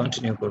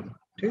কন্টিনিউ করবেন,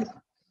 ঠিক আছে।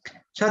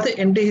 সাথে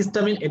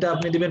অ্যান্টিহিস্টামিন, এটা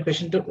আপনি দিবেন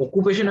পেশেন্টের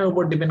অকুপেশনের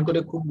উপর ডিপেন্ড করে,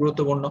 খুব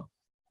গুরুত্বপূর্ণ।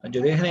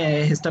 যদি এখানে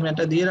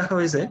হিস্টামিনটা দিয়ে রাখা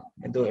হয়েছে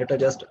কিন্তু এটা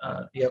জাস্ট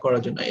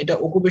করার জন্য, এটা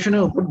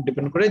অকুপেশনের উপর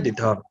ডিপেন্ড করে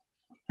দিতে হবে।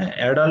 হ্যাঁ,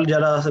 অ্যাডাল্ট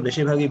যারা আছে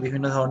বেশিরভাগই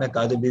বিভিন্ন ধরনের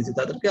কাজে বিজি,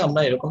 তাদেরকে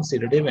আমরা এরকম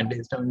সিডেটিভ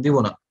অ্যান্টিহিস্টামিন দিব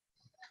না,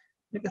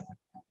 ঠিক আছে।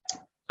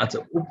 আচ্ছা,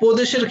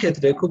 উপদেশের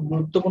ক্ষেত্রে খুব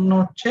গুরুত্বপূর্ণ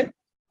হচ্ছে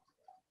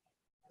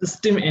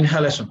স্টিম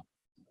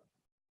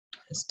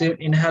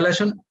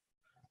ইনহেলেশন।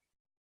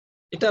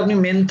 এটা আপনি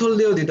মেন্থল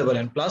দিয়েও দিতে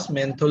পারেন, প্লাস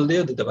মেন্থল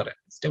দিয়েও দিতে পারেন,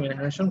 স্টিম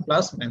ইনহেলেশন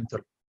প্লাস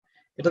মেন্থল।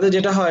 এটাতে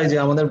যেটা হয় যে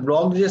আমাদের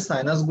ব্লক যে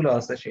সাইনাস গুলো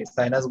আছে, সেই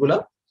সাইনাস গুলা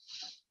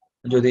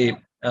যদি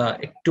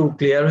একটু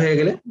ক্লিয়ার হয়ে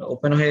গেলে,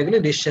 ওপেন হয়ে গেলে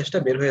ডিসচার্জটা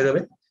বের হয়ে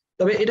যাবে।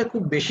 তবে এটা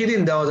খুব বেশি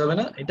দিন দেওয়া যাবে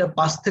না, এটা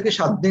 5 থেকে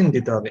 7 দিন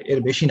দিতে হবে, এর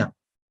বেশি না,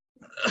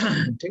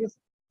 ঠিক আছে।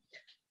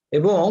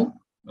 এবং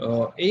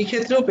এই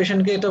ক্ষেত্রেও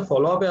পেশেন্টকে এটা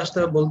ফলো আপে আসতে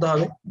বলতে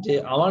হবে যে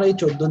আমার এই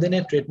 14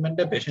 দিনের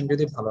ট্রিটমেন্টে পেশেন্ট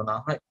যদি ভালো না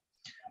হয়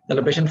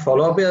তাহলে পেশেন্ট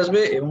ফলো আপে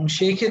আসবে, এবং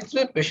সেই ক্ষেত্রে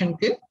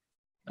পেশেন্টকে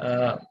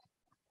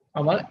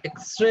আমার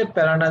এক্সরে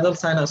প্যারানাজাল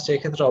সাইনাস সেই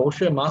ক্ষেত্রে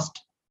অবশ্যই মাস্ট,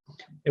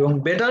 এবং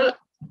better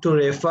to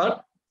refer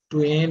to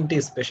এএনটি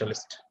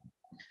specialist.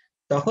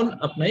 তখন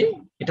আপনি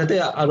এটাতে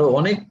আরো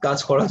অনেক কাজ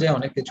করা যায়,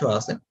 অনেক কিছু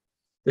আছে।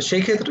 তো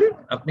সেই ক্ষেত্রে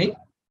আপনি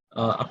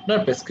আপনার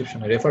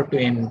প্রেসক্রিপশনে refer to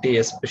এএনটি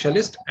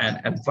specialist and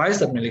advice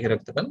আপনি লিখে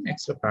রাখতে পারেন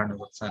এক্সরে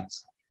প্যারানাজাল সাইনাস,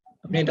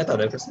 আপনি এটা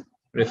তাদের কাছে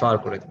রেফার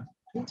করে দেবেন।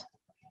 ঠিক আছে,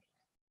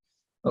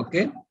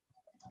 ওকে।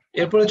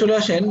 এরপরে চলে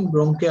আসেন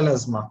ব্রঙ্কিয়াল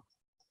অ্যাজমা,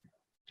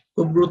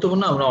 খুব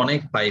গুরুত্বপূর্ণ, আমরা অনেক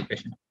পাই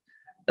পেশেন্ট।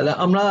 তাহলে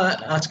আমরা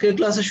আজকের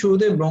ক্লাসের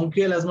শুরুতে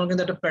ব্রঙ্কিয়াল অ্যাজমার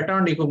কিন্তু একটা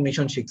প্যাটার্ন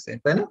রিকগনিশন শিখছে,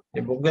 তাই না?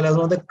 এই ব্রঙ্কিয়াল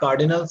অ্যাজমাতে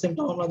কার্ডিনাল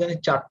সিম্পটম আমরা জানি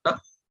চারটা।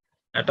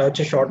 একটা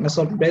হচ্ছে shortness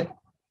of breadth,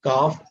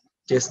 calf,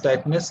 chest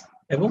tightness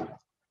এবং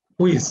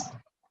হুইজ।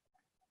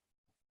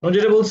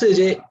 যেটা বলছে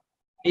যে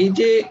এই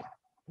যে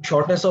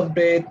shortness of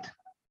breadth,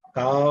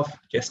 calf,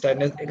 chest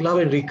tightness, এগুলো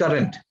হবে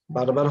রিকারেন্ট,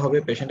 বারবার হবে।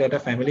 পেশেন্টের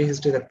একটা ফ্যামিলি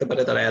হিস্ট্রি থাকতে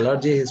পারে, তার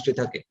অ্যালার্জি হিস্ট্রি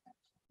থাকে,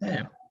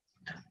 হ্যাঁ,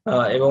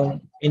 এবং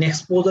in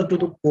exposure to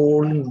the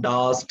cold,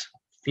 dust,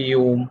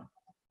 fume,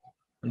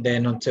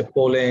 দেন হচ্ছে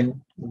পোলেন,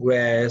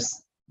 গ্যাস,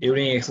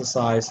 ডিউরিং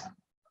এক্সারসাইজ,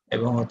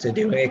 এবং হচ্ছে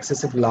ডিউরিং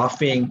এক্সেসিভ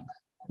লাফিং,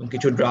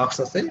 কিছু ড্রাগস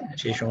আছে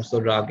সেই সমস্ত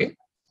ড্রাগে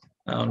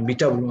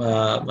বিটা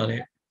মানে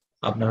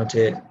আপনার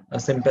হচ্ছে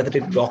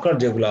সিম্প্যাথেটিক ব্লকার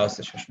যেগুলো আছে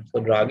সে সমস্ত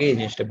ড্রাগে এই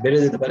জিনিসটা বেড়ে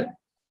যেতে পারে।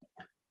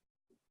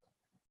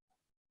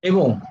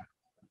 এবং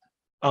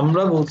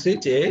আমরা বলছি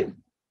যে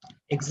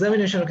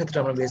এক্সামিনেশনের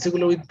ক্ষেত্রে আমরা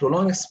বেসিক্যালি উইথ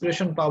প্রলং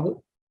এক্সপ্রেশন পাবো,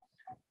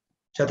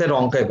 সাথে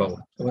রংকাই পাবো।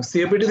 এবং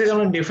সিওপিডি থেকে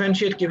আমরা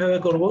ডিফারেন্সিয়েট কিভাবে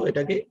করব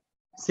এটাকে,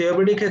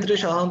 সিওপিডি ক্ষেত্রে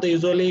সাধারণত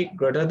ইউজুয়ালি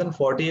গ্রেটার দেন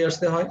 40 ইয়ার্স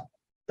এ হয়,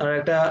 তার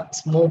একটা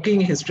স্মোকিং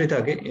হিস্ট্রি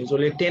থাকে,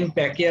 ইউজুয়ালি 10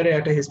 প্যাক ইয়ারের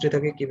একটা হিস্ট্রি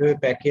থাকে। কিভাবে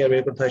প্যাক ইয়ার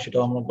বের করতে হয়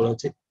সেটাও আমরা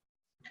বলেছি।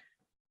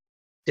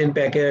 10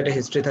 প্যাক ইয়ার একটা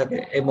হিস্ট্রি থাকে,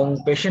 এবং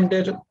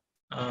পেশেন্টের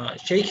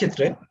সেই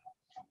ক্ষেত্রে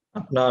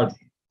আপনার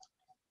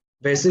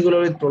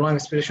ভেসিকুলার উইথ প্রলং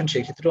এক্সপিরেশন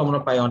সেই ক্ষেত্রেও আমরা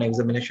পাই অন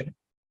এক্সামিনেশনে।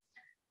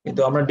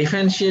 কিন্তু আমরা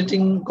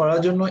ডিফারেন্সিয়েটিং করার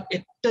জন্য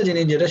একটা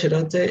জিনিস যেটা, সেটা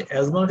হচ্ছে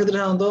অ্যাজমার ক্ষেত্রে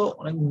সাধারণত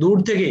অনেক দূর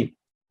থেকেই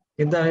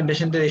কিন্তু আমি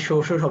পেশেন্টের এই শো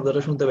শো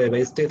শব্দটা শুনতে পাই, বা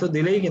স্টেথো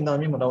দিলেই কিন্তু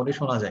আমি মোটামুটি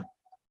শোনা যায়।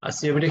 আর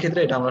সিওপিডির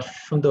ক্ষেত্রে এটা আমরা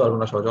শুনতে পারবো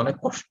না সহজে, অনেক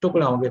কষ্ট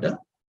করে আমাকে এটা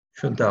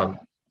শুনতে হবে।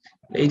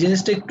 এই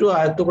জিনিসটা একটু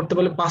আয়ত্ত করতে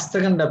পারলে 5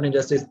 সেকেন্ড আপনি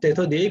জাস্ট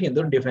স্টেথো দিয়ে কিন্তু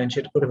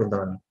ডিফারেন্সিয়েট করে ফেলতে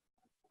পারেন।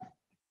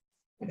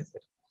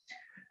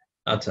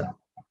 আচ্ছা,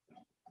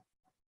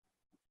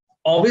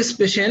 অবিস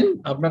পেশেন্ট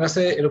আপনার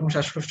কাছে এরকম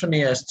শ্বাসকষ্ট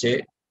নিয়ে আসছে,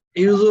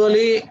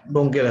 usually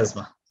bronchial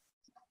asthma.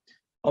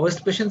 অবিস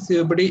patient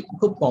COPD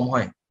খুব কম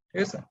হয়,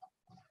 ঠিক আছে।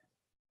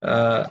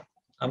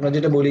 আমরা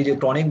যেটা বলি যে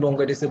ক্রনিক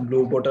ব্রঙ্কাইটিসে ব্লু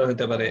ওয়াটার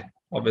হতে পারে,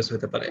 অবিস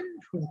হতে পারে,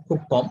 খুব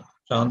কম।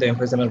 সাধারণত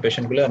এমফিসেমাল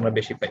পেশেন্ট গুলো আমরা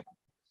বেশি পাই।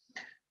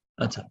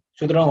 আচ্ছা,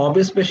 সুতরাং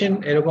অবিস পেশেন্ট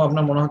এরকম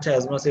আপনার মনে হচ্ছে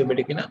অ্যাজমা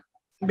সিওপিডি কিনা,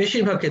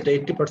 বেশিরভাগ ক্ষেত্রে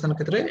 80%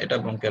 ক্ষেত্রে এটা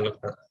ব্রঙ্কিয়াল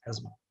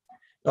অ্যাজমা।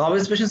 তো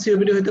অবিস পেশেন্ট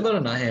সিওপিডি হতে পারে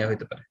না? হ্যাঁ,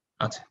 হতে পারে।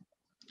 আচ্ছা,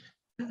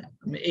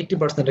 আমি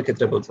 80% এর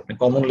ক্ষেত্রে বলছি, আপনি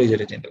কমনলি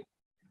যেটা চিন্তা করেন।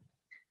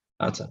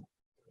 আচ্ছা,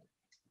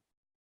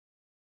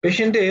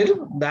 পেশেন্টের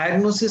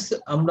ডায়াগনোসিস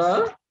আমরা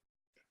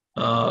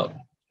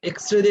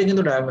এক্সরে দিয়ে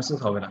কিন্তু ডায়াগনোসিস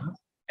হবে না।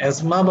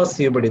 অ্যাজমা বা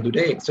সিওপিডি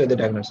দুটোই এক্সরে দিয়ে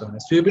ডায়াগনোসিস হয় না।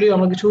 সিওপিডি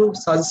আমরা কিছু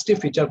সাজেস্টিভ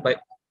ফিচার পাই,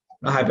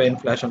 হাইপার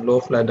ইনফ্লেশন, লো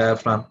ফ্ল্যাট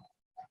ডায়াফ্রাম,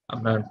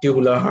 আপনার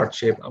টিউবুলার হার্ট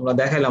শেপ। আমরা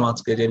দেখাইলাম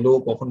আজকে যে লো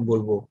কখন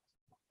বলবো,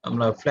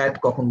 আমরা ফ্ল্যাট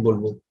কখন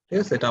বলবো, ঠিক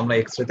আছে, এটা আমরা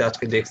এক্সরেতে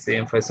আজকে দেখছি,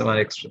 এমফাইসেমার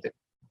এক্সরেতে।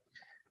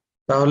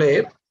 তাহলে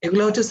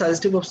এগুলো হচ্ছে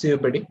সাজেস্টিভ অফ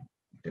সিওপিডি,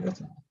 ঠিক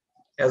আছে।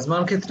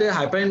 অ্যাজমার ক্ষেত্রে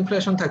হাইপার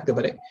ইনফ্লেশন থাকতে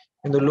পারে,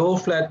 কিন্তু লো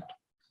ফ্ল্যাট,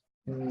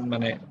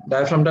 মানে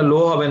ডায়াফ্রামটা লো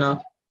হবে না,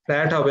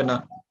 ফ্ল্যাট হবে না,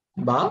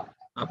 বা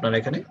আপনার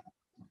এখানে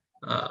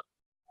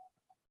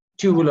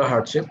টিউবুলার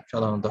হার্ট শেপ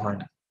সাধারণত হয়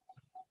না।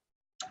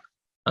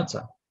 আচ্ছা,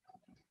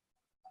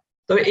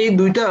 তবে এই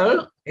দুইটার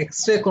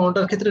এক্সরে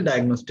কোনোটার ক্ষেত্রে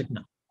ডায়াগনস্টিক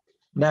না।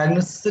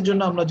 ডায়াগনোসিসের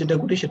জন্য আমরা যেটা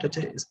করি সেটা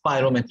হচ্ছে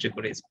স্পাইরোমেট্রি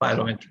করি।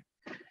 স্পাইরোমেট্রি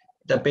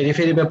এটা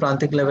পেরিফেরি বা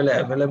প্রান্তিক লেভেলে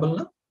অ্যাভেলেবল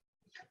না।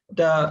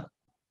 এটা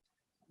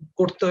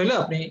করতে হলে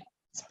আপনি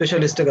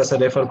স্পেশালিস্টের কাছে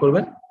রেফার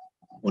করবেন,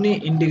 উনি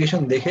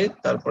ইন্ডিকেশন দেখে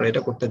তারপরে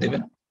এটা করতে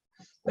দেবেন।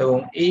 এবং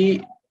এই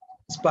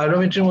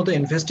স্পাইরোমেট্রির মতো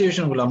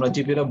ইনভেস্টিগেশন গুলো আমরা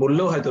জিপিরা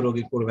বললেও হয়তো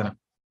রোগী করবে না।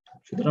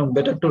 সুতরাং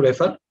better to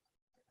refer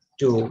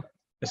to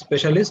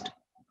specialist,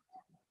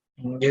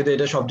 যেহেতু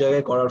এটা সব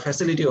জায়গায় করার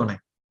ফ্যাসিলিটিও নাই।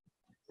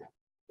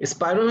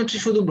 স্পাইরোমেট্রি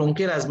শুধু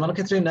ব্রঙ্কিয়াল অ্যাজমার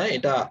ক্ষেত্রে না,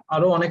 এটা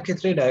আরো অনেক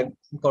ক্ষেত্রে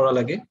করা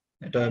লাগে।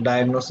 এটা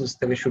ডায়াগনোসিস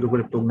থেকে শুরু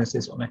করে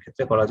প্রগনোসিস অনেক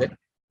ক্ষেত্রে করা যায়।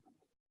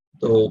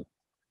 তো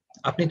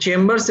আপনি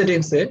চেম্বার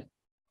সেটিংসে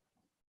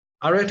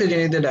আরো একটা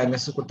জিনিস দিয়ে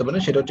ডায়াগনোসিস করতে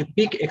পারেন, সেটা হচ্ছে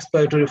পিক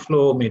এক্সপাইরেটরি ফ্লো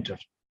মিটার,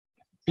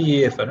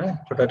 পিএফআর।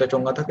 ছোট একটা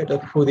চোঙা থাকে, এটা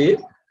ফু দিয়ে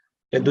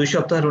 2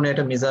 সপ্তাহের উনি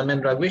একটা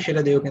মেজারমেন্ট রাখবে,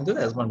 সেটা দিয়েও কিন্তু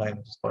অ্যাজমা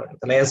ডায়াগনোসিস করা যায়।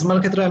 তাহলে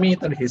অ্যাজমার ক্ষেত্রে আমি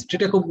তার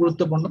হিস্ট্রিটা খুব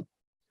গুরুত্বপূর্ণ,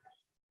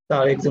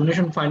 তার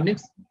এক্সামিনেশন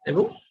ফাইন্ডিংস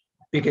এবং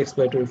পিক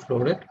এক্সপাইরেটরি ফ্লো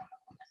রেট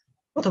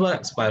অথবা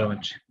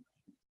স্পাইরোমেট্রি।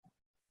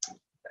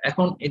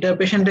 এখন এটা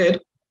পেশেন্টের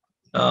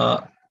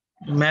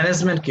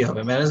ম্যানেজমেন্ট কি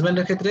হবে?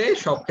 ম্যানেজমেন্টের ক্ষেত্রে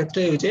সব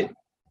ক্ষেত্রে ওই যে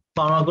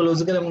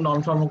ফার্মাকোলজিক্যাল এবং নন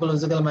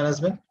ফার্মাকোলজিক্যাল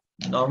ম্যানেজমেন্ট।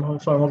 নন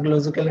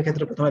ফার্মাকোলজিক্যালের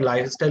ক্ষেত্রে প্রথমে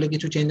লাইফস্টাইলে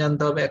কিছু চেঞ্জ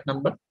আনতে হবে, 1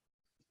 নাম্বার।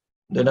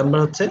 2 নাম্বার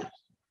হচ্ছে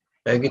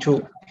কিছু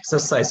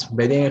এক্সারসাইজ,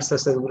 ব্রিদিং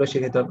এক্সারসাইজ গুলো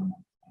শিখতে হবে।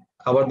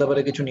 খাবার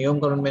দাবারে কিছু নিয়ম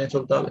কানুন মেনে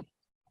চলতে হবে।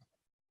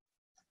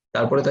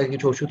 তারপরে তাকে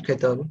কিছু ওষুধ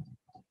খেতে হবে,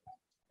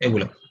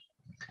 এগুলো।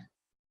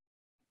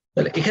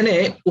 তাহলে এখানে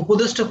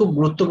উপদেশটা খুব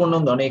গুরুত্বপূর্ণ,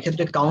 কারণ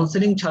এক্ষেত্রে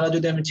কাউন্সেলিং ছাড়া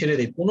যদি আমি ছেড়ে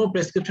দিই, কোনো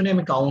প্রেসক্রিপশনে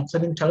আমি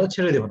কাউন্সেলিং ছাড়া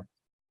ছেড়ে দেবো না,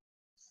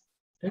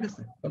 ঠিক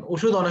আছে। কারণ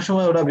ওষুধ অনেক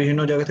সময় ওরা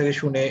বিভিন্ন জায়গা থেকে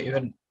শুনে,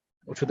 ইভেন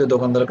ওষুধের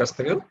দোকানদারের কাছ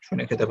থেকেও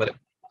শুনে খেতে পারে।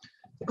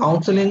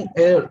 কাউন্সেলিং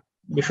এর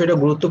বিষয়টা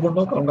গুরুত্বপূর্ণ,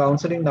 কারণ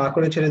কাউন্সেলিং না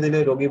করে ছেড়ে দিলে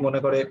রোগী মনে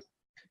করে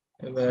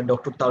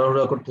ডক্টর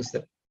তাড়াহুড়া করতেছে,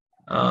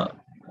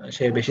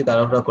 সে বেশি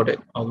তাড়াহুড়া করে,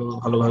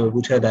 ভালোভাবে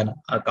বুঝিয়ে দেয় না।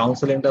 আর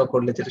কাউন্সেলিংটা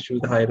করলে যেটা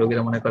সুবিধা হয়,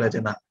 রোগীরা মনে করে যে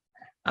না,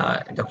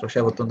 ডক্টর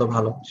সাহেব অত্যন্ত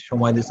ভালো,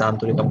 সময় দিচ্ছে,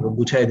 আন্তরিক, আমাকে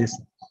বুঝাই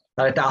দিচ্ছে,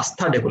 তার একটা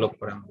আস্থা ডেভেলপ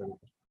করে আমাদের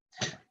উপর।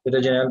 এটা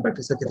জেনারেল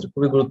প্র্যাকটিসের ক্ষেত্রে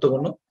খুবই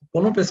গুরুত্বপূর্ণ।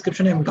 কোনো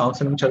প্রেসক্রিপশনে আমি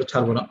কাউন্সেলিং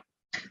ছাড়বো না।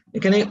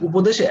 এখানে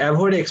উপদেশ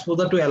অ্যাভয়েড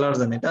এক্সপোজার টু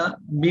অ্যালার্জেন, এটা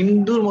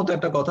বিন্দুর মতো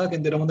একটা কথা,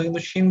 কিন্তু এর মধ্যে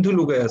কিন্তু সিন্ধু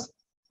লুকে আছে।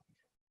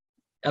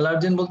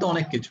 অ্যালার্জেন বলতে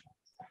অনেক কিছু।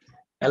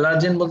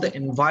 অ্যালার্জেন বলতে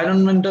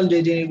এনভায়রনমেন্টাল যে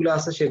জিনিসগুলো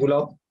আছে সেগুলো,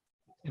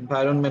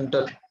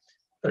 এনভায়রনমেন্টাল,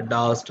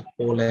 ডাস্ট,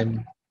 পোলেন,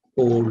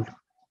 কোল্ড,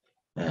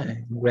 হ্যাঁ,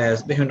 গ্যাস,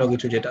 বিভিন্ন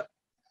কিছু, যেটা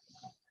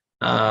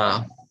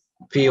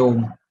ফিউম।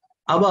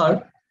 আবার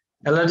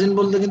অ্যালার্জেন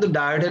বলতে কিন্তু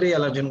ডায়েটারি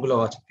অ্যালার্জেন গুলো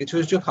আছে, কিছু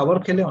কিছু খাবার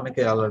খেলে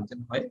অনেকে অ্যালার্জেন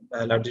হয় বা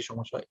অ্যালার্জি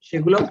সমস্যা হয়,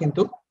 সেগুলোও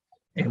কিন্তু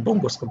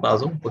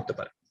ব্রঙ্কোস্কোপাজম করতে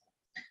পারে।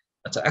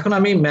 আচ্ছা, এখন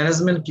আমি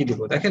ম্যানেজমেন্ট কি দিব?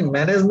 দেখেন,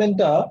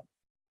 ম্যানেজমেন্টটা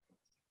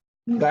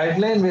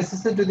গাইডলাইন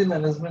বেসিসে যদি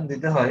ম্যানেজমেন্ট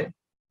দিতে হয়,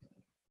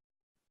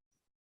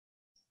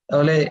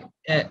 তাহলে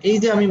এই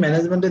যে আমি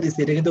ম্যানেজমেন্টে দিচ্ছি,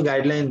 এটা কিন্তু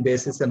গাইডলাইন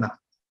বেসিসে না,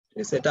 ঠিক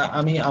আছে? এটা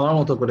আমি আমার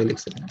মতো করে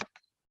লিখছিলাম।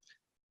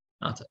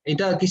 আচ্ছা,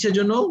 এটা কিসের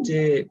জন্য? যে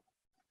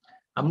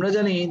আমরা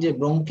জানি যে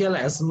ব্রঙ্কিয়াল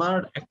অ্যাজমার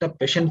একটা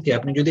পেশেন্টকে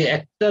আপনি যদি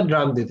একটা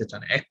ড্রাগ দিতে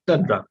চান, একটা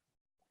ড্রাগ,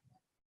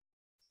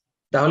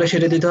 তাহলে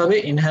সেটা দিতে হবে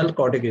ইনহেল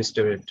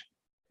কর্টিকোস্টেরয়েড।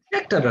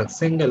 একটা ড্রাগ,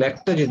 সিঙ্গেল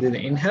একটা যদি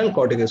ইনহেল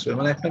কর্টিকোস্টেরয়েড,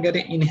 মানে আপনাকে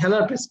একটা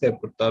ইনহেলার প্রেসক্রাইব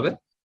করতে হবে,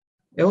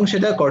 এবং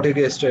সেটা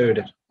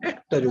কর্টিকোস্টেরয়েডের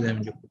একটা যদি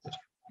আমি যোগ করতে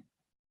চাই,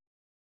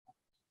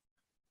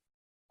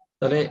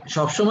 তাহলে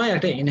সবসময়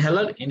একটা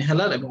ইনহেলার,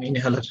 ইনহেলার এবং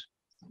ইনহেলার,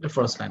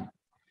 ফার্স্ট লাইন।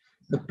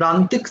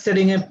 প্রান্তিক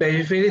সেটিং এর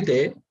পেরিফেরিতে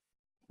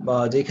বা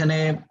যেখানে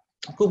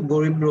খুব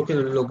গরিব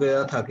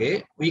লোকেরা থাকে,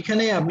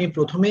 ওইখানে আপনি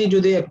প্রথমেই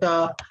যদি একটা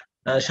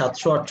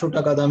 700-800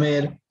 টাকা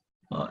দামের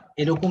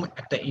এরকম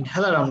একটা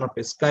ইনহেলার আমরা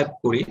প্রেসক্রাইব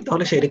করি,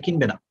 তাহলে সেটা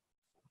কিনবে না।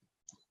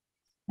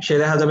 সে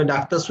দেখা যাবে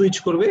ডাক্তার সুইচ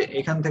করবে,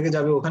 এখান থেকে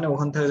যাবে ওখানে,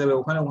 ওখান থেকে যাবে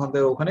ওখানে, ওখান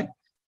থেকে ওখানে,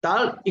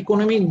 তার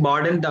ইকোনমিক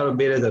বার্ডেনটা আরো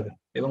বেড়ে যাবে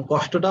এবং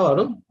কষ্টটাও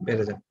আরো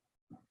বেড়ে যাবে।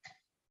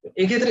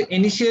 এক্ষেত্রে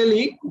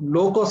ইনিশিয়ালি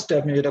লো কস্টে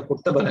আপনি যেটা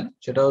করতে পারেন,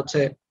 সেটা হচ্ছে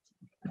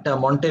একটা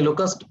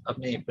মন্টেলোকাস্ট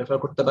আপনি প্রেফার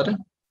করতে পারেন,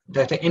 এটা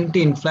একটা অ্যান্টি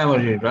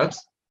ইনফ্ল্যামেটরি ড্রাগস,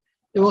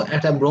 এবং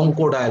একটা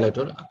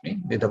ব্রোঙ্কোডাইলেটর আপনি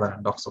দিতে পারেন,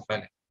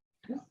 ডক্সোফাইলিন,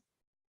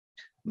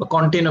 বা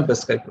কন্টিনিউ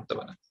প্রেসক্রাইব করতে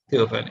পারেন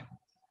থিওফাইলিন।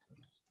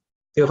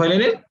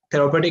 থিওফাইলিনের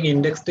থেরাপিউটিক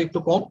ইন্ডেক্সটা একটু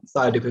কম,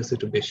 সাইড ইফেক্টস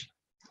একটু বেশি,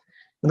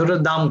 কিন্তু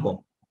ওটার দাম কম,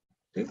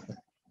 ঠিক আছে?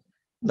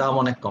 দাম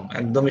অনেক কম,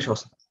 একদমই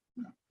সস্তা।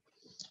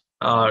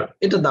 আর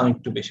এটার দাম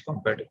একটু বেশি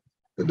কম্পারেটিভ।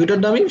 তো দুইটার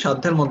দামই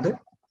সাধ্যের মধ্যে,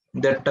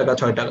 1.5 টাকা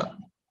 6 টাকা।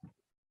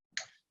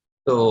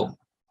 তো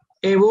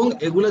এবং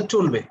এগুলো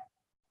চলবে,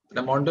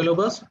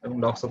 মন্টেলোকাস এবং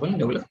ডক্সোফাইলিন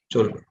এগুলো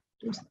চলবে,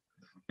 ঠিক আছে?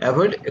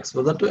 অ্যাভয়েড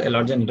এক্সপোজার টু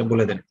অ্যালার্জেন, এটা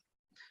বলে দেন।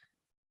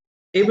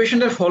 এই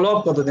পেশেন্টের ফলো আপ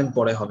কতদিন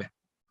পরে হবে?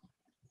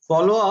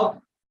 ফলো আপ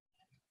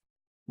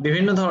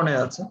বিভিন্ন ধরনের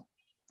আছে।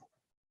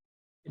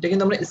 এটা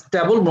কিন্তু আমরা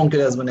স্টেবল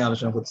ব্রঙ্কিয়াল অ্যাজমা নিয়ে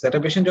আলোচনা করছি।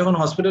 একটা পেশেন্ট যখন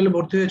হসপিটালে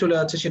ভর্তি হয়ে চলে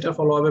যাচ্ছে, সেটা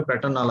ফলো আপের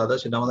প্যাটার্ন আলাদা,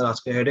 সেটা আমাদের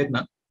আজকে হেডেক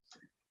না।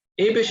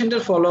 এই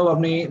পেশেন্টের ফলো আপ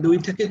আপনি 2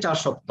 থেকে 4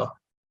 সপ্তাহ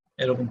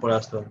এরকম পরে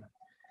আসতে হবে।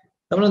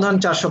 তার মানে ধরেন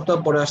 4 সপ্তাহ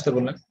পরে আসতে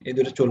বললেন, এই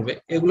দুটো চলবে,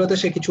 এগুলোতে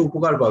সে কিছু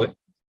উপকার পাবে।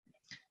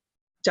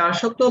 4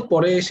 সপ্তাহ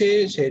পরে এসে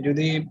সে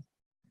যদি,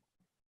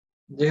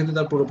 যেহেতু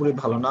তার পুরোপুরি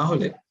ভালো না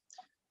হলে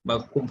বা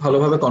খুব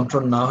ভালোভাবে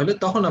কন্ট্রোল না হলে,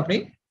 তখন আপনি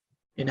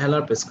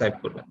ইনহেলার প্রেসক্রাইব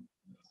করবেন,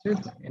 ঠিক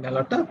আছে?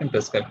 ইনহেলারটা আপনি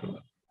প্রেসক্রাইব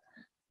করবেন।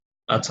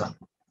 আচ্ছা,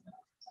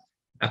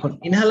 এখন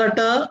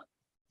ইনহেলারটা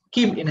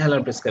কি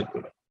ইনহেলার প্রেসক্রাইব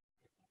করবেন?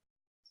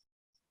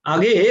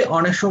 আগে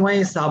অনেক সময়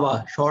সাবা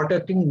শর্ট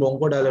অ্যাক্টিং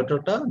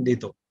ব্রঙ্কোডাইলেটরটা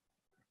দিত,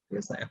 ঠিক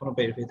আছে? এখনো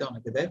পেরিফেরিতে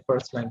অনেকে দেয়,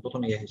 ফার্স্ট লাইন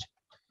প্রথম ইয়ে হিসেবে।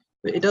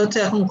 তো এটা হচ্ছে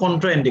এখন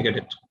কন্ট্রা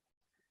ইন্ডিকেটেড।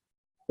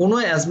 কোনো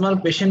অ্যাজমার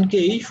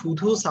পেশেন্টকেই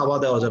শুধু সাবা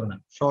দেওয়া যাবে না,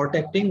 শর্ট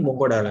অ্যাক্টিং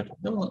ব্রঙ্কোডাইলেটর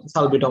যেমন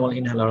সালবিটামল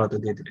ইনহেলার হাতে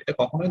দিয়ে দিলে এটা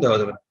কখনোই দেওয়া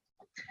যাবে না,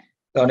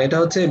 কারণ এটা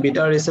হচ্ছে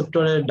বিটা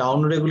রিসেপ্টরের ডাউন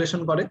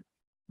রেগুলেশন করে,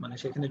 মানে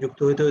সেখানে যুক্ত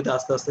হইতে হইতে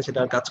আস্তে আস্তে সেটা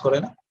আর কাজ করে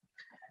না,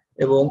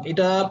 এবং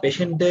এটা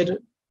পেশেন্টের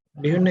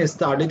বিভিন্ন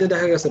স্টাডিতে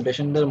দেখা গেছে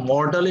পেশেন্টদের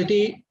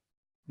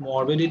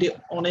মরবিডিটি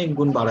অনেক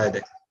গুণ বাড়ায়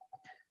দেয়।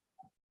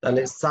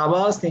 তাহলে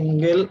সাবা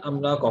সিঙ্গেল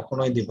আমরা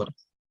কখনোই দিব না,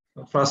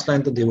 ফার্স্ট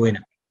লাইন তো দিবই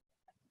না।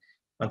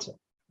 আচ্ছা,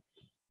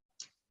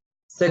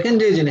 সেকেন্ড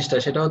যে জিনিসটা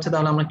সেটা হচ্ছে,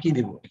 তাহলে আমরা কি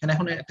দিব? এখানে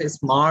এখন একটা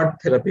স্মার্ট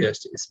থেরাপি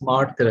আসছে,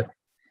 smart therapy,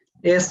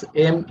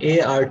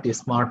 SMART,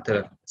 smart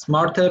therapy.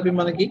 Smart therapy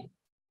মানে কি?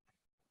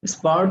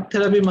 স্মার্ট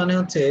থেরাপি মানে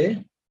হচ্ছে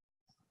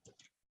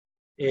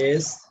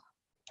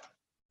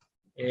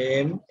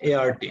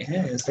SMART,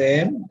 হ্যাঁ,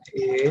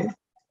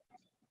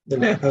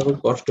 লেখা খুব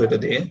কষ্ট এটা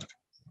দিয়ে,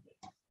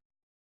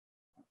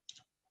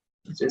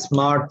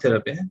 স্মার্ট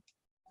থেরাপি।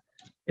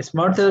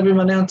 স্মার্ট থেরাপি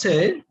মানে হচ্ছে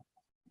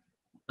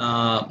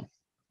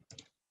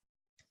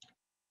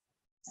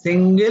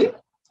সিঙ্গেল,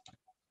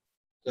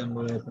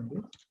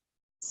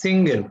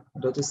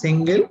 এটা হচ্ছে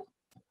single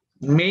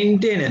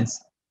maintenance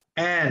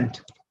and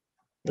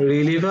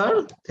reliever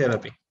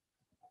therapy.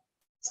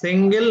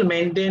 Single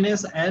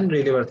maintenance and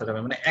reliever therapy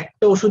মানে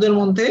একটা ওষুধের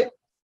মধ্যে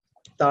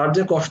তার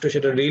যে কষ্ট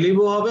সেটা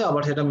রিলিভও হবে,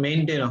 আবার সেটা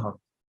মেইনটেনও হবে।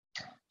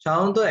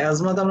 সাধারণত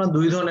অ্যাজমাতে আমরা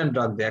দুই ধরনের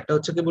ড্রাগ দিই, একটা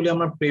হচ্ছে কি বলি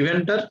আমরা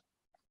প্রিভেন্টার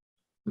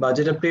বা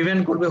যেটা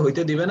প্রিভেন্ট করবে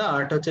হইতে দিবে না, আর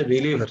একটা হচ্ছে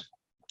রিলিভার।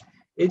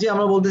 এই যে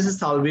আমরা বলতেছি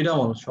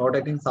সালবিটামল, শর্ট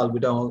অ্যাক্টিং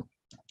সালবিটামল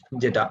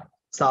যেটা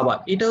সাবা,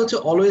 এটা হচ্ছে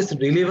অলওয়েজ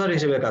রিলিভার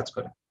হিসেবে কাজ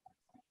করে।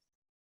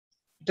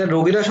 এটা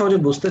রোগীরা সহজে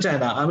বুঝতে চায়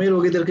না, আমি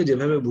রোগীদেরকে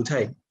যেভাবে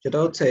বুঝাই সেটা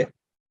হচ্ছে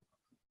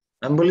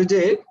আমি বলি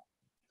যে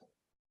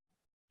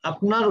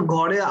আপনার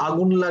ঘরে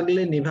আগুন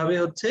লাগলে নিভাবে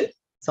হচ্ছে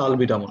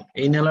সালবিটামল,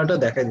 এই ইনহেলারটা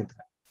দেখা দিতে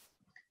হয়।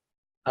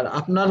 আর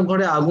আপনার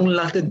ঘরে আগুন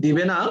লাগতে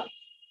দিবে না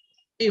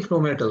এই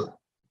ফ্লোমেটাল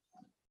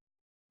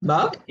বা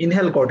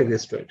ইনহেল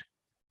কর্টিকোস্টেরয়েড।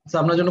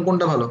 আপনার জন্য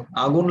কোনটা ভালো,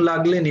 আগুন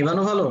লাগলে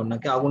নিভানো ভালো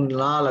নাকি আগুন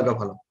না লাগা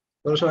ভালো?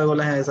 তো সবাই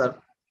বলে হ্যাঁ স্যার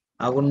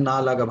আগুন না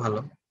লাগা ভালো।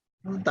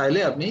 তাইলে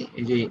আপনি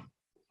এই যে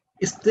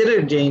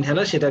স্টেরয়েড যে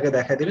ইনহেলার সেটাকে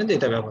দেখা দিবেন যে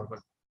এটা ব্যবহার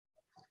করেন।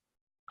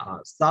 আর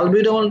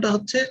সালবিটামলটা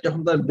হচ্ছে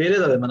যখন তার বেড়ে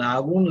যাবে মানে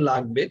আগুন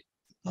লাগবে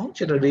তখন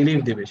সেটা রিলিফ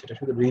দিবে, সেটা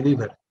শুধু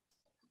রিলিভার।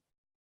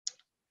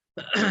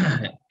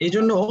 এই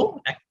জন্য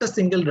একটা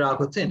সিঙ্গেল ড্রাগ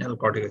হচ্ছে ইনহেল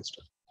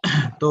কর্টিকোস্টেরয়েড।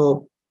 তো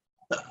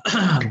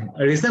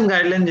রিসেন্ট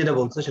গাইডলাইন যেটা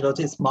বলছে সেটা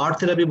হচ্ছে স্মার্ট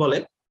থেরাপি বলে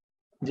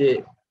যে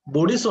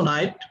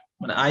বুডিসোনাইট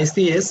মানে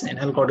আইসিএস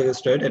ইনহেল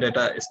কর্টিকোস্টেরয়েড, এটা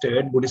একটা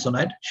স্টেরয়েড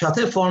বুডিসোনাইট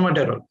সাথে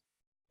ফর্মেটেরল,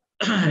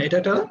 এটা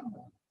একটা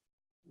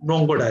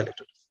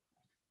ব্রঙ্কোডাইলেটর,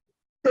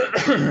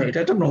 এটা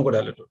একটা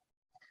ব্রঙ্কোডাইলেটর।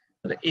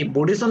 এই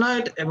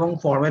বুডিসোনাইট এবং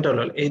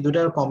ফর্মেটেরল এই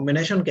দুটার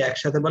কম্বিনেশনকে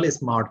একসাথে বলে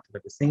smart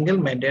therapy, single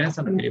maintenance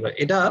and reliever.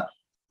 এটা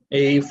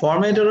এই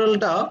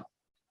ফর্মেটেরলটা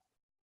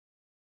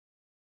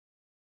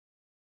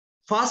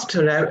ফাস্ট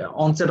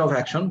অনসেট অফ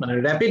অ্যাকশন মানে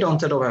র্যাপিড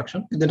অনসেট অফ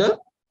অ্যাকশন, কিন্তু এটা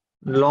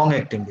লং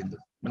অ্যাক্টিং, কিন্তু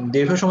মানে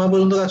দীর্ঘ সময়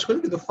পর্যন্ত কাজ করে,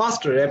 কিন্তু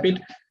fast rapid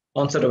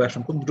onset of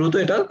action, খুব দ্রুত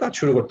এটা কাজ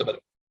শুরু করতে পারে।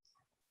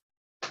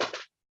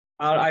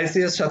 আর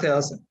আইসিএস সাথে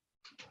আছে,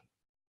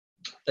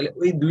 তাহলে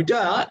ওই দুইটা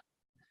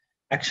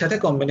একসাথে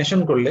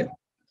কম্বিনেশন করলে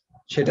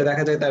সেটা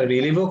দেখা যায় তার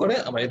রিলিভও করে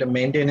আবার এটা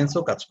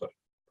মেইনটেনেন্সও কাজ করে,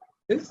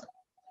 ঠিক আছে?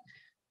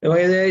 এবং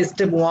এই যে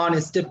স্টেপ 1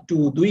 স্টেপ 2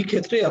 দুই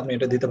ক্ষেত্রে আপনি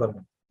এটা দিতে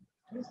পারবেন।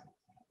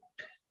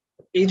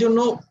 এই জন্য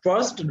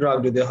ফার্স্ট ড্রাগ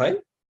যদি হয়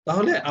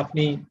তাহলে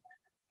আপনি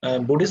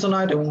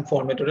বুডিসোনাইট এবং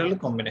ফর্মেটেরল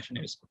কম্বিনেশন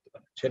ইউজ করতে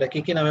পারেন। সেটা কি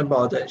কি নামে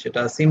পাওয়া যায়,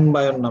 সেটা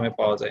সিমবায়ন নামে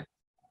পাওয়া যায়,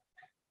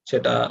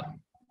 সেটা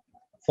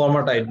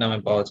ফর্মাটাইড নামে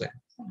পাওয়া যায়,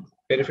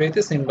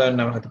 পেরিফেরিতে সিমবায়ন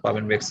নামে হয়তো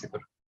পাবেন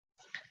মেক্সিকোর।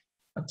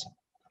 আচ্ছা,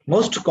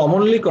 মোস্ট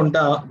কমনলি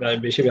কোনটা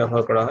বেশি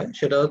ব্যবহার করা হয়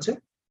সেটা হচ্ছে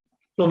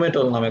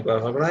ফ্লোমেটল নামে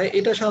ব্যবহার করা হয়।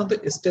 এটা সাধারণত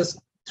স্টেজ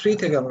 3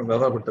 থেকে আমরা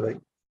ব্যবহার করতে পারি।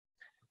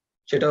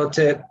 সেটা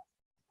হচ্ছে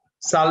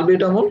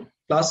salbutamol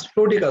plus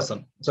fluticasone,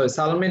 sorry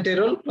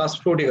সালমেটেরল plus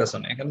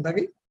fluticasone, এখানে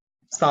থাকি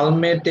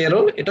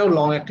সালমেটেরল, এটাও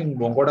long acting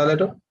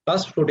bronchodilator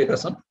plus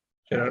fluticasone,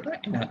 সেটা একটা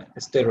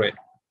স্টেরয়েড।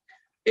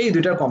 এই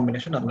দুইটার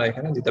কম্বিনেশন আমরা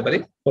এখানে দিতে পারি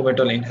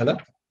ফ্লোমেটল ইনহেলার,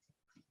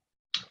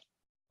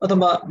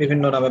 অথবা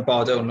বিভিন্ন নামে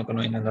পাওয়া যায়, অন্য কোনো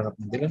ইনহেলার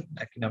আপনি দিলেন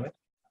একই নামে,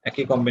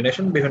 একই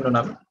কম্বিনেশন বিভিন্ন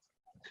নামে।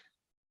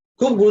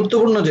 খুব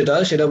গুরুত্বপূর্ণ যেটা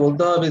সেটা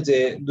বলতে হবে যে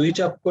 2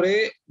 চাপ করে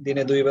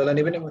দিনে 2 বেলা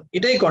নেবেন এবং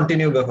এটাই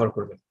কন্টিনিউ ব্যবহার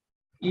করবেন।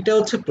 এটা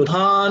হচ্ছে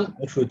প্রধান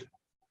ওষুধ,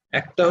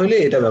 একটা হইলে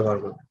এটা ব্যবহার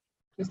করবে,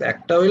 ঠিক আছে?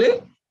 একটা হইলে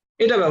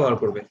এটা ব্যবহার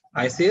করবে,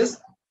 আইসিএস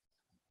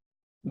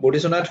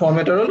বুডিসোনাইট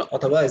ফর্মেটেরল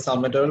অথবা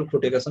সালমেটেরল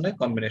ফ্লুটিকাসনের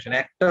কম্বিনেশন,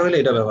 একটা হইলে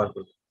এটা ব্যবহার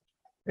করবে।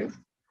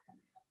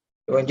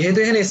 এবং যেহেতু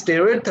এখানে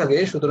স্টেরয়েড থাকে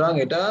সুতরাং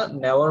এটা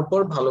নেওয়ার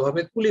পর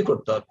ভালোভাবে কুলি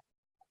করতে হবে,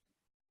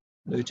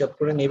 2 চাপ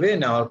করে নিবে,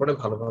 নেওয়ার পরে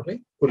ভালোভাবে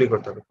কুলি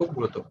করতে হবে, খুব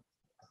গুরুত্বপূর্ণ।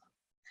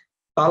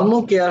 পালমো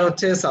কেয়ার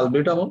হচ্ছে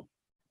সালবিটামল।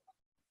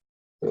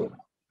 তো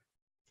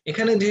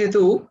এখানে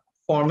যেহেতু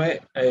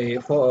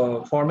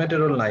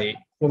ফর্মেটেরল নাই,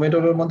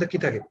 ফ্লোমেটেরলের মধ্যে কি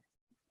থাকে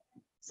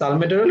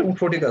সালমেটেরল এবং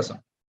ফ্লুটিকাসন,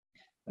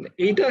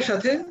 এইটার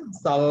সাথে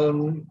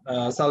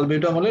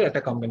সালবিটামলের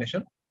একটা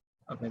কম্বিনেশন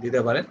আপনি দিতে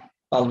পারেন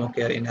পালমো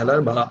কেয়ার ইনহেলার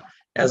বা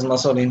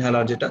অ্যাজমাসল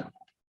ইনহেলার যেটা।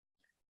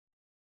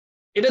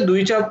 এটা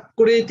 2 চাপ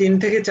করে 3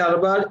 থেকে 4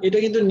 বার, এটা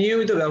কিন্তু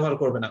নিয়মিত ব্যবহার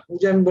করবে না। ওই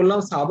যে আমি বললাম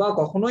সাবা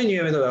কখনোই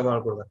নিয়মিত ব্যবহার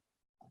করবে না।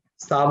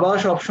 সাবা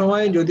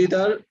সবসময় যদি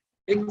তার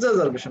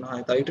এক্সাজারবেশন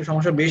হয়, তার একটু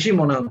সমস্যা বেশি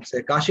মনে হচ্ছে,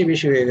 কাশি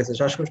বেশি হয়ে গেছে,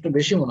 শ্বাসকষ্ট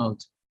বেশি মনে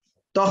হচ্ছে,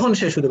 তখন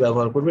সে শুধু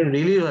ব্যবহার করবে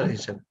রিলিভার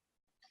হিসেবে।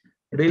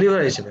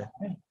 রিলিভার হিসেবে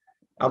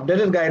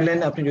আপডেটেড গাইডলাইন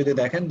আপনি যদি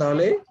দেখেন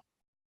তাহলে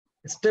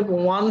স্টেপ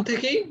 1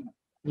 থেকেই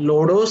লো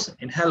ডোজ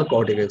ইনহেল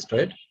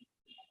কর্টিকোস্টেরয়েড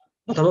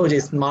অথবা ওই যে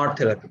স্মার্ট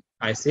থেরাপি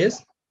আইসিএস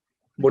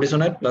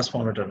বুডিসোনাইট প্লাস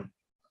ফর্মেটেরল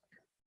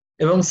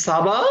এবং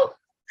সাবা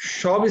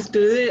সব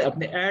স্টেজে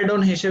আপনি অ্যাড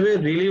অন হিসেবে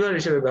রিলিভার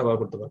হিসেবে ব্যবহার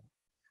করতে পারেন।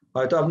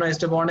 হয়তো আপনার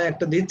স্টেপ 1 এ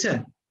একটা দিচ্ছেন,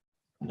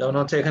 যেমন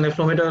হচ্ছে এখানে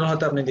ফ্লোমেটেরল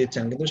হয়তো আপনি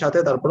দিচ্ছেন কিন্তু সাথে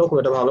তারপরেও খুব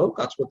একটা ভালো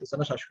কাজ করতেছে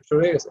না, শ্বাসকষ্ট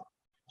হয়ে গেছে,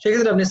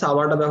 সেক্ষেত্রে আপনি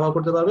সাবারটা ব্যবহার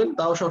করতে পারবেন,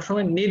 তাও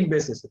সবসময় নিড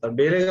বেসিসে, তার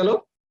বেড়ে গেল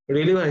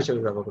রিলিভার হিসেবে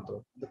ব্যবহার করতে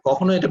পারবেন,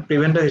 কখনো এটা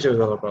প্রিভেন্টার হিসেবে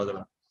ব্যবহার করা যাবে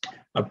না।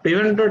 আর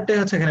প্রিভেন্টরটাই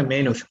হচ্ছে এখানে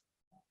মেইন ওষুধ,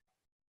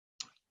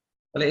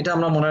 তাহলে এটা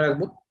আমরা মনে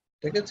রাখবো,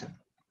 ঠিক আছে?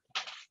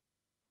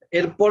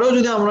 এরপরেও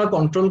যদি আমরা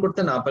কন্ট্রোল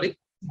করতে না পারি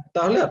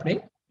তাহলে আপনি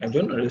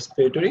একজন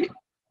রেসপিরেটরি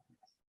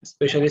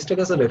স্পেশালিস্টের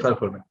কাছে রেফার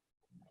করবেন,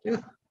 ঠিক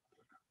আছে?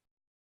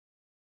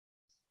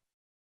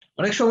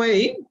 অনেক সময়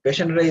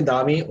পেশেন্টরা এই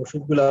দামি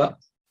ওষুধগুলা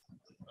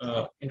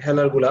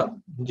ইনহেলার গুলা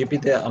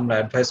জিপিতে আমরা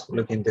অ্যাডভাইস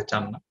করে কিনতে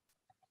চান না।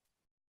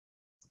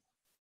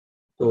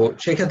 তো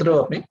সেই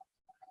ক্ষেত্রেও আপনি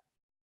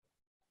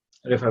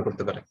রেফার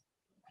করতে পারেন।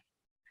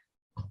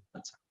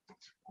 আচ্ছা,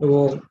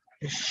 এবং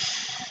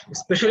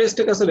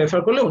স্পেশালিস্টের কাছে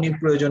রেফার করলে উনি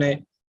প্রয়োজনে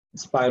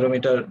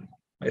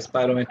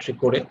স্পাইরোমেট্রি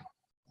করে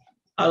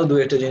আরো দু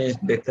একটা জিনিস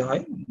দেখতে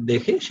হয়,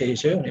 দেখে সেই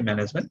হিসেবে উনি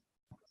ম্যানেজমেন্ট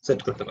সেট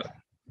করতে পারেন।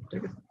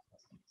 ঠিক আছে,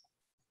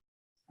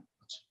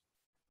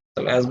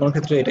 তাহলে অ্যাজমার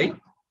ক্ষেত্রে এটাই।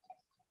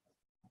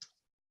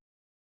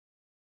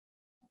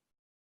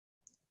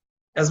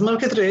 অ্যাজমার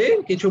ক্ষেত্রে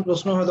কিছু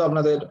প্রশ্ন হয়তো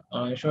আপনাদের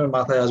অনেক সময়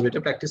মাথায় আসবে,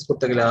 এটা প্র্যাকটিস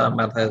করতে গেলে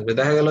মাথায় আসবে।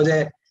 দেখা গেল যে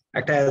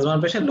একটা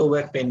অ্যাজমার পেশেন্ট লো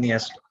ব্যাক পেইন নিয়ে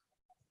আসলো,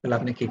 তাহলে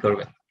আপনি কি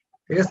করবেন?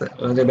 ঠিক আছে,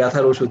 যে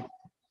ব্যথার ওষুধ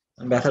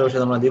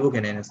আমরা দিব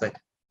কিনা এনএসআইড,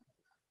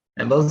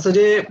 বলছে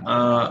যে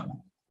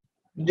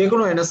যে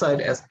কোনো এনএসআইড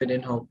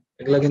অ্যাসপিরিন হোক,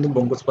 এগুলা কিন্তু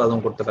ব্রঙ্কোস্পাজম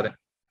করতে পারে।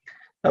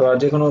 আবার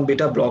যে কোনো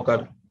beta blocker,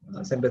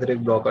 sympathetic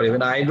blocker,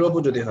 even I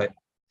ড্রপও যদি হয়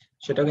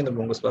সেটাও কিন্তু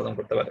ব্রঙ্কোস্পাজম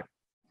করতে পারে।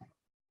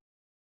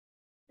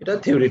 এটা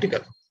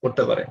থিওরিটিক্যাল,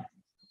 করতে পারে।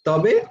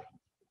 তবে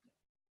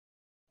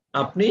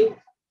আপনি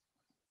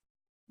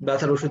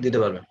ব্যথার ওষুধ দিতে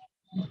পারবেন,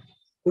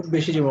 খুব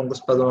বেশি যে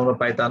ব্রঙ্কোস্পাজম আমরা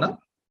পাই তা না।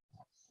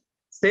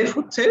 সেফ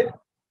হচ্ছে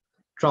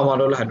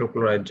ট্রমাডল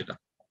হাইড্রোক্লোরাইড, যেটা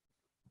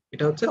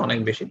এটা হচ্ছে অনেক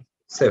বেশি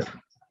সেফ,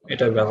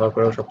 এটা ব্যবহার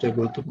করা সবচেয়ে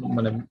গুরুত্বপূর্ণ,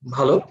 মানে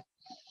ভালো,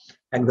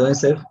 একদমই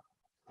সেফ।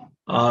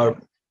 আর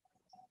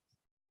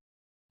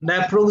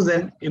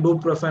ন্যাপ্রোক্সেন,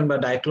 ইবুপ্রোফেন বা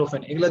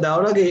ডাইক্লোফেন এগুলো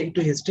দেওয়ার আগে একটু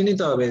হিস্ট্রি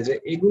নিতে হবে যে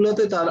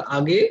এগুলোতে তার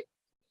আগে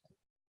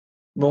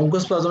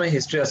ব্রঙ্কোস্পাজমের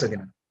হিস্ট্রি আছে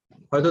কিনা।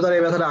 হয়তো তার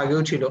এই ব্যথাটা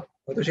আগেও ছিল,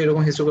 হয়তো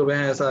সেরকম হিস্ট্রি করবে,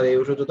 হ্যাঁ স্যার এই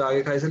ওষুধ তো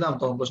আগে খাইছিলাম,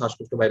 তখন তো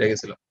শ্বাসকষ্ট বাইরে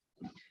গেছিল,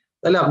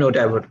 তাহলে আপনি ওটা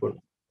অ্যাভয়েড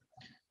করবেন।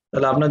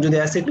 তাহলে আপনার যদি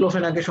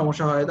অ্যাসিক্লোফেন আগে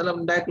সমস্যা হয়, তাহলে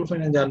আপনি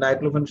ডাইক্লোফেনে যান,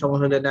 ডাইক্লোফেন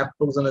সমস্যা হলে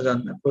ন্যাপ্রোক্সেনে যান,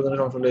 ন্যাপ্রোক্সেনের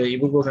সমস্যা হলে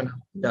ইবুপ্রোফেন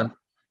যান,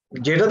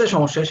 যেটাতে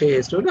সমস্যা সেই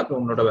হিস্ট্রি হলে আপনি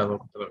অন্যটা ব্যবহার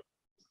করতে পারবেন।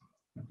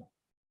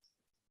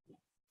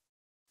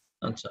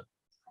 আচ্ছা,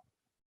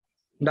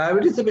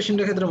 ডায়াবেটিস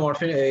পেশেন্টের ক্ষেত্রে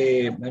মরফিন, এই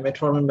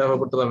মেটফরমিন ব্যবহার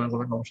করতে পারবেন,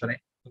 কোনো সমস্যা নেই,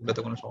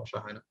 এগুলোতে কোনো সমস্যা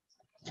হয় না।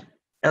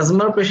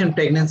 অ্যাজমার পেশেন্ট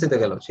প্রেগন্যান্সিতে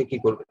গেল, সে কি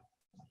করবে?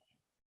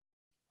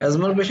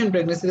 অ্যাজমার পেশেন্ট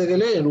প্রেগন্যান্সিতে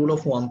গেলে রুল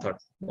অফ 1/3,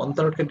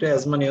 1/3 ক্ষেত্রে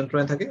অ্যাজমা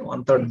নিয়ন্ত্রণে থাকে,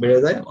 1/3 বেড়ে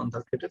যায়,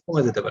 1/3 ক্ষেত্রে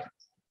কমে যেতে পারে।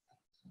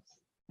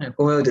 হ্যাঁ,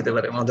 কমেও যেতে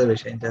পারে, আমাদের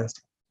বেশি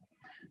ইন্টারেস্টিং।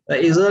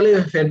 ইউজুয়ালি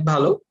ফেট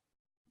ভালো,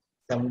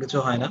 তেমন কিছু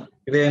হয় না।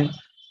 ইভেন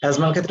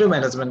অ্যাজমার ক্ষেত্রে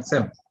ম্যানেজমেন্ট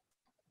সেম।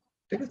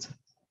 ঠিক আছে,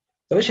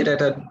 তবে সেটা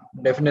একটা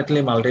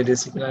ডেফিনেটলি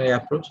মাল্টিডিসিপ্লিনারি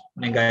অ্যাপ্রোচ,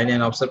 মানে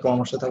গাইনিয়ান অফিসার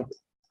পরামর্শ থাকবে,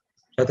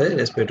 সাথে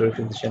রেসপিরেটরি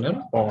ফিজিশিয়ানের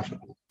পরামর্শ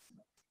থাকবে।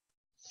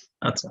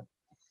 আচ্ছা,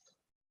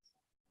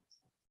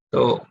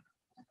 তো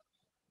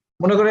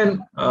মনে করেন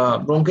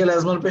ব্রঙ্কিয়াল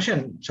অ্যাজমার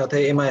পেশেন্ট, সাথে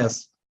এমআইএস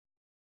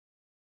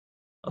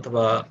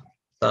অথবা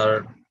তার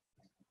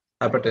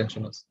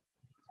হাইপারটেনশন আছে,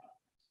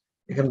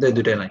 এখানে তো এই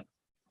দুটাই নাই,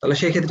 তাহলে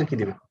সেই ক্ষেত্রে কি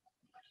দিবে?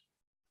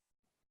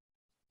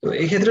 তো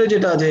এই ক্ষেত্রে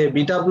যেটা, যে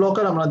বিটা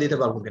ব্লকার আমরা দিতে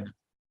পারবো কিনা।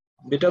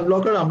 বিটা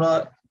ব্লকার আমরা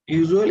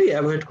ইউজুয়ালি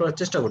অ্যাভয়েড করার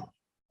চেষ্টা করি।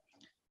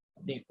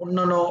 আপনি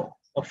অন্যান্য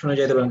অপশনে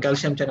যেতে পারেন,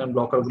 ক্যালসিয়াম চ্যানেল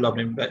ব্লকার গুলো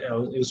আপনি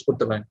ইউজ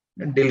করতে পারেন,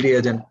 ডিলডি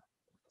এজেন্ট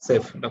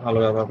সেফ, এটা ভালো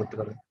ব্যবহার করতে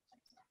পারেন।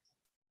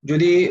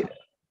 যদি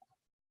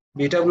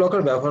বিটা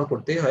ব্লকার ব্যবহার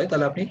করতেই হয়,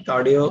 তাহলে আপনি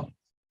কার্ডিও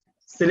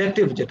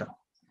সিলেক্টিভ, যেটা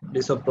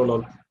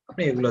ডিসোপ্রোলল,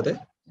 আপনি এগুলোতে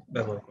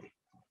ব্যবহার করুন।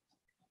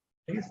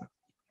 ঠিক আছে,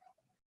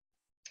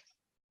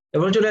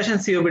 এবার চলে আসেন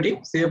সিওপিডি।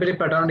 সিওপিডি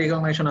প্যাটার্ন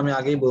রিকগনিশন আমি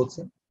আগেই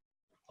বলছি,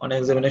 অনেক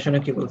এক্সামিনেশনে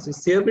কি বলছি,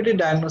 সিওপিডি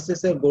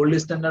ডায়াগনোসিসের গোল্ড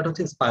স্ট্যান্ডার্ড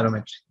হচ্ছে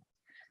স্পাইরোমেট্রি।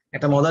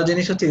 একটা মজার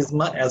জিনিস হচ্ছে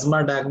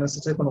অ্যাজমার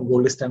ডায়াগনোসিসের কোনো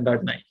গোল্ড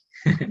স্ট্যান্ডার্ড নাই,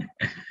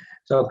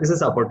 সবকিছু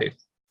সাপোর্টিভ।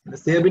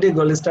 সিওপিডি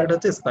গোল্ড স্ট্যান্ডার্ড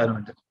হচ্ছে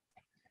স্পাইরোমেট্রি।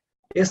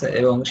 ঠিক আছে,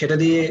 এবং সেটা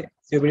দিয়ে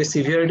সিওপিডি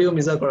সিভিয়ারিটিও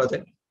মেজার করা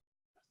যায়,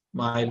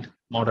 মাইল্ড,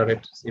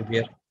 মডারেট,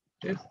 সিভিয়ার।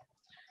 ঠিক আছে,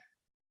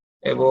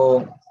 এবং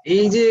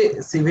এই যে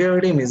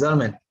সিভিয়ারিটি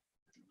মেজারমেন্ট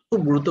খুব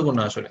গুরুত্বপূর্ণ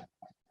আসলে,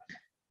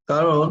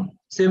 কারণ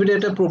সিভিয়ারিটি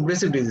একটা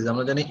প্রোগ্রেসিভ ডিজিজ,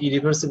 আমরা জানি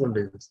ইরিভার্সিবল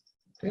ডিজিজ।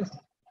 ঠিক আছে,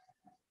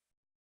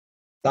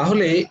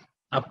 তাহলে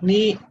আপনি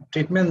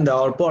ট্রিটমেন্ট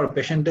দেওয়ার পর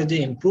পেশেন্টের যে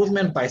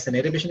ইমপ্রুভমেন্ট পাইছেন,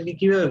 এটা পেশেন্টকে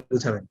কিভাবে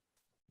বুঝাবেন?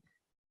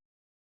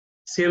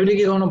 সিভিয়ারিটি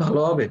কি কখনো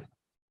ভালো হবে?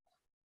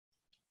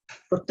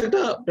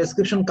 প্রত্যেকটা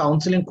প্রেসক্রিপশন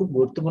কাউন্সিলিং খুব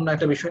গুরুত্বপূর্ণ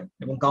একটা বিষয়,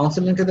 এবং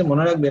কাউন্সিলিং ক্ষেত্রে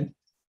মনে রাখবেন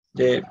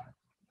যে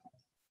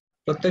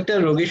প্রত্যেকটা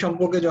রোগী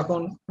সম্পর্কে, যখন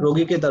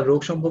রোগীকে তার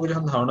রোগ সম্পর্কে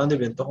যখন ধারণা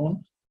দিবেন, তখন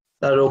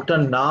তার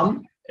রোগটার নাম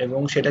এবং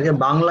সেটাকে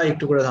বাংলা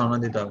একটু করে ধারণা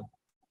দিতে হবে।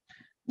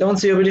 যেমন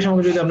সিওপিডি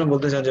সম্পর্কে যদি আপনি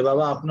বলতে চান যে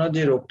বাবা আপনার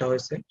যে রোগটা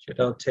হয়েছে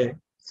সেটা হচ্ছে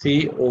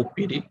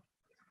সিওপিডি,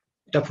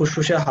 এটা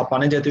ফুসফুসে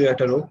হাঁপানি জাতীয়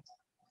একটা রোগ।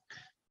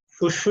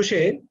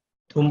 ফুসফুসে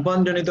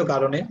ধূমপানজনিত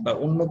কারণে বা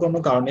অন্য কোনো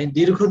কারণে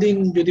দীর্ঘদিন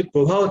যদি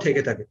প্রবাহ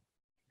থেকে থাকে,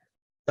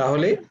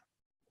 তাহলে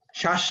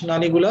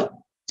শ্বাসনালীগুলা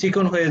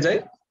চিকন হয়ে যায়,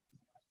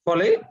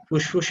 ফলে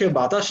ফুসফুসে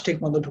বাতাস ঠিক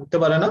মতো ঢুকতে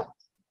পারে না।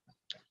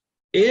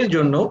 এর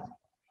জন্য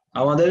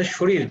আমাদের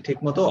শরীর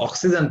ঠিকমতো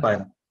অক্সিজেন পায়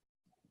না,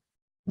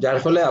 যার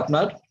ফলে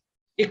আপনার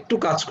একটু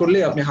কাজ করলে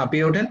আপনি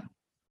হাঁপিয়ে ওঠেন,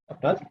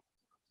 আপনার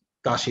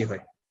কাশি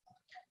হয়,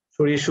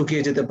 শরীর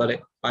শুকিয়ে যেতে পারে,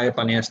 পায়ে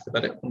পানি আসতে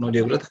পারে, অন্য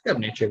যেগুলো থাকে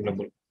আপনি সেগুলো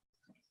বলুন।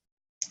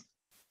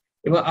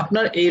 এবং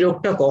আপনার এই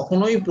রোগটা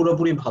কখনোই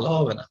পুরোপুরি ভালো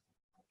হবে না,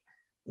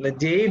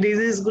 যেই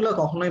ডিজিজ গুলো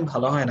কখনোই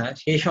ভালো হয় না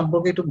সেই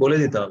সম্পর্কে একটু বলে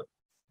দিতে হবে।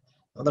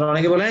 আমাদের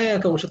অনেকে বলে হ্যাঁ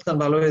একটা ওষুধ খান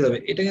ভালো হয়ে যাবে,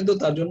 এটা কিন্তু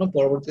তার জন্য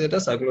পরবর্তীতে একটা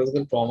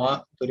সাইকোলজিক্যাল ট্রমা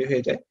তৈরি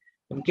হয়ে যায়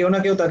এবং কেউ না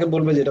কেউ তাকে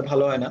বলবে যে এটা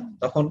ভালো হয় না,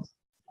 তখন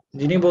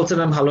যিনি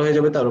বলছিলেন ভালো হয়ে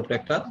যাবে তার উপরে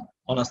একটা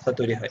অনাস্থা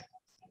তৈরি হয়,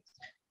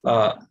 বা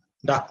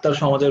ডাক্তার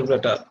সমাজের উপরে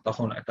একটা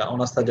তখন একটা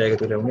অনাস্থার জায়গা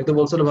তৈরি হয়, উনি তো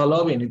বলছিল ভালো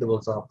হবে, ইনি তো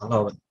বলছে ভালো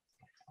হবে না,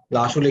 তাহলে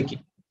আসলে কি?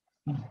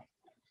 হুম।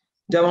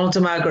 যেমন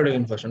হচ্ছে মায়োকার্ডিয়াল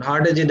ইনফার্কশন,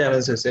 হার্টে যে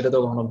ড্যামেজ হয়েছে এটা তো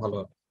কখনো ভালো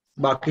হবে,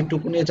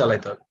 বাকিটুকু নিয়ে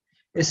চালাইতে হবে।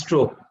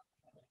 স্ট্রোক,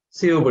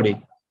 সিওপিডি,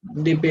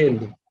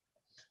 ডিপিএলডি,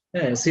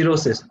 হ্যাঁ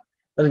সিরোসিস,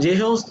 তাহলে যে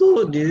সমস্ত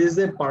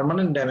ডিজিজে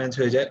পার্মানেন্ট ড্যামেজ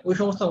হয়ে যায় ওই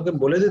সমস্ত আমাকে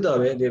বলে দিতে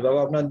হবে যে বাবা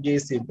আপনার যে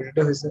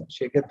সিওপিডিটা হয়েছে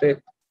সেক্ষেত্রে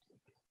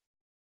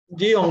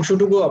যে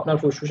অংশটুকু আপনার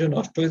ফুসফুসে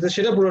নষ্ট হয়েছে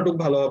সেটা পুরোটুকু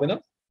ভালো হবে না,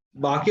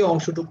 বাকি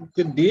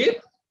অংশটুকুকে দিয়ে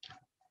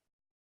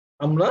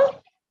আমরা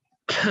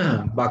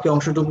বাকি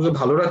অংশটুকুকে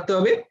ভালো রাখতে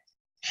হবে,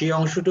 সেই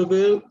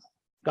অংশটুকুর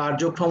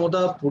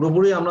কার্যক্ষমতা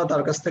পুরোপুরি আমরা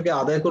তার কাছ থেকে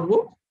আদায় করব,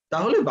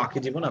 তাহলে বাকি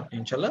জীবন আপনি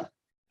ইনশাল্লাহ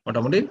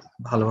মোটামুটি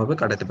ভালোভাবে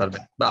কাটাতে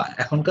পারবেন বা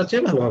এখনকার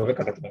চেয়ে ভালোভাবে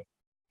কাটাতে পারবেন।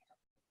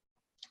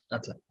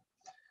 আচ্ছা,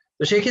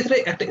 তো সেই ক্ষেত্রে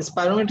একটা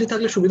স্পাইরোমেট্রি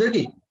থাকলে সুবিধা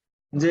কি,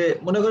 যে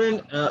মনে করেন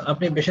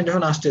আপনি পেশেন্ট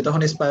যখন আসছে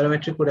তখন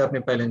স্পাইরোমেট্রি করে আপনি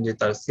পাইলেন যে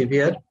তার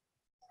সিভিয়ার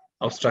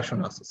অবস্ট্রাকশন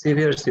আছে,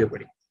 সিভিয়ার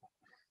সিওপিডি,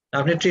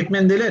 আপনি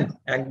ট্রিটমেন্ট দিলেন,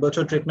 1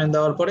 বছর ট্রিটমেন্ট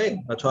দেওয়ার পরে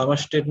বা 6 মাস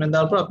ট্রিটমেন্ট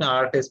দেওয়ার পর আপনি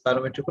আর একটা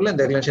স্পাইরোমেট্রি করলেন,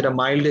 দেখলেন সেটা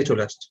মাইল্ডে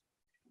চলে আসছে,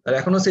 আর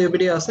এখনো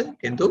সিওপিডি আছে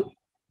কিন্তু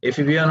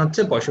এফিবিয়ান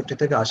হচ্ছে 65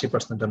 থেকে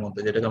 80%-এর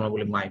মধ্যে, যেটাকে আমরা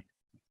বলি মাইল্ড।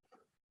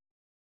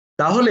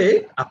 তাহলে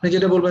আপনি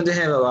যেটা বলবেন যে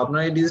হ্যাঁ বাবা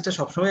আপনার এই ডিজিজটা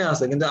সবসময়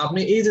আছে, কিন্তু আপনি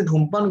এই যে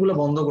ধূমপান গুলো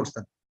বন্ধ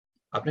করছেন,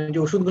 আপনি যে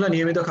ওষুধগুলো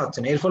নিয়মিত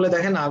খাচ্ছেন, এর ফলে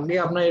দেখেন আগে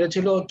আপনার এটা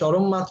ছিল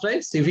চরম মাত্রায়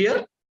সিভিয়ার,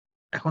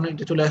 এখন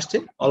এটা চলে আসছে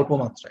অল্প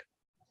মাত্রায়।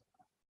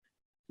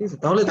 ঠিক আছে,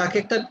 তাহলে তাকে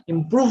একটা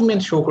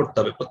ইমপ্রুভমেন্ট শো করতে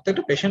হবে,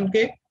 প্রত্যেকটা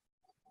পেশেন্টকে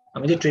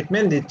আমি যে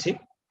ট্রিটমেন্ট দিচ্ছি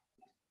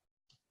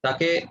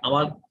তাকে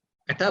আমার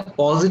একটা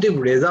পজিটিভ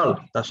রেজাল্ট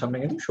তার সামনে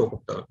কিন্তু শো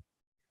করতে হবে।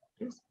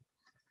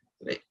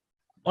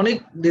 অনেক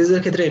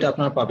ডিজিজের ক্ষেত্রে এটা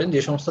আপনারা পাবেন,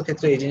 যে সমস্ত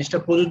ক্ষেত্রে এই জিনিসটা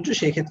প্রযোজ্য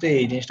সেই ক্ষেত্রে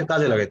এই জিনিসটা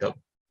কাজে লাগাইতে হবে।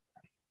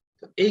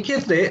 এই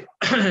ক্ষেত্রে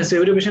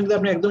সিওপিডি পেশেন্টদের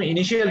আপনি একদম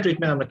ইনিশিয়াল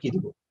ট্রিটমেন্ট আমরা কি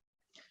দিব,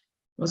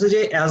 বলছে যে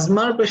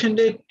অ্যাজমার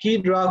পেশেন্টের কি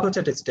ড্রাগ হচ্ছে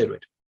একটা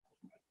স্টেরয়েড,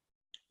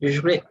 বিশেষ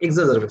করে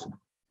এক্সাজারবেশন।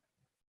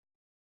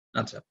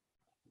 আচ্ছা,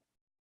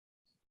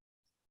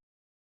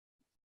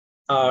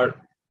 আর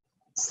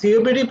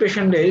সিওপিডি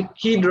পেশেন্টের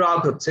কি ড্রাগ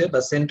হচ্ছে বা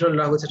সেন্ট্রাল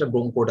ড্রাগ হচ্ছে এটা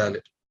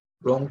ব্রোঙ্কোডাইলেটর,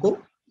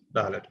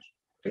 ব্রোঙ্কোডাইলেটর।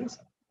 ঠিক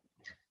আছে,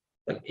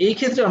 এই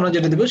ক্ষেত্রে আমরা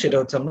যেটা দিব সেটা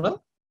হচ্ছে আমরা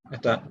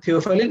একটা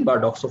থিওফাইলিন বা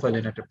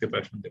ডক্সোফাইলিন একটা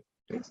প্রিপারেশন দেব।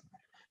 ঠিক আছে,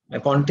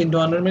 কন্টিন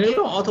 200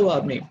 মিলিগ্রাম অথবা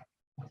আপনি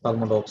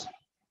পালমোডক্স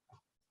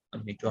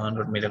আপনি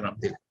 200 মিলিগ্রাম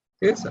দিলেন,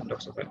 ঠিক আছে,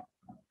 ডক্সোফাইলিন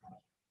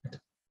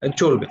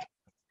চলবে।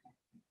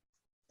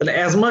 তাহলে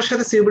অ্যাজমার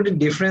সাথে সিওপিডির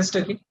ডিফারেন্সটা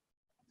কি?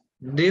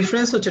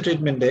 ডিফারেন্স হচ্ছে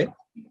ট্রিটমেন্টে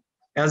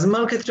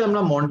অ্যাজমার ক্ষেত্রে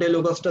আমরা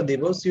মন্টেলুকাসটা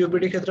দিব,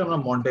 সিওপিডি ক্ষেত্রে আমরা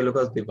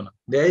মন্টেলুকাস দিব না।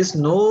 There is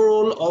no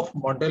role of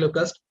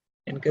montelukast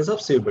in case of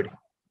COPD.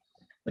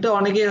 এটা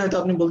অনেকেই হয়তো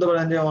আপনি বলতে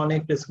পারেন যে অনেক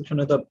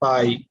প্রেসক্রিপশনে তো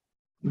পাই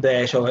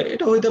দেয় সবাই,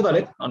 এটা হইতে পারে,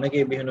 অনেকে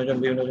বিভিন্ন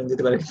জন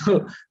দিতে পারে, কিন্তু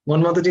মন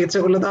মতো চিকিৎসা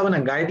করলে তো হবে না।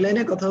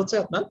 গাইডলাইনের কথা হচ্ছে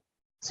আপনার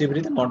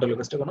সিওপিডিতে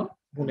মন্টেলুকাসটা কোনো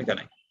ভূমিকা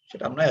নাই,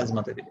 সেটা আমরা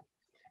অ্যাজমাতে দিব।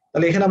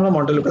 তাহলে এখানে আমরা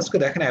মন্টেলুকাসকে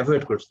দেখেন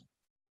অ্যাভয়েড করছি।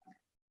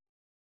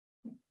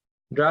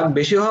 ড্রাগ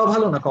বেশি হওয়া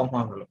ভালো না কম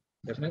হওয়া ভালো?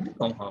 ডেফিনেটলি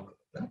কম হওয়া ভালো।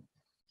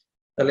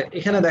 তাহলে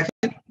এখানে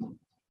দেখেন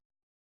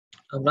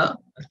আমরা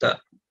একটা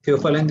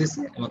থিওফাইলিন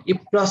দিছি এবং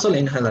ইপ্রাসল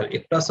ইনহেলার,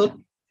 ইপ্রাসল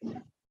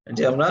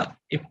যে আমরা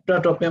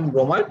ইপ্রাটোপিয়াম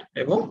ব্রোমাইড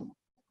এবং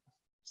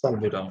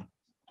সালবিউটামল।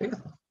 ঠিক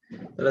আছে,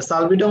 তাহলে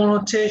সালবিউটামল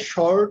হচ্ছে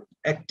শর্ট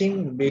অ্যাক্টিং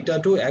বিটা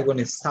 2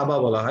 অ্যাগনিস্ট, সাবা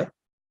বলা হয়,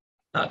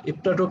 আর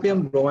ইপ্রাটোপিয়াম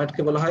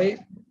ব্রোমাইডকে বলা হয়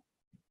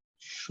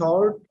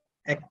শর্ট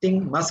অ্যাক্টিং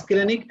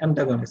মাস্কেরানিক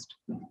অ্যান্টাগনিস্ট,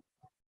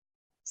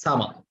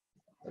 সামা।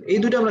 এই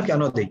দুটো আমরা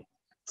কেন দেই?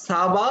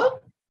 সাবা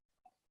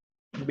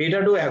বিটা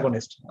 2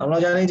 অ্যাগনিস্ট, আমরা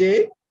জানি যে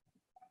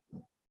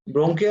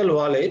ব্রোঙ্কিয়াল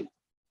ওয়ালে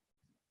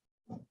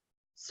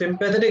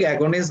সিম্প্যাথেটিক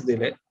অ্যাগনিস্ট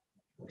দিলে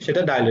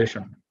সেটা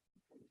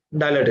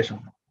ডাইলেটেশন,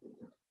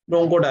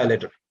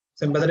 ব্রোঙ্কোডাইলেটর,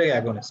 সিম্প্যাথেটিক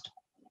অ্যাগনিস্ট।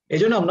 এই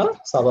জন্য আমরা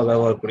সাবা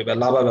ব্যবহার করি বা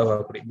লাবা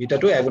ব্যবহার করি, বিটা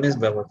 2 অ্যাগনিস্ট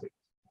ব্যবহার করি।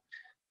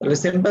 তাহলে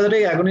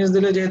সিম্প্যাথেটিক অ্যাগনিস্ট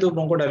দিলে যেহেতু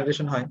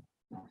ব্রোঙ্কোডাইলেটেশন হয়,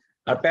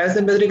 আর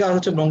প্যারাসিম্প্যাথেটিক আর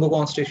হচ্ছে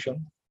ব্রোঙ্কোকনস্ট্রিকশন,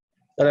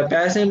 তাহলে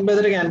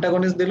প্যারাসিম্প্যাথেটিক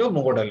অ্যান্টাগনিস্ট দিলেও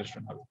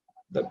ব্রোঙ্কোডাইলেশন হবে।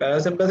 তো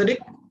প্যারাসিম্প্যাথেটিক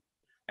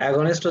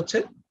অ্যাগনিস্ট হচ্ছে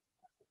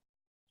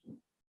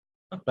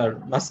আপনার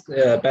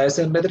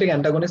প্যারাসিম্প্যাথেটিক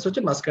অ্যান্টাগনিস্ট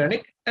হচ্ছে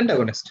muscarinic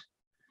antagonist,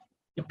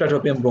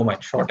 ipratropium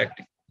bromide short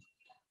acting.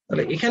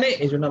 তাহলে এখানে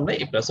এই জন্য আমরা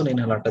ইপ্রাসল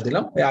ইনহেলারটা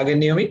দিলাম ওই আগের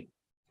নিয়মই,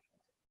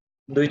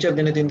 2-4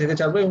 দিনে 3 থেকে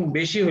 4 বার, এবং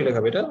বেশি হইলে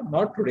খাবে, এটা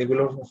not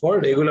regular for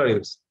regular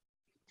use.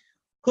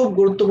 খুব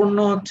গুরুত্বপূর্ণ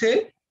হচ্ছে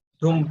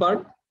ধূমপান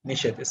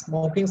নিষেধ,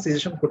 স্মোকিং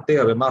সিজেশন করতেই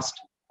হবে, মাস্ট।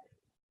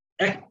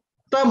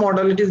 একটা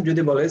মডালিটি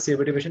যদি বলে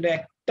সিওপিডি পেশেন্টে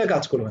একটা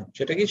কাজ করবেন,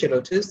 সেটা কি? সেটা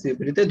হচ্ছে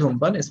সিওপিডিতে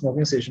ধূমপান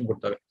স্মোকিং সিজেশন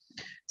করতে হবে।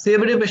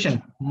 সিওপিডি পেশেন্ট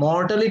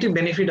মর্টালিটি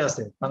বেনিফিট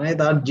আছে, মানে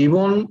তার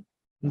জীবন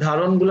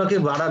ধারণ গুলাকে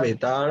বাড়াবে,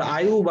 তার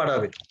আয়ু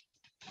বাড়াবে।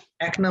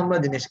 1 নাম্বার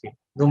জিনিস কি?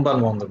 ধূমপান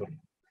বন্ধ করবে।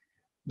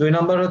 2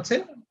 নাম্বার হচ্ছে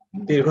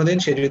দীর্ঘদিন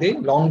সে যদি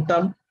লং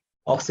টার্ম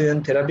অক্সিজেন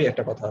থেরাপি,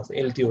 একটা কথা আছে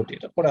এলটিওটি,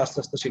 এটা পরে আস্তে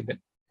আস্তে শিখবেন।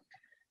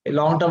 এই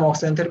লং টার্ম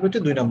অক্সিজেন থেরাপি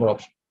হচ্ছে 2 নম্বর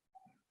অপশন।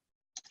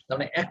 তার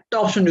মানে একটা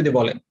অপশন যদি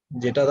বলেন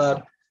যেটা তার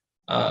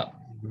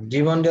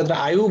জীবনযাত্রা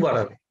আয়ু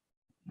বাড়াবে,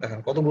 দেখেন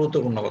কত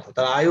গুরুত্বপূর্ণ কথা,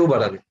 তার আয়ু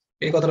বাড়াবে,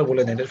 এই কথাটা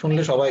বলে দেন, এটা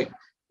শুনলে সবাই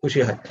খুশি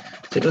হয়।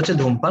 সেটা হচ্ছে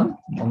ধূমপান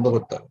বন্ধ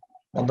করতে হবে,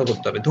 বন্ধ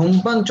করতে হবে।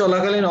 ধূমপান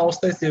চলাকালীন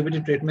অবস্থায় সিওপিডি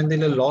ট্রিটমেন্ট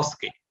দিলে লস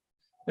কি?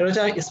 এটা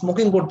হচ্ছে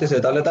স্মোকিং করতেছে,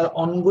 তাহলে তার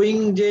অনগোয়িং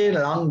যে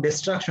লাং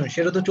ডিস্ট্রাকশন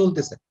সেটা তো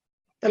চলতেছে,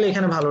 তাহলে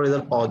এখানে ভালো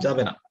রেজাল্ট পাওয়া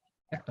যাবে না,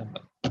 1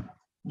 নম্বর।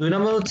 2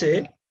 নম্বর হচ্ছে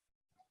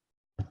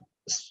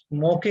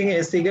স্মোকিং এ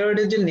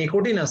সিগারেটের যে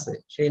নিকোটিন আছে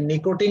সেই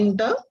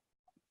নিকোটিনটা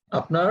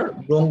আপনার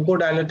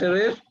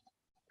ব্রঙ্কোডাইলেটরের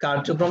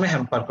কার্যক্রমে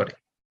হ্যাম্পার করে,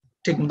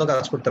 ঠিক মতো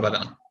কাজ করতে পারে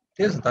না,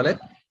 ঠিক আছে? তাহলে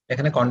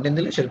এখানে কন্টেন্ট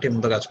দিলে সেটা ঠিক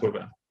মতো কাজ করবে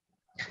না।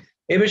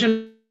 এই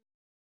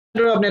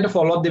পেশেন্টের আপনি একটা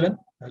ফলো আপ দিবেন,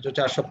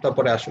 4 সপ্তাহ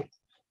পরে আসুক।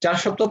 4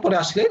 সপ্তাহ পরে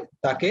আসলে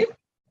তাকে,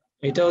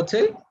 এটা হচ্ছে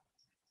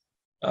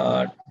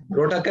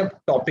রোটাক্যাপ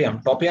টপিয়াম,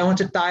 টপিয়াম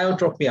হচ্ছে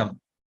টায়োট্রপিয়াম,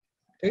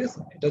 ঠিক আছে?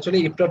 এটা হচ্ছে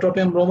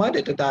ইপ্টোট্রপিয়াম ব্রোমাইড,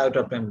 এটা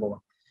টায়োট্রপিয়াম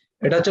ব্রোমাইড।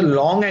 এটা হচ্ছে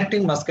লং অ্যাক্টিং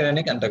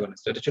মাস্কারেনিক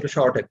অ্যান্টাগনিস্ট, এটা ছিল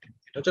শর্ট অ্যাক্টিং,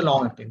 এটা হচ্ছে লং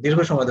অ্যাক্টিং, দীর্ঘ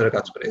সময় ধরে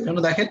কাজ করে। এই জন্য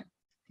দেখেন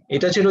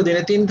এটা ছিল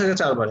দিনে 3 থেকে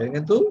 4 বার,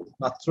 কিন্তু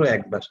মাত্র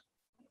 1 বার,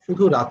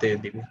 শুধু রাতে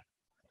দিবে,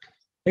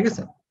 ঠিক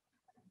আছে?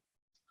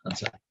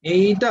 আচ্ছা,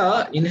 এইটা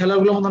ইনহেলার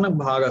গুলোর মধ্যে অনেক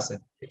ভাগ আছে,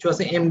 কিছু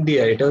আছে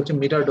এমডিআই, এটা হচ্ছে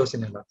মিটার ডোজ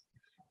ইনহেলার,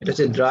 এটা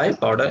হচ্ছে ড্রাই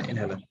পাউডার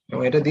ইনহেলার,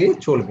 এবং এটা দিয়ে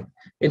চলবে।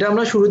 এটা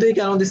আমরা শুরুতেই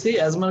কেন দিচ্ছি,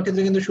 অ্যাজমার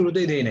ক্ষেত্রে কিন্তু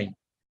শুরুতেই দেই নাই,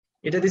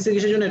 এটা দিচ্ছি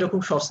কিসের জন্য, এটা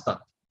খুব সস্তা,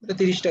 এটা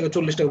 30 টাকা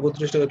 40 টাকা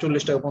 32 টাকা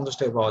 40 টাকা 50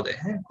 টাকা পাওয়া যায়,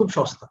 হ্যাঁ খুব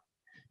সস্তা,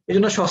 এই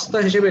জন্য সস্তা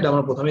হিসেবে এটা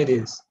আমরা প্রথমেই দিয়ে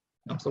দিচ্ছি,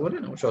 বুঝতে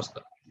পারলেন? সস্তা।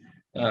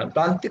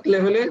 প্রান্তিক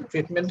লেভেলে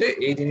ট্রিটমেন্টে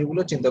এই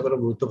জিনিসগুলো চিন্তা করা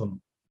গুরুত্বপূর্ণ,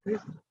 ঠিক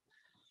আছে?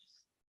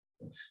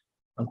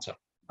 আচ্ছা,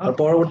 আর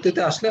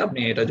পরবর্তীতে আসলে আপনি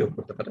এটা যোগ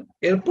করতে পারেন।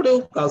 এরপরেও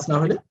কাজ না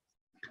হলে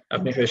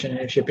আপনি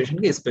সে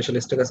পেশেন্টকে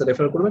স্পেশালিস্টের কাছে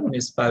রেফার করবেন, উনি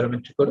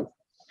স্পাইরোমেট্রি করে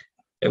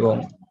এবং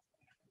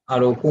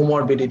আরো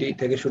কোমরবিডিটি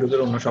থেকে শুরু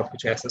করে অন্য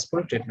সবকিছু অ্যাসেস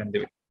করে ট্রিটমেন্ট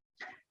দেবে।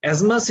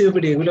 অ্যাজমা,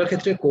 সিওপিডি এগুলোর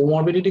ক্ষেত্রে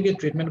কোমরবিডিটিকে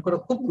ট্রিটমেন্ট করা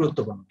খুব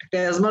গুরুত্বপূর্ণ। একটা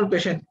অ্যাজমার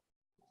পেশেন্ট,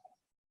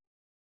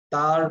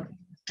 তার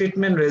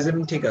ট্রিটমেন্ট রেজিম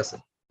ঠিক আছে,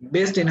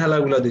 বেস্ট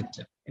ইনহেলার গুলো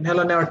দিচ্ছে,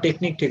 ইনহেলার নেওয়ার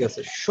টেকনিক ঠিক আছে,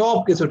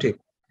 সবকিছু ঠিক,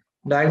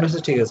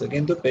 ডায়াগনোসিস ঠিক আছে,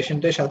 কিন্তু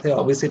পেশেন্টের সাথে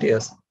অবেসিটি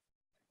আছে,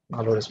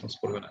 ভালো রেসপন্স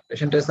করবে না।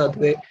 পেশেন্টের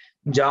সাথে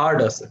জার্ড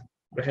আছে,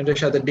 পেশেন্টের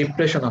সাথে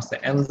ডিপ্রেশন আছে,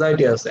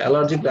 অ্যাংজাইটি আছে,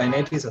 অ্যালার্জিক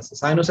রাইনাইটিস আছে,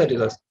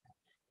 সাইনোসাইটিস আছে,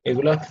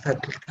 এগুলা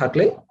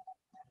থাকলে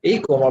এই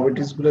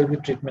কোমরবিডিটিস গুলো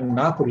ট্রিটমেন্ট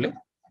না করলে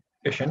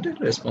পেশেন্টের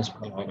রেসপন্স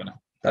ভালো হবে না,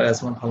 তার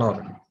রেসপন্স ভালো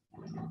হবে না।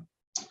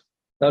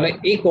 তাহলে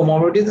এই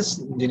কোমরবিডিটিস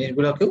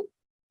জিনিসগুলোকেও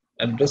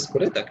অ্যাড্রেস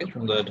করে তাকে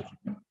সুন্দর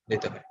ট্রিটমেন্ট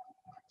দিতে হয়।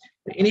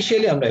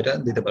 ইনিশিয়ালি আমরা এটা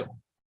দিতে পারবো।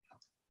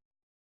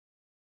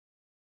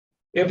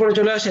 এরপরে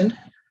চলে আসেন,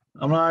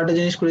 আমরা একটা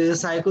জিনিস করি যে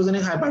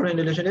সাইকোজেনিক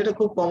হাইপারভেন্টিলেশন, এটা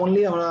খুব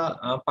কমনলি আমরা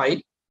পাই।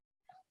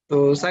 তো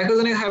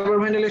সাইকোজেনিক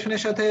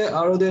হাইপারভেন্টিলেশনের সাথে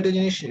আরো 2টা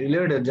জিনিস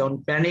রিলেটেড, যেমন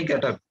প্যানিক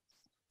অ্যাটাক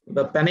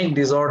বা প্যানিক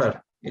ডিসঅর্ডার,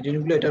 এই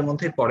জিনিসগুলো এটার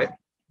মধ্যেই পড়ে,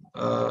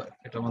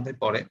 এটার মধ্যেই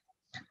পড়ে।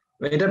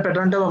 এটার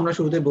প্যাটার্নটাও আমরা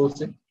শুরুতে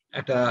বলছি,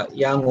 একটা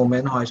ইয়াং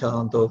ওমেন হয়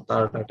সাধারণত,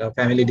 তার একটা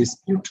ফ্যামিলি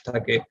ডিসপিউট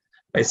থাকে,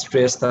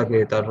 স্ট্রেস থাকে,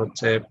 তার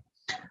হচ্ছে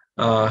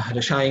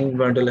শাইং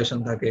ভেন্টিলেশন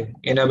থাকে,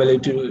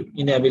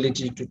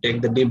 inability to take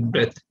the deep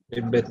breadth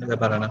নিতে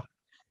পারে না,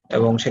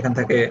 এবং সেখান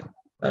থেকে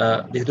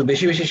যেহেতু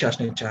বেশি বেশি শ্বাস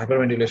নিচ্ছে,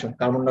 হাইপারভেন্টিলেশন,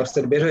 কার্বন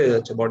ডাইঅক্সাইড বের হয়ে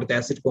যাচ্ছে, বডিতে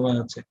অ্যাসিড কমে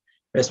যাচ্ছে,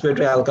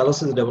 রেসপিরেটরি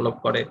অ্যালকালোসিস ডেভেলপ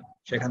করে,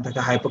 সেখান থেকে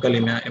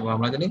হাইপোক্যালিমিয়া, এবং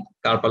আমরা জানি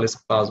কার্পাল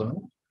স্পাজম,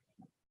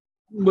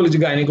 বলি যে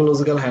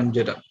গাইনিকোলজিক্যাল হ্যান্ড,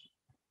 যেটা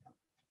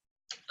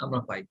আমরা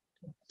পাই।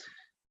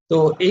 তো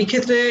এই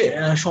ক্ষেত্রে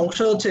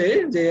সমস্যা হচ্ছে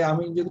যে,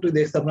 আমি যেটুকু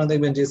দেখছি, আপনারা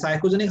দেখবেন যে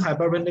সাইকোজেনিক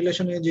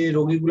হাইপারভেন্টিলেশনে যে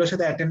রোগীগুলোর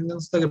সাথে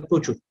অ্যাটেন্ডেন্স থাকে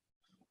প্রচুর,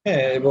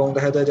 হ্যাঁ, এবং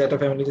দেখা যায় যে একটা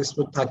ফ্যামিলি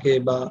ডিসপিউট থাকে,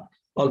 বা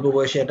অল্প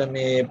বয়সে একটা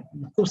মেয়ে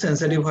খুব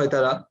সেন্সিটিভ হয়,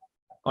 তারা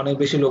অনেক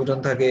বেশি লোকজন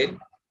থাকে,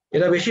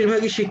 এরা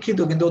বেশিরভাগই শিক্ষিত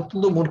কিন্তু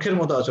অত্যন্ত মূর্খের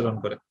মতো আচরণ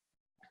করে,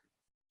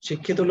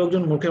 শিক্ষিত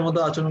লোকজন মূর্খের মতো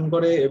আচরণ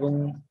করে, এবং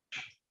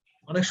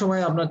অনেক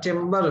সময় আপনার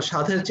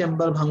সাথের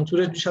চেম্বার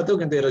ভাঙচুরের সাথেও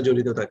কিন্তু এরা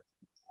জড়িত থাকে।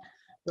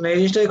 এই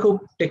জিনিসটাকে খুব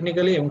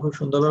টেকনিক্যালি এবং খুব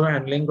সুন্দরভাবে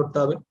হ্যান্ডলিং করতে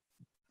হবে।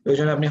 ওই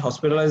জন্য আপনি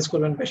হসপিটালাইজ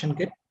করবেন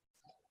পেশেন্টকে,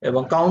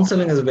 এবং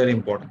counselling is very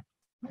important,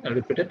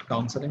 repeated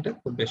কাউন্সেলিংটা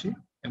খুব বেশি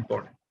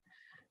ইম্পর্টেন্ট,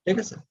 ঠিক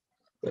আছে?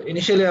 তো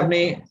ইনিশিয়ালি আপনি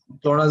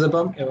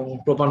ক্লোনাজেপাম এবং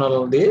প্রোপানল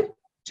দিয়ে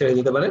ছেড়ে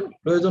দিতে পারেন,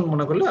 প্রয়োজন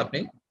মনে করলে আপনি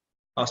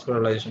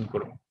হসপিটালাইজেশন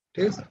করবেন,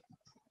 ঠিক আছে?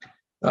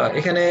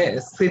 এখানে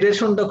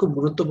সিডেশনটা খুব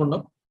গুরুত্বপূর্ণ,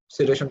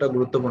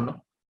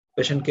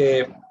 পেশেন্টকে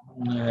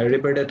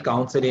রিপিটেড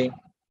কাউন্সেলিং,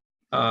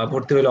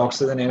 ভর্তি হলে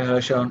অক্সিজেন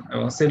ইনহেলেশন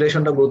এবং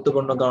সিডেশনটা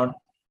গুরুত্বপূর্ণ, কারণ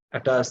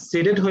একটা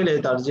সিডেট হইলে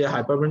তার যে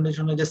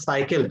হাইপারভেন্টিলেশনের যে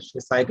সাইকেল,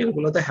 সেই সাইকেল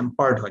গুলোতে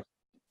হ্যাম্পার্ড হয়,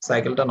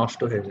 সাইকেলটা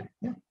নষ্ট হয়ে যায়,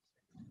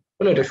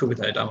 বলে এটা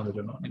সুবিধা, এটা আমাদের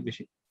জন্য অনেক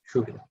বেশি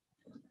সুবিধা।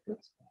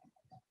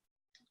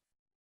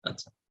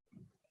 আচ্ছা,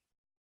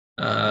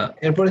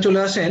 এরপরে চলে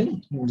আসেন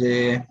যে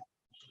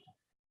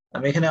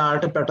আমি এখানে আর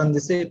একটা প্যাটার্ন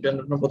দিচ্ছি,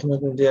 প্রথমে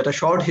যে একটা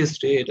শর্ট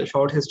হিস্ট্রি, এটা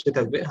শর্ট হিস্ট্রি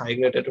থাকবে, হাই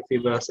গ্রেড একটা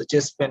ফিভার আছে,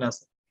 চেস্ট পেন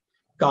আছে,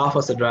 কাফ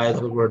আছে, ড্রাই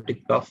হাইপোক্লোরিক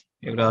কাফ,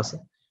 এগুলো আছে।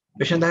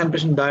 পেশেন্ট দেখেন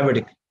পেশেন্ট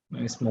ডায়াবেটিক,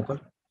 স্মোকার,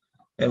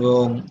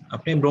 এবং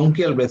আপনি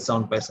ব্রঙ্কিয়াল ব্রেথ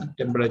সাউন্ড পাইছেন,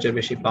 টেম্পারেচার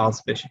বেশি, পালস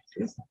বেশি,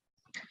 ঠিক আছে?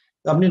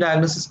 আপনি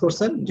ডায়াগনোসিস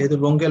করছেন, যেহেতু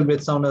ব্রঙ্কিয়াল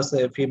ব্রেথ সাউন্ড আছে,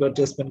 ফিভার,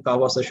 চেস্ট পেন, কাফ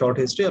আছে, শর্ট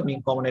হিস্ট্রি, আপনি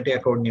কমিউনিটি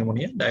অ্যাকর্ড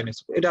নিউমোনিয়া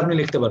ডায়াগনোসিস, এটা আপনি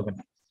লিখতে পারবেন।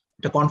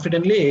 এটা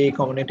কনফিডেন্টলি এই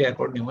কমিউনিটি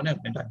অ্যাকর্ড নিউমোনিয়া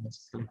আপনি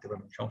ডায়াগনোসিস লিখতে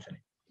পারবেন, সমস্যা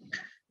নেই।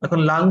 এখন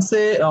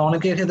লাংসে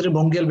অনেকের ক্ষেত্রে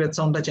ব্রঙ্কিয়াল ব্রেথ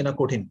সাউন্ডটা চেনা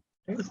কঠিন,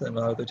 ঠিক আছে, বা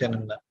হয়তো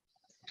চেনেন না,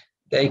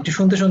 তাই একটু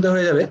শুনতে শুনতে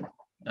হয়ে যাবে,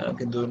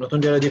 কিন্তু নতুন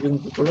যারা জিপিং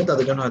করবে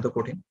তাদের জন্য হয়তো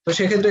কঠিন। তো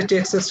সেক্ষেত্রে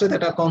চেস্ট টেস্টে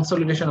একটা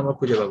কনসলিডেশন আমরা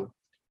খুঁজে পাবো।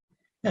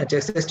 হ্যাঁ,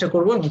 চেস্ট টেস্টটা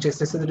করবো এবং চেস্ট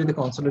টেস্টে যদি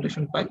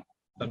কনসলিডেশন পাই,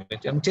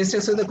 আমি চেস্ট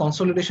টেস্টে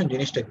কনসলিডেশন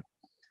জিনিসটা কি,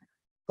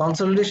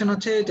 কনসলিডেশন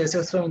হচ্ছে চেস্ট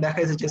টেস্টে আমি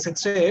দেখাইছি, চেস্ট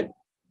টেস্টে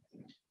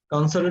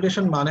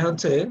কনসলিডেশন মানে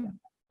হচ্ছে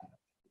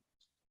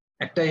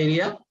একটা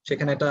এরিয়া,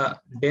 সেখানে একটা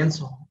ডেন্স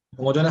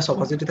হোমোজেনাস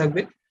অপাসিটি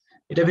থাকবে,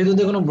 এটার ভিতর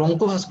দিয়ে কোনো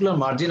ব্রঙ্কোভাস্কুলার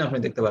মার্জিন আপনি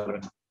দেখতে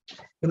পারবেন,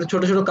 কিন্তু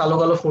ছোট ছোট কালো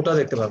কালো ফোঁটা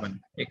দেখতে পাবেন।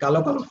 এই কালো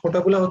কালো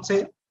ফোঁটাগুলো হচ্ছে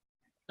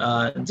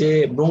যে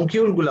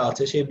ব্রঙ্কিউল গুলা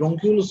আছে, সেই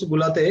ব্রঙ্কিউল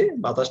গুলাতে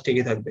বাতাস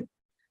টিকে থাকবে,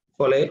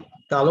 ফলে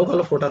কালো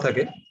কালো ফোঁটা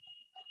থাকে।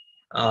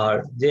 আর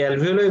যে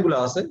অ্যালভিওলাই গুলো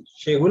আছে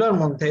সেগুলোর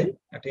মধ্যে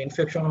একটা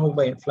ইনফেকশন হোক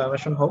বা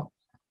ইনফ্লামেশন হোক,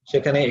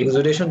 সেখানে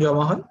এক্সুডেশন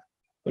জমা হয়,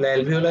 ফলে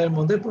অ্যালভিওলাইয়ের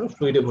মধ্যে পুরো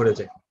ফ্লুইডে ভরে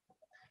যায়।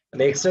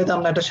 তাহলে এক্সরেতে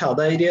আমরা একটা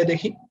সাদা এরিয়া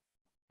দেখি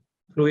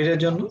ফ্লুইডের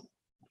জন্য,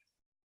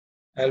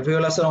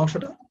 অ্যালভিওলাসের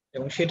অংশটা,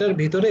 এবং সেটার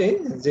ভিতরে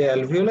যে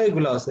অ্যালভিওলাই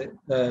গুলো আছে,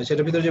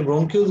 সেটার ভিতরে যে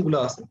ব্রঙ্কিউলস গুলো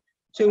আছে,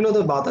 সেগুলো তো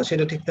বাতাস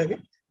সেটা ঠিক থাকে।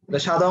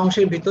 সাদা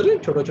অংশের ভিতরে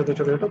ছোট ছোট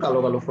ছোট ছোট কালো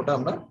কালো ফোঁটা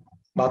আমরা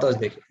বাতাস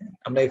দেখি।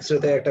 আমরা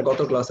এক্সরেতে একটা গত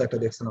ক্লাসে একটা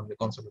দেখছিলাম যে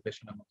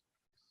কনসলিডেশনের মধ্যে,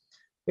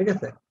 ঠিক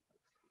আছে,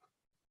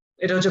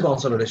 এটা হচ্ছে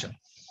কনসলিডেশন।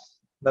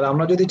 তাহলে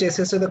আমরা যদি চেস্ট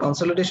টেস্টে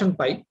কনসলিডেশন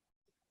পাই,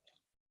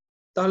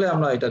 তাহলে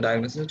আমরা এটা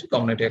ডায়াগনোসিস হচ্ছে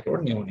কমিউনিটি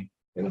অ্যাকোয়ার্ড নিউমোনিয়া,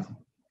 ঠিক আছে।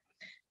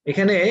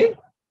 এখানে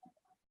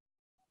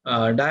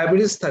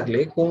ডায়াবেটিস থাকলে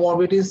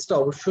কোমরবিডিটিসটা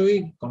অবশ্যই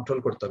কন্ট্রোল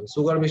করতে হবে,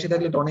 সুগার বেশি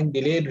থাকলে এটা অনেক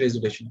ডিলেড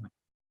রেজুলেশন হয়,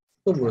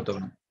 খুব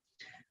গুরুত্বপূর্ণ।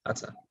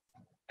 আচ্ছা,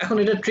 এখন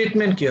এটা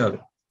ট্রিটমেন্ট কি হবে?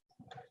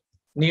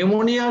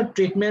 নিউমোনিয়ার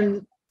ট্রিটমেন্ট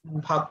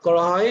ভাগ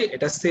করা হয়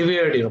এটা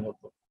সিভিয়ারিটির উপর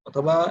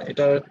অথবা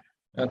এটার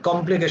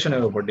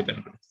কমপ্লিকেশনের উপর ডিপেন্ড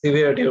করে,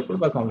 সিভিয়ারিটির উপর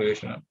বা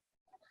কমপ্লিকেশনের।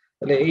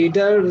 তাহলে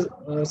এইটার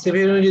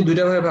সিভিয়ারিটি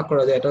দুইটা ভাবে ভাগ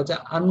করা যায়, এটা হচ্ছে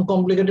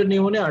আনকমপ্লিকেটেড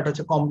নিউমোনিয়া আর এটা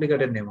হচ্ছে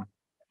কমপ্লিকেটেড নিউমোনিয়া।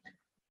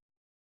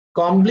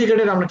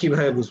 কমপ্লিকেটেড আমরা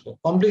কিভাবে বুঝবো?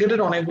 কমপ্লিকেটেড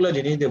অনেকগুলো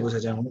জিনিস দিয়ে বোঝা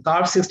যায়,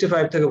 কার্ভ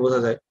 65 থেকে বোঝা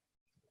যায়।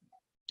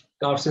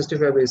 কার্ভ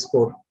 65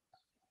 স্কোর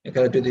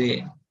এখানে যদি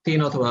 3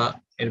 অথবা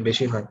এর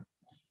বেশি হয়,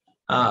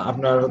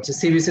 আপনার হচ্ছে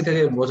সিবিসি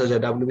থেকে বোঝা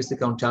যায়, ডাব্লিউবিসি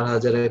কাউন্ট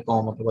 4000-এর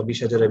কম অথবা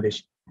 20,000-এর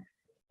বেশি,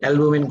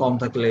 অ্যালবুমিন কম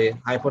থাকলে,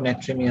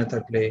 হাইপোনাট্রিমিয়া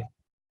থাকলে,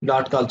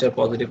 ব্লাড কালচার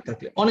পজিটিভ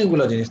থাকলে,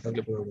 অনেকগুলো জিনিস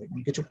থাকলে বোঝা যায়,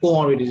 কিছু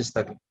কোমরবিডিটিস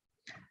থাকলে।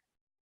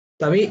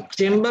 তো আমি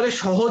চেম্বারে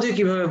সহজে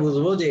কিভাবে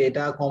বুঝবো যে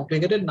এটা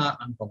কমপ্লিকেটেড না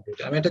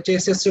আনকমপ্লিকেটেড? আমি একটা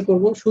চেস্ট টেস্ট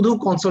করবো, শুধু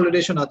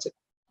কনসলিডেশন আছে,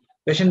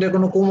 পেশেন্টের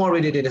কোনো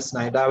কোমরবিডিটিস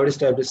নাই,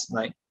 ডায়াবেটিস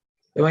নাই,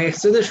 এবং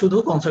এক্সরেতে শুধু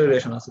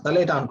কনসলিডেশন আছে, তাহলে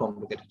এটা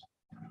আনকমপ্লিকেটেড।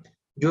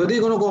 যদি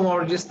কোনো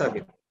কোমরবিডিটিস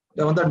থাকে,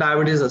 যেমন তার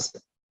ডায়াবেটিস আছে,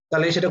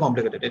 তাহলে সেটা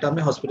কমপ্লিকেটেড, এটা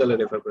আপনি হসপিটালে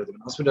রেফার করে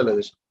দেবেন,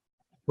 হসপিটালাইজেশন,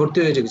 ভর্তি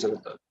হয়ে চিকিৎসা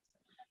করতে হবে,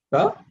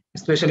 বা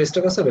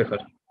স্পেশালিস্টের কাছে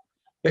রেফার।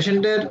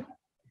 পেশেন্টের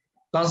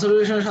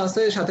কনসলিডেশনের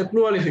সাথে সাথে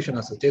প্লুরাল এফিউশন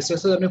আছে, চেস্ট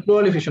টেস্টে আপনি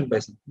প্লুরাল এফিউশন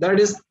পাইছেন, দ্যাট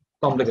ইজ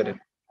কমপ্লিকেটেড,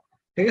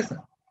 ঠিক আছে,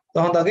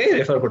 তখন তাকে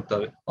রেফার করতে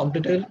হবে।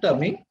 কমপ্লিকেটেডটা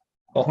আপনি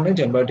কখনোই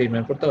চেম্বারে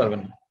ট্রিটমেন্ট করতে পারবেন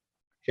না,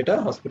 সেটা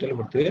হসপিটালে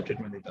ভর্তি হয়ে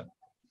ট্রিটমেন্ট দিতে হবে।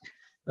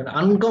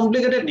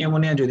 আনকমপ্লিকেটেড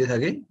নিউমোনিয়া যদি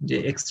থাকে, যে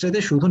এক্সরেতে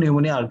শুধু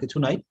নিউমোনিয়া আর কিছু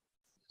নাই,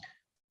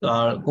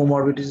 আর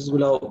কোমরবিডিটিস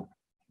গুলাও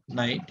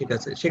নাই, ঠিক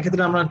আছে,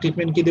 সেক্ষেত্রে আমরা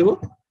ট্রিটমেন্ট কি দেব?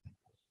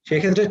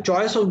 সেক্ষেত্রে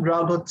চয়েস অফ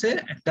ড্রাগ হচ্ছে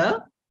একটা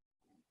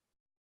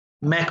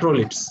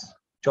ম্যাক্রোলিডস,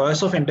 choice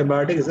of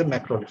antibiotic is a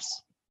ম্যাক্রোলিডস,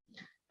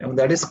 এবং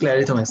দ্যাট ইজ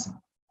ক্ল্যারিথোমাইসিন।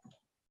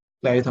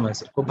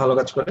 ক্ল্যারিথোমাইসিন খুব ভালো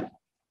কাজ করে,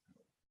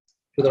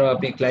 সুতরাং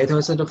আপনি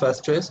ক্ল্যারিথোমাইসিনটা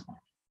ফার্স্ট চয়েস,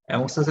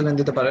 অ্যামোক্সিসিলিন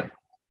দিতে পারেন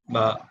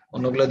বা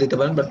অন্যগুলো দিতে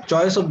পারেন, বাট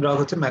চয়েস অফ ড্রাগ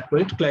হচ্ছে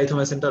ম্যাক্রোলিড,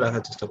 ক্ল্যারিথোমাইসিনটা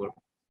রাখার চেষ্টা করবেন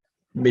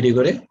বিডি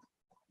করে।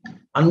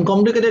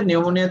 আনকমপ্লিকেটেড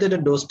নিউমোনিয়াতে এটা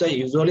ডোজটা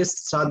ইউজুয়ালি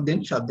 7 দিন,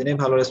 7 দিনে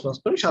ভালো রেসপন্স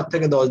করে, 7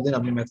 থেকে 10 দিন,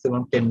 আপনি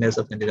ম্যাক্সিমাম 10 ডেজ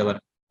আপনি দিতে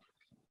পারেন,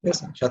 ঠিক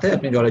আছে, সাথে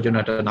আপনি জ্বরের জন্য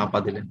একটা নাপা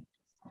দিলেন।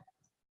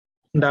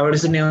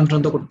 ডায়াবেটিসের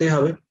নিয়ন্ত্রণ তো করতেই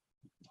হবে।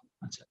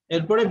 আচ্ছা,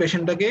 এরপরে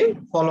পেশেন্টটাকে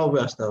ফলো আপে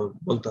আসতে হবে,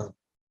 বলতে হবে।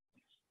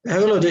 দেখা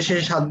গেলো যে সে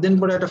 7 দিন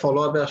পরে একটা ফলো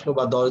আপে আসলো,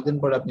 বা 10 দিন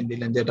পরে আপনি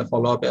দিলেন যে এটা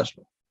ফলো আপে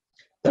আসলো,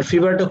 তার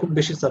ফিভারটা খুব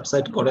বেশি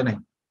সাবসাইড করে নাই,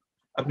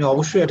 আপনি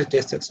অবশ্যই একটা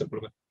চেস্ট এক্সরে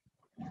করবেন।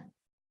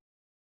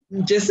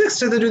 চেস্ট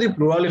এক্সরেতে যদি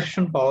প্লুরাল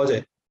এফিউশন পাওয়া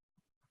যায়,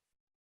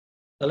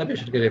 তাহলে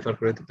পেশেন্টকে রেফার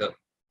করে দিতে হবে,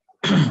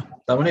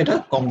 তার মানে এটা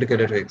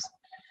কমপ্লিকেটেড হয়ে গেছে,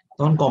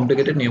 তখন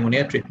কমপ্লিকেটেড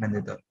নিউমোনিয়া ট্রিটমেন্ট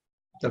দিতে হবে,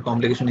 তার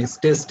কমপ্লিকেশন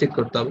স্টেজ ঠিক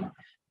করতে হবে,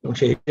 এবং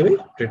সেই হিসেবে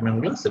ট্রিটমেন্ট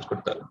গুলো সেট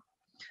করতে হবে।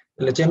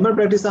 তাহলে চেম্বার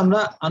প্র্যাকটিসে আমরা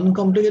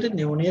আনকমপ্লিকেটেড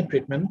নিউমোনিয়া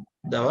ট্রিটমেন্ট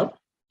দেওয়ার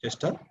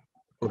চেষ্টা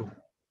করব।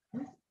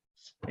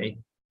 এই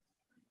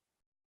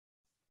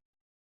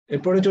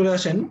এরপরে চলে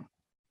আসেন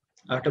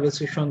আরেকটা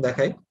প্রেসক্রিপশন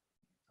দেখাই,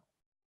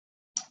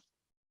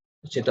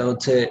 সেটা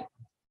হচ্ছে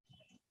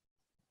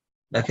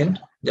দেখেন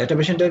যে একটা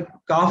পেশেন্টের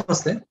কাফ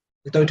আছে,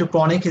 এটা হচ্ছে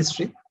ক্রনিক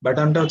হিস্ট্রি,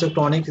 ব্যাটার্নটা হচ্ছে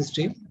ক্রনিক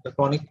হিস্ট্রি,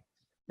 ক্রনিক,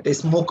 এটা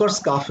স্মোকার্স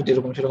কাফ,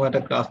 যেরকম সেরকম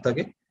একটা কাফ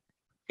থাকে,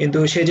 কিন্তু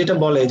সে যেটা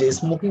বলে যে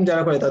স্মোকিং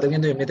যারা করে তাদের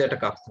কিন্তু এমনিতে একটা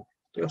কাফ থাকে,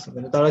 ঠিক আছে,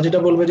 কিন্তু তারা যেটা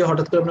বলবে যে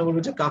হঠাৎ করে আপনি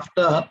বলবে যে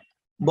কাফটা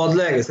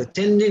বদলে গেছে,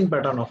 চেঞ্জিং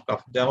প্যাটার্ন অফ কাফ,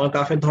 যে আমার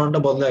কাফের ধরনটা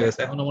বদলে গেছে,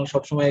 এখন আমার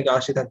সবসময়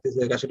কাশি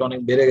থাকতেছে, কাশিটা অনেক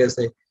বেড়ে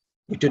গেছে,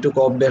 একটু একটু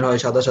কফ বের হয়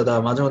সাদা সাদা,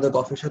 মাঝে মাঝে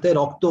কফের সাথে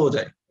রক্তও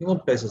যায়,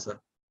 হিমোপ্টাইসিস হয়,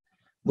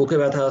 বুকে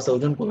ব্যথা আছে,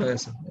 ওজন কমে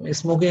গেছে।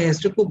 স্মোকিং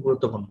হিস্ট্রি খুব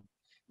গুরুত্বপূর্ণ।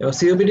 এবং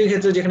সিওপিডির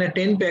ক্ষেত্রে যেখানে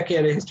 10 প্যাক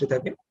ইয়ারের হিস্ট্রি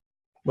থাকে,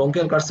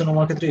 ব্রঙ্কিয়াল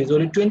কার্সিনোমার ক্ষেত্রে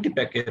ইউজুয়ালি 20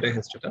 প্যাক ইয়ারের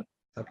হিস্ট্রিটা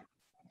থাকে।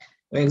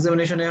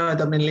 এক্সামিনেশনে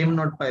হয়তো আপনি লিম্ফ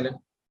নোড পাইলেন,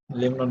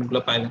 লিম্ফ নোড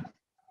গুলো পাইলেন,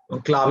 এবং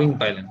ক্লাবিং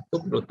পাইলেন,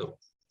 খুব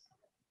গুরুত্বপূর্ণ।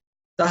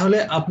 তাহলে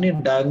আপনি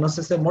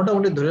ডায়াগনোসিসে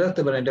মোটামুটি ধরে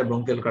রাখতে পারেন এটা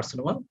ব্রঙ্কিয়াল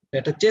কার্সিনোমা।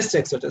 এটা চেস্ট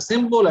এক্সরে,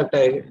 সিম্পল একটা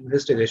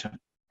ইনভেস্টিগেশন,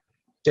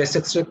 চেস্ট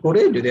এক্সরে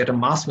করে যদি একটা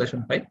মাস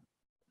লেশন পাই,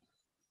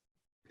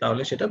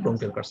 তাহলে সেটা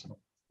bronchial carcinoma,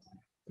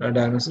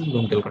 diagnosis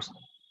bronchial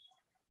carcinoma.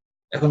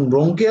 এখন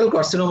ব্রঙ্কিয়াল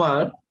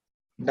কার্সিনোমার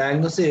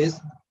ডায়াগনোসিস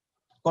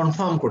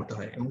কনফার্ম করতে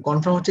হয়, এবং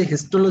কনফার্ম হচ্ছে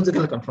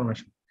হিস্টোলজিক্যাল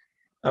কনফার্মেশন।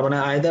 তার মানে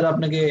আইদার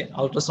আপনাকে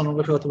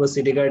আলট্রাসোনোগ্রাফি অথবা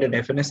সিটি গাইডেড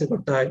এফএনএসএ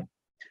করতে হয়,